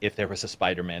amazing if there was a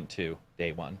Spider-Man 2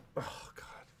 day one. Oh God.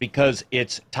 Because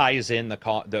it ties in the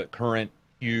current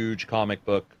huge comic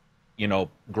book,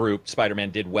 group.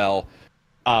 Spider-Man did well.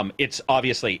 It's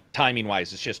obviously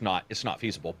timing-wise, it's not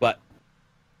feasible. But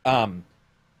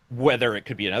whether it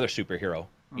could be another superhero,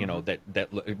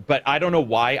 but I don't know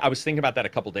why. I was thinking about that a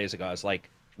couple days ago. I was like,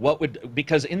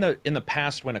 because in the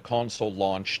past when a console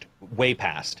launched, way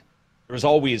past, there was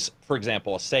always, for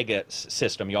example, a Sega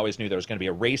system. You always knew there was going to be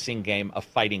a racing game, a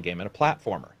fighting game, and a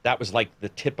platformer. That was like the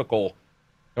typical.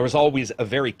 There was always a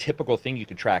very typical thing you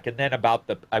could track. And then about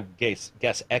I guess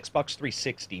Xbox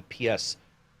 360,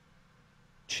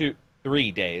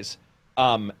 PS3 days,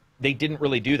 they didn't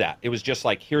really do that. It was just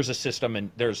like, here's a system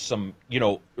and there's some,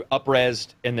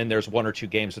 up-resed, and then there's 1 or 2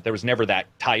 games, but there was never that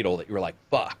title that you were like,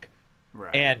 fuck.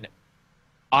 Right. And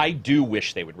I do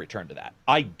wish they would return to that.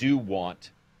 I do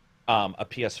want a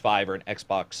PS5 or an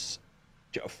Xbox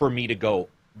for me to go,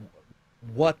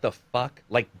 what the fuck?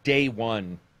 Like day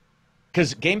one.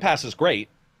 Because Game Pass is great,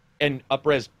 and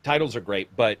up-res titles are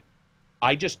great, but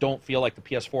I just don't feel like the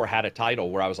PS4 had a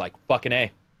title where I was like, fucking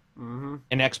A. Mm-hmm.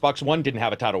 And Xbox One didn't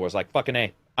have a title where I was like, fucking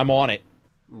A. I'm on it.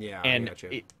 Yeah, and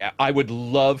I would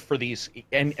love for these,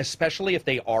 and especially if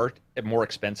they are more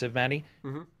expensive, Matty,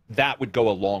 that would go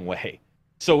a long way.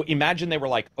 So imagine they were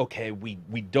like, okay, we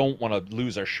don't want to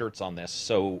lose our shirts on this,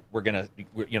 so we're gonna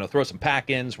throw some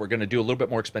pack-ins. We're gonna do a little bit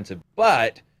more expensive,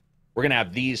 but we're gonna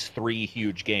have these 3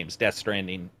 huge games: Death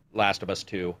Stranding, Last of Us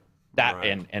 2,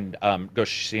 and Ghost of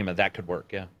Tsushima. That could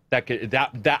work. Yeah,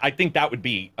 that I think that would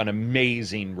be an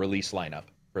amazing release lineup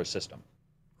for a system.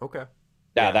 Okay.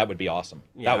 Yeah, that would be awesome.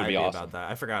 Yeah, that would be awesome. About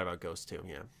that. I forgot about Ghost too.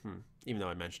 Yeah, even though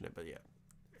I mentioned it, but yeah.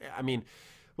 I mean,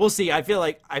 we'll see. I feel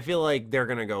like they're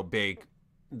gonna go big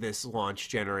this launch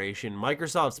generation.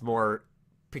 Microsoft's more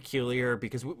peculiar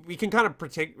because we can kind of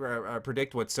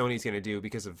predict what Sony's gonna do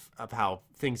because of how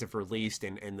things have released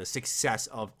and the success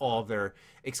of all of their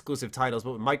exclusive titles.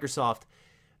 But with Microsoft,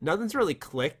 nothing's really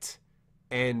clicked,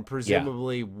 and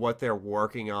presumably what they're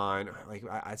working on, like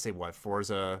I'd say,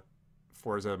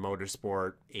 Forza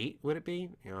Motorsport 8, would it be?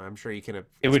 You know, I'm sure you can.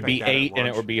 It would be 8, and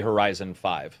it would be Horizon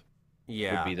 5.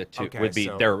 Yeah, would be the two. Okay, would be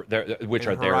so, which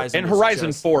are there. Horizon And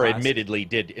Horizon 4, admittedly,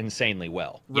 did insanely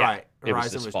well. Right, yeah,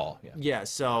 Horizon was this fall. Yeah,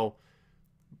 so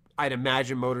I'd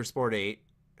imagine Motorsport 8.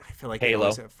 I feel like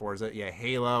Halo, Forza,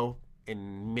 Halo,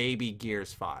 and maybe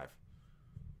Gears 5.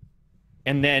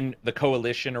 And then the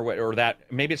Coalition, or that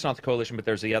maybe it's not the Coalition, but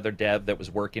there's the other dev that was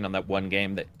working on that one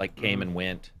game that like came and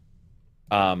went.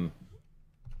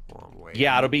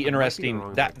 Yeah, it'll be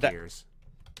interesting.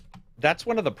 That's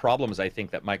one of the problems I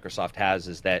think that Microsoft has,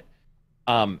 is that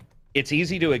it's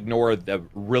easy to ignore the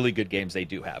really good games they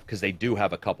do have, because they do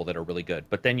have a couple that are really good.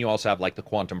 But then you also have like the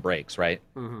Quantum Breaks, right?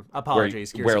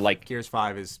 Apologies. Gears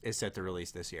 5 is set to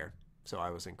release this year, so I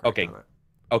was incorrect on that.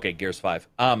 Okay, Gears 5.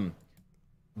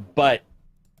 But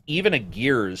even a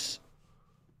Gears,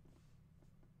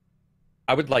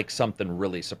 I would like something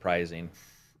really surprising.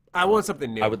 I want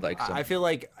something new. I would like something. I feel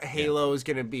like Halo is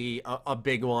going to be a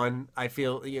big one. I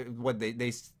feel what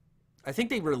I think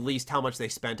they released how much they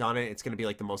spent on it. It's going to be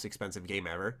like the most expensive game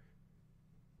ever.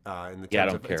 In the I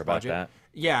don't care about that.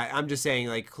 Yeah, I'm just saying,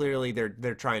 like, clearly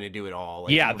they're trying to do it all.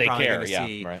 Like, yeah, they care. Yeah,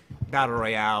 right. Battle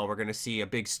Royale. We're going to see a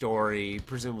big story,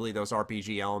 presumably those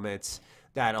RPG elements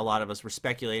that a lot of us were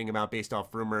speculating about based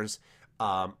off rumors.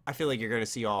 I feel like you're going to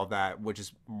see all of that, which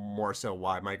is more so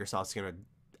why Microsoft's going to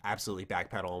absolutely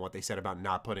backpedal on what they said about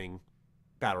not putting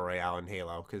Battle Royale in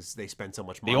Halo, because they spend so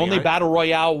much money. The only Battle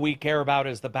Royale we care about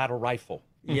is the Battle Rifle.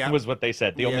 Yeah, was what they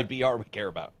said. The only BR we care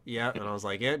about. Yeah, and I was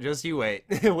like, yeah, just you wait.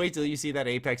 Wait till you see that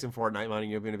Apex and Fortnite money,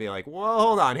 you're going to be like, whoa,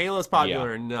 hold on, Halo's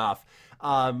popular enough.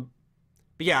 But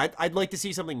yeah, I'd like to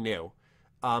see something new.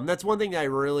 That's one thing that I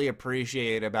really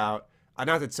appreciate about,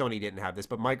 not that Sony didn't have this,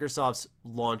 but Microsoft's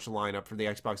launch lineup for the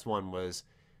Xbox One was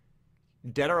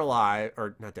Dead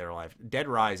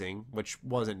Rising, which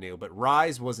wasn't new, but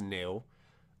Rise wasn't new.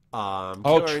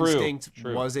 Killer Instinct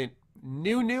wasn't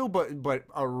new, but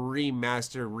a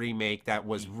remaster remake that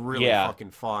was really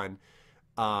fucking fun.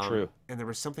 And there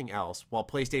was something else. While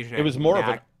PlayStation had Killzone. It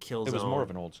was more of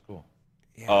an old school.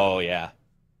 Yeah. Oh yeah,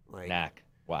 like Knack.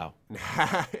 Wow.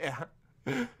 Yeah.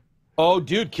 Oh,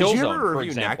 dude, Killzone. Did you ever for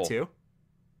review example. Knack too?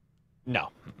 No.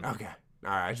 Okay.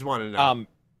 All right. I just wanted to know.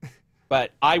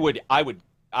 But I would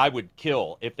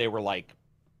kill if they were like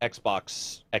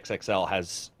Xbox XXL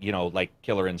has, like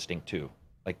Killer Instinct 2.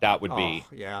 Like that would be.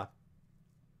 Yeah.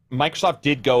 Microsoft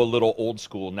did go a little old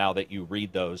school now that you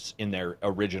read those in their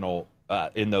original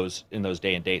in those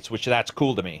day and dates, which that's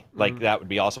cool to me. Like that would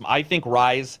be awesome. I think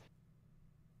Rise,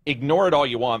 ignore it all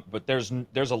you want, but there's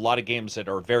a lot of games that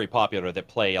are very popular that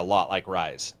play a lot like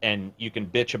Rise, and you can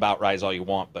bitch about Rise all you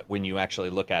want, but when you actually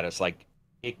look at it, it's like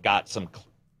it got some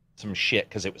shit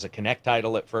because it was a Kinect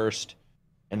title at first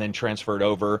and then transferred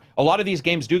over. A lot of these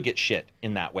games do get shit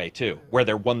in that way too, where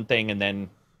they're one thing and then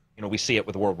we see it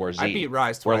with World War Z. I beat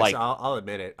Rise twice. Like, I'll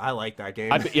admit it. I like that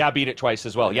game. I beat it twice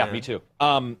as well. Yeah, me too.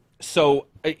 So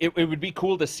it would be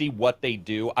cool to see what they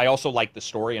do. I also like the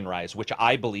story in Rise, which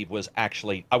I believe was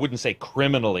actually, I wouldn't say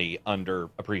criminally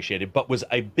underappreciated, but was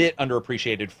a bit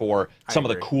underappreciated for some of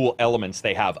the cool elements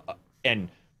they have and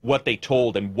what they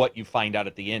told and what you find out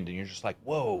at the end. And you're just like,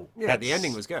 whoa. Yeah, the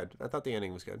ending was good. I thought the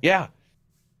ending was good. Yeah.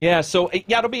 Yeah, so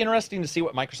it'll be interesting to see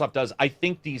what Microsoft does. I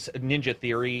think these Ninja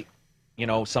Theory,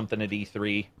 something at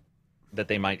E3 that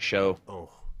they might show. Oh.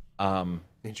 Ninja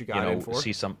Gaiden 4?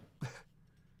 See some.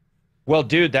 Well,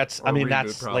 dude, that's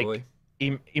probably.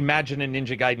 Like imagine a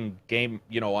Ninja Gaiden game,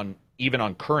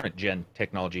 on current gen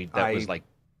technology that was like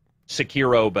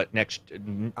Sekiro, but next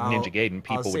Ninja Gaiden,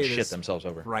 people would shit themselves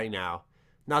over. Right now.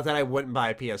 Not that I wouldn't buy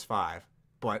a PS5,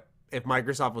 but if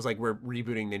Microsoft was like, we're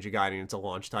rebooting Ninja Gaiden, it's a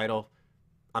launch title,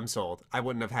 I'm sold. I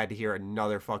wouldn't have had to hear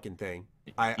another fucking thing.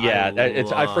 I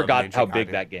forgot Ninja how Gaiden.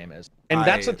 big that game is, and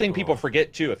that's the thing people love-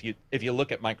 forget too. If you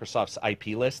look at Microsoft's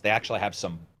IP list, they actually have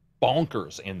some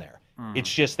bonkers in there.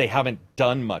 It's just they haven't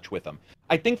done much with them.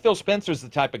 I think Phil Spencer's the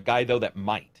type of guy though that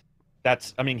might.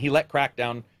 He let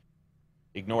Crackdown,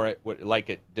 ignore it, like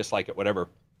it, dislike it, whatever.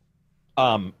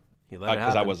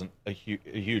 Because I wasn't a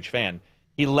huge fan.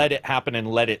 He let it happen and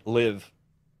let it live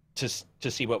to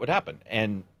see what would happen.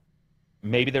 And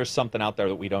maybe there's something out there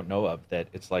that we don't know of that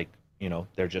it's like,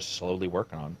 they're just slowly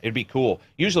working on. It'd be cool.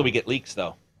 Usually we get leaks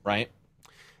though, right?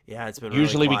 Yeah, it's been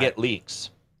usually really we get leaks.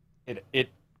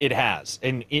 It has.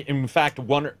 And in fact,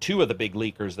 one or two of the big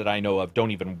leakers that I know of don't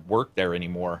even work there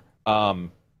anymore.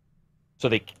 So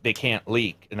they can't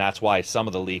leak, and that's why some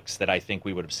of the leaks that I think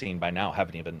we would have seen by now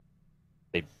haven't even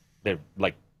they're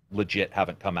like legit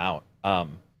haven't come out.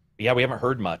 Yeah, we haven't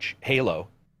heard much. Halo,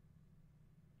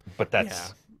 but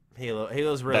that's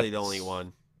Halo's really the only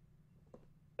one.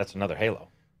 That's another Halo.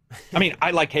 I mean, I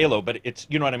like Halo, but it's,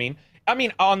 you know what I mean. I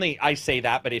mean, I say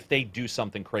that, but if they do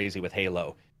something crazy with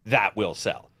Halo, that will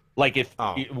sell. Like if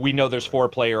we know there's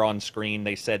 4-player on screen,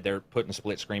 they said they're putting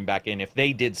split screen back in. If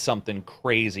they did something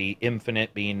crazy,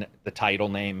 Infinite being the title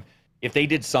name, if they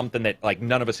did something that like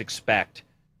none of us expect,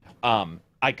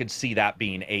 I could see that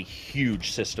being a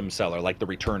huge system seller, like the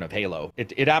return of Halo.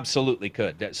 It absolutely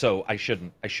could. So I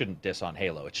shouldn't diss on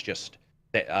Halo. It's just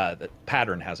that the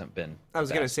pattern hasn't been. I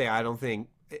was gonna say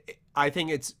I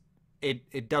think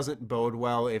it doesn't bode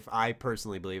well if I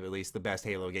personally believe at least the best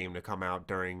Halo game to come out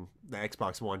during the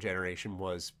Xbox One generation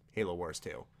was Halo Wars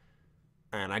 2.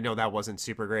 And I know that wasn't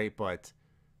super great, but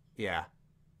yeah.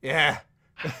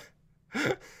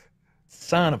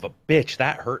 Son of a bitch,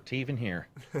 that hurt to even hear.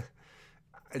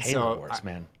 Halo Wars,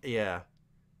 man. Yeah.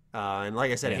 And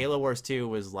like I said, Halo Wars 2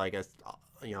 was like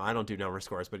I don't do number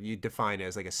scores, but you define it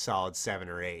as like a solid 7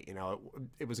 or 8.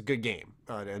 It was a good game,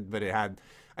 but it had.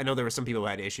 I know there were some people who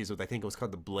had issues with. I think it was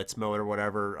called the Blitz mode or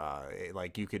whatever.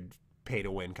 Like you could pay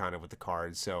to win kind of with the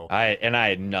cards. So I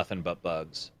had nothing but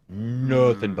bugs.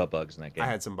 Nothing but bugs in that game. I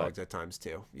had some bugs at times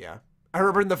too. Yeah. I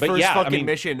remember in the first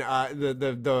mission,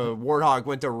 the Warthog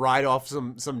went to ride off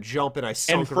some jump and I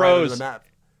sunk right into the map.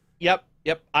 Yep.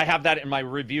 I have that in my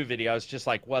review video. I was just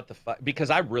like, what the fuck? Because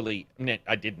I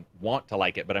didn't want to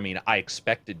like it, but I mean, I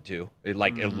expected to. It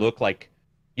looked like,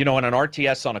 and an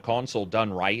RTS on a console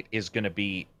done right is going to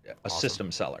be a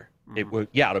system seller.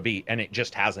 It'll be, and it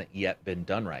just hasn't yet been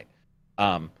done right.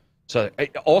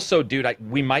 Also, dude,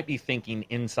 we might be thinking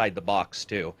inside the box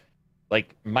too.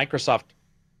 Like Microsoft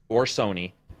or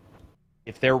Sony,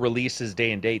 if their release is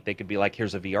day and date, they could be like,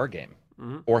 here's a VR game.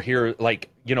 Or here,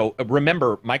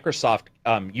 remember Microsoft,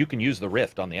 you can use the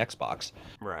Rift on the Xbox.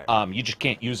 Right. You just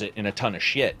can't use it in a ton of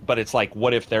shit. But it's like,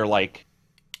 what if they're like,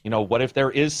 what if there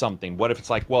is something? What if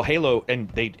it's like, well, Halo,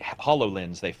 and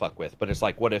HoloLens they fuck with, but it's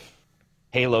like, what if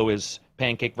Halo is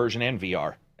pancake version and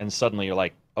VR? And suddenly you're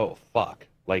like, oh, fuck.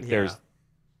 Like, there's...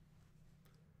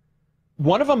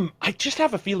 One of them, I just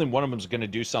have a feeling one of them's going to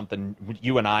do something.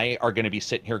 You and I are going to be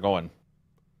sitting here going,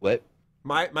 what?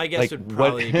 My guess would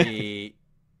probably be...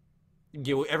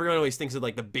 everyone always thinks of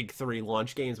like the big 3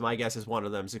 launch games. My guess is one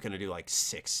of them is going to do like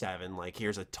 6, 7. Like,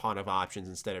 here's a ton of options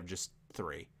instead of just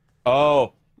 3.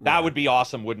 Oh, that would be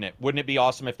awesome, wouldn't it? Wouldn't it be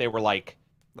awesome if they were like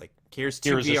here's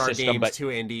 2 VR system, games,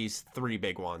 2 indies, 3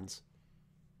 big ones.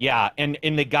 Yeah, and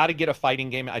they got to get a fighting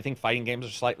game. I think fighting games are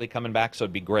slightly coming back, so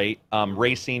it'd be great.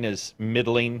 Racing is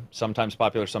middling, sometimes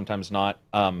popular, sometimes not.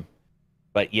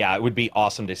 But yeah, it would be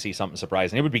awesome to see something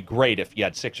surprising. It would be great if you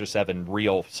had 6 or 7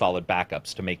 real solid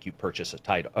backups to make you purchase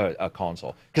a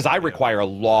console. Because I require a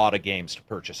lot of games to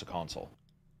purchase a console.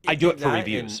 I do it for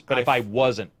reviews, but if I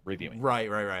wasn't reviewing. Right.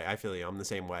 I feel you. I'm the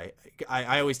same way.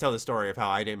 I always tell the story of how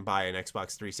I didn't buy an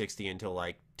Xbox 360 until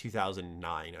like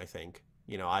 2009, I think.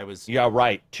 I was... Yeah,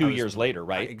 right. 2 years later,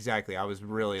 right? Exactly. I was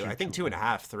really... I think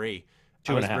 2.5, 3.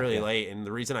 I was really late, and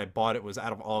the reason I bought it was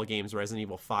out of all games, Resident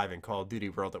Evil 5 and Call of Duty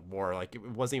World at War. Like,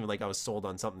 it wasn't even like I was sold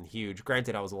on something huge.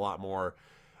 Granted, I was a lot more,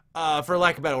 for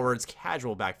lack of better words,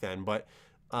 casual back then. But,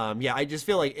 I just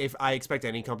feel like if I expect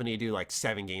any company to do like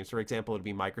 7 games, for example, it'd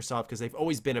be Microsoft, because they've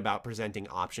always been about presenting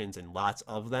options and lots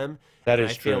of them. That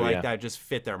is true, I feel like that just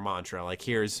fit their mantra. Like,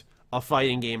 here's a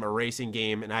fighting game, a racing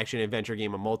game, an action-adventure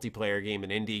game, a multiplayer game, an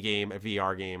indie game, a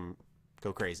VR game.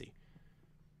 Go crazy.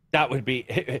 That would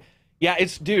be... Yeah,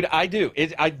 dude, I do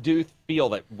feel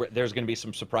that there's going to be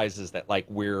some surprises that like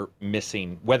we're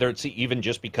missing, whether it's even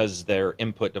just because their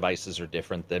input devices are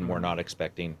different than we're not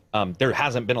expecting. There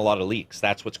hasn't been a lot of leaks.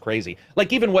 That's what's crazy.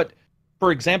 Like even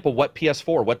for example, what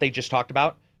PS4, what they just talked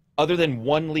about, other than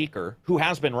one leaker who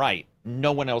has been right,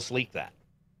 no one else leaked that.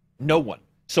 No one.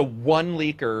 So one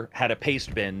leaker had a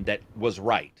paste bin that was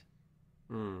right.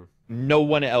 No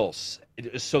one else.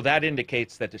 So that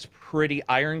indicates that it's pretty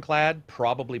ironclad,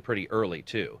 probably pretty early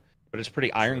too. But it's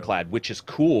pretty ironclad, which is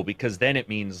cool because then it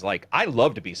means, like, I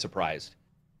love to be surprised.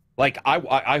 Like,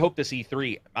 I hope this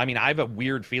E3, I mean, I have a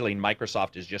weird feeling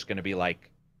Microsoft is just going to be like,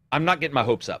 I'm not getting my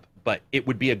hopes up, but it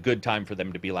would be a good time for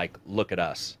them to be like, look at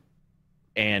us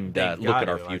and look at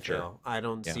our future. I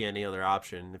don't see any other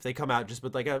option. If they come out just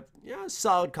with like a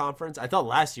solid conference, I thought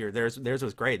last year theirs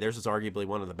was great. Theirs was arguably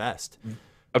one of the best.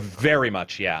 Very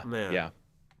much, yeah. Man. Yeah.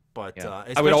 But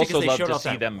I would also love showed to off see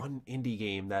that them. one indie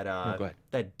game that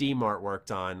that D-Mart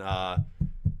worked on.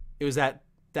 It was that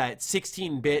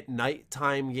 16-bit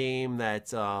nighttime game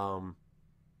that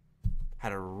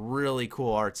had a really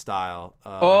cool art style.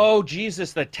 Oh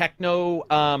Jesus, the techno.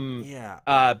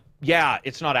 Yeah,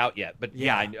 it's not out yet, but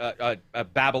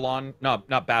Babylon. No,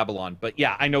 not Babylon, but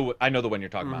yeah, I know the one you're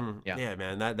talking about. Yeah,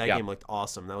 man, that game looked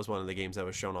awesome. That was one of the games that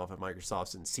was shown off at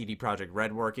Microsoft's, and CD Projekt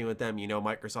Red working with them. You know,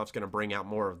 Microsoft's going to bring out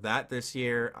more of that this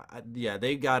year.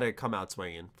 They got to come out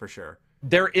swinging for sure.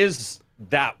 There is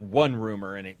that one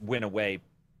rumor, and it went away.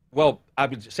 Well, I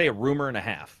would say a rumor and a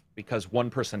half, because one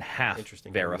person half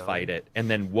verified it, and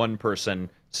then one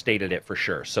person stated it for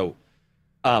sure. So,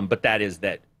 but that is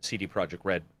that CD Projekt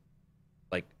Red,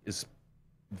 like, is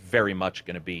very much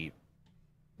going to be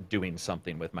doing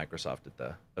something with Microsoft at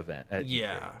the event.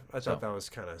 I thought that was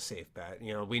kind of a safe bet.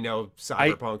 You know, we know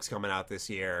Cyberpunk's coming out this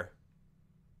year.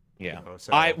 Yeah. You know,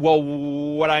 so. Well,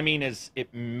 what I mean is it.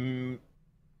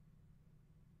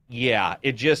 Yeah,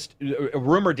 it just, a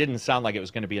rumor didn't sound like it was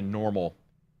going to be a normal,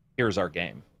 here's our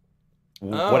game.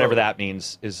 Whatever that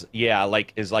means is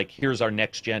here's our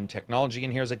next gen technology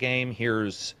and here's a game,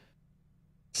 here's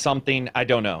something. I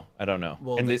don't know.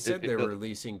 Well, and they said they're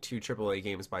releasing 2 AAA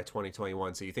games by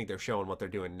 2021, so you think they're showing what they're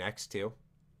doing next too?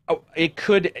 Oh, it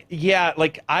could, yeah,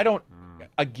 like, I don't,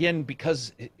 again,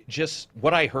 because just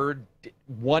what I heard,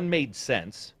 one made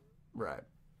sense. Right.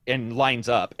 And lines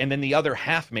up, and then the other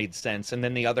half made sense, and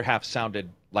then the other half sounded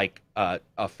like a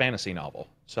fantasy novel.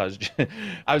 So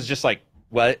I was just like,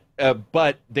 what?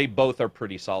 But they both are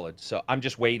pretty solid. So I'm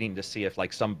just waiting to see if,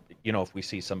 like, if we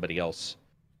see somebody else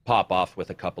pop off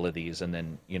with a couple of these, and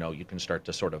then you can start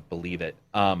to sort of believe it.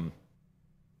 But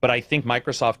I think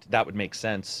Microsoft, that would make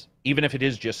sense, even if it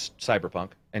is just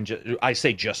Cyberpunk, and I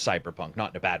say just Cyberpunk,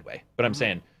 not in a bad way, but I'm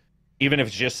saying even if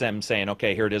it's just them saying,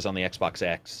 okay, here it is on the Xbox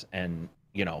X, and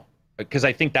because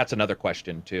I think that's another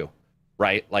question too,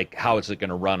 right? Like, how is it going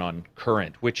to run on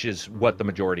current, which is what the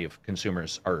majority of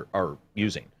consumers are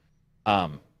using.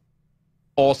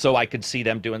 Also, I could see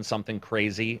them doing something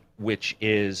crazy, which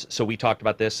is, so we talked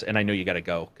about this, and I know you got to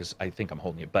go because I think I'm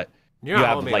holding you, but you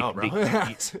have like, bro.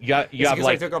 you have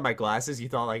like, I took off my glasses. You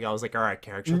thought like I was like, all right,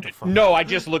 Karak, shut the fuck up. No, I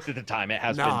just looked at the time. It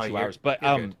has been 2 hours, but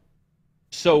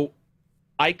so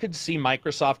I could see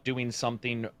Microsoft doing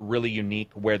something really unique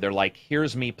where they're like,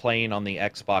 here's me playing on the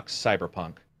Xbox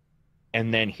Cyberpunk,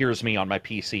 and then here's me on my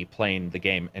PC playing the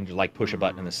game, and like push a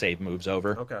button and the save moves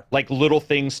over. Okay. Like little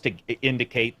things to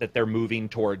indicate that they're moving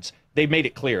towards, they've made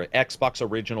it clear, Xbox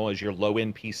Original is your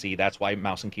low-end PC, that's why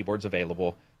mouse and keyboard's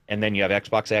available, and then you have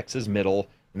Xbox X's middle,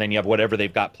 and then you have whatever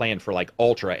they've got planned for like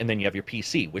Ultra, and then you have your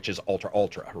PC, which is Ultra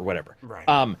or whatever.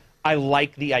 Right. I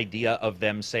like the idea of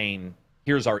them saying,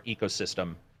 here's our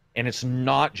ecosystem, and it's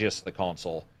not just the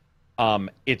console.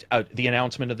 The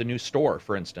announcement of the new store,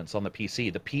 for instance, on the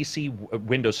PC. The PC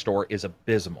Windows Store is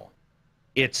abysmal.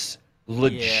 It's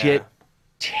legit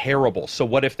terrible. So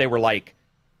what if they were like,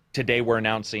 today we're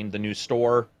announcing the new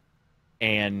store,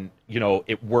 and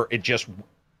it just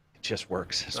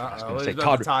works. That's what I was going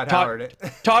to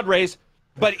say. Todd Ray's.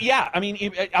 But yeah, I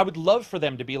mean, I would love for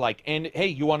them to be like, and hey,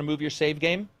 you want to move your save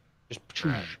game? Just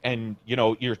and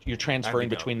you're transferring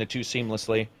between the two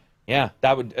seamlessly. Yeah,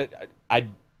 that would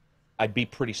I'd be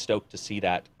pretty stoked to see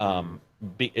that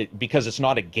because it's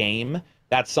not a game.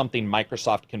 That's something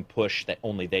Microsoft can push that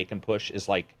only they can push, is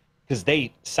like, because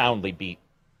they soundly beat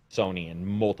Sony in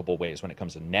multiple ways when it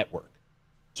comes to network.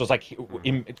 So it's like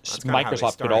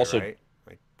Microsoft could also right?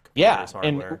 Like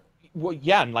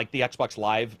and like the Xbox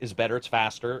Live is better, it's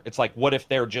faster. It's like, what if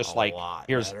they're just like,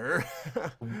 here's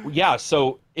yeah,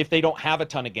 so if they don't have a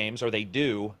ton of games, or they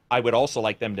do, I would also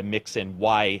like them to mix in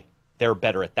why they're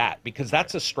better at that, because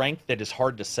that's a strength that is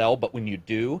hard to sell, but when you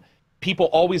do, people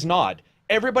always nod.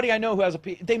 Everybody I know who has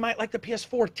they might like the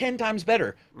PS4 10 times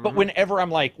better, but whenever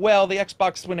I'm like, well, the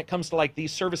Xbox, when it comes to like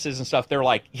these services and stuff, they're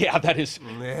like, yeah, that is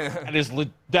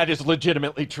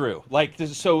legitimately true. Like,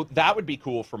 so that would be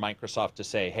cool for Microsoft to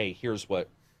say, hey, here's what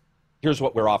here's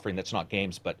what we're offering that's not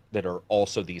games, but that are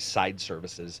also these side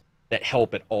services that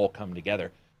help it all come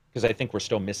together. Because I think we're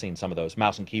still missing some of those.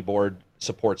 Mouse and keyboard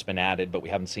support's been added, but we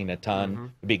haven't seen a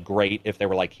ton. It'd be great if they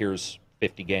were like, here's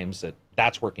 50 games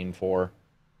that's working for.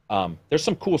 There's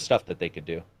some cool stuff that they could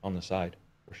do on the side,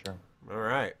 for sure. All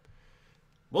right.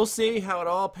 We'll see how it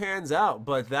all pans out,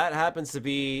 but that happens to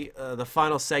be the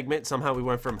final segment. Somehow we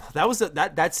went from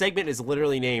that segment is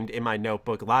literally named in my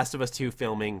notebook, Last of Us 2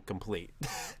 filming complete.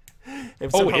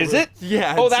 Is it?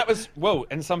 Yeah. Oh, that was whoa,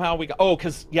 and somehow we got we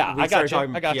I got you.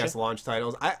 talking I got PS you. launch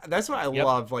titles. That's what I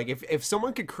love. Like if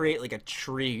someone could create like a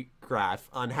tree graph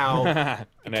on how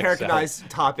characterized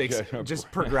topics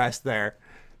just progressed there,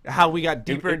 how we got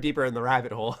deeper and deeper in the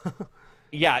rabbit hole.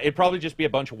 Yeah, it'd probably just be a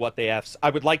bunch of what the Fs. I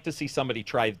would like to see somebody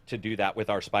try to do that with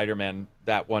our Spider-Man,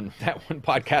 that one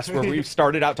podcast where we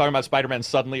started out talking about Spider-Man,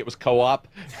 suddenly it was co-op,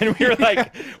 and we were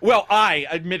like, well,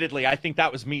 admittedly, I think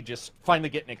that was me just finally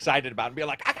getting excited about it and being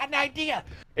like, I got an idea!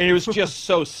 And it was just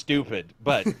so stupid,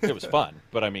 but it was fun.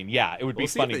 But I mean, yeah, it would be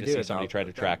funny to see somebody try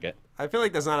to track it. I feel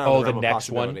like that's not out of the realm of next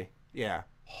possibility. one? Yeah.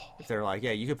 If they're like,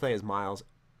 yeah, you could play as Miles.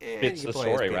 Fits the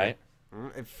story, right?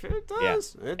 If it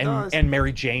does, yeah. it does. And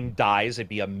Mary Jane dies, it'd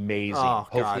be amazing. Oh,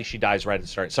 hopefully she dies right at the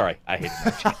start. Sorry, I hate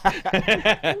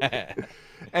Mary Jane.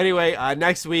 Anyway,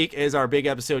 next week is our big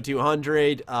episode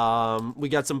 200. We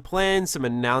got some plans, some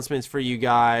announcements for you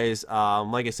guys.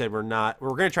 Like I said, we're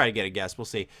gonna try to get a guest. We'll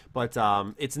see, but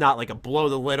it's not like a blow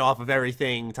the lid off of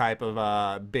everything type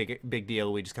of big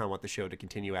deal. We just kind of want the show to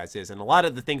continue as is, and a lot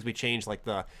of the things we changed, like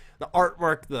the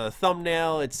artwork, the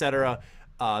thumbnail, etc.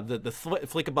 The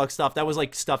Flickabug stuff, that was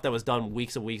like stuff that was done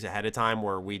weeks and weeks ahead of time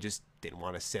where we just didn't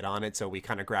want to sit on it, so we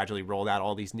kind of gradually rolled out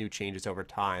all these new changes over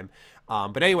time.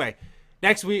 But anyway,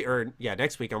 next week,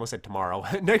 I almost said tomorrow.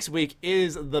 Next week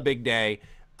is the big day.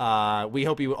 We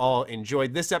hope you all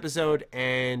enjoyed this episode,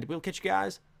 and we'll catch you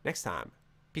guys next time.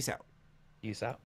 Peace out. Peace out.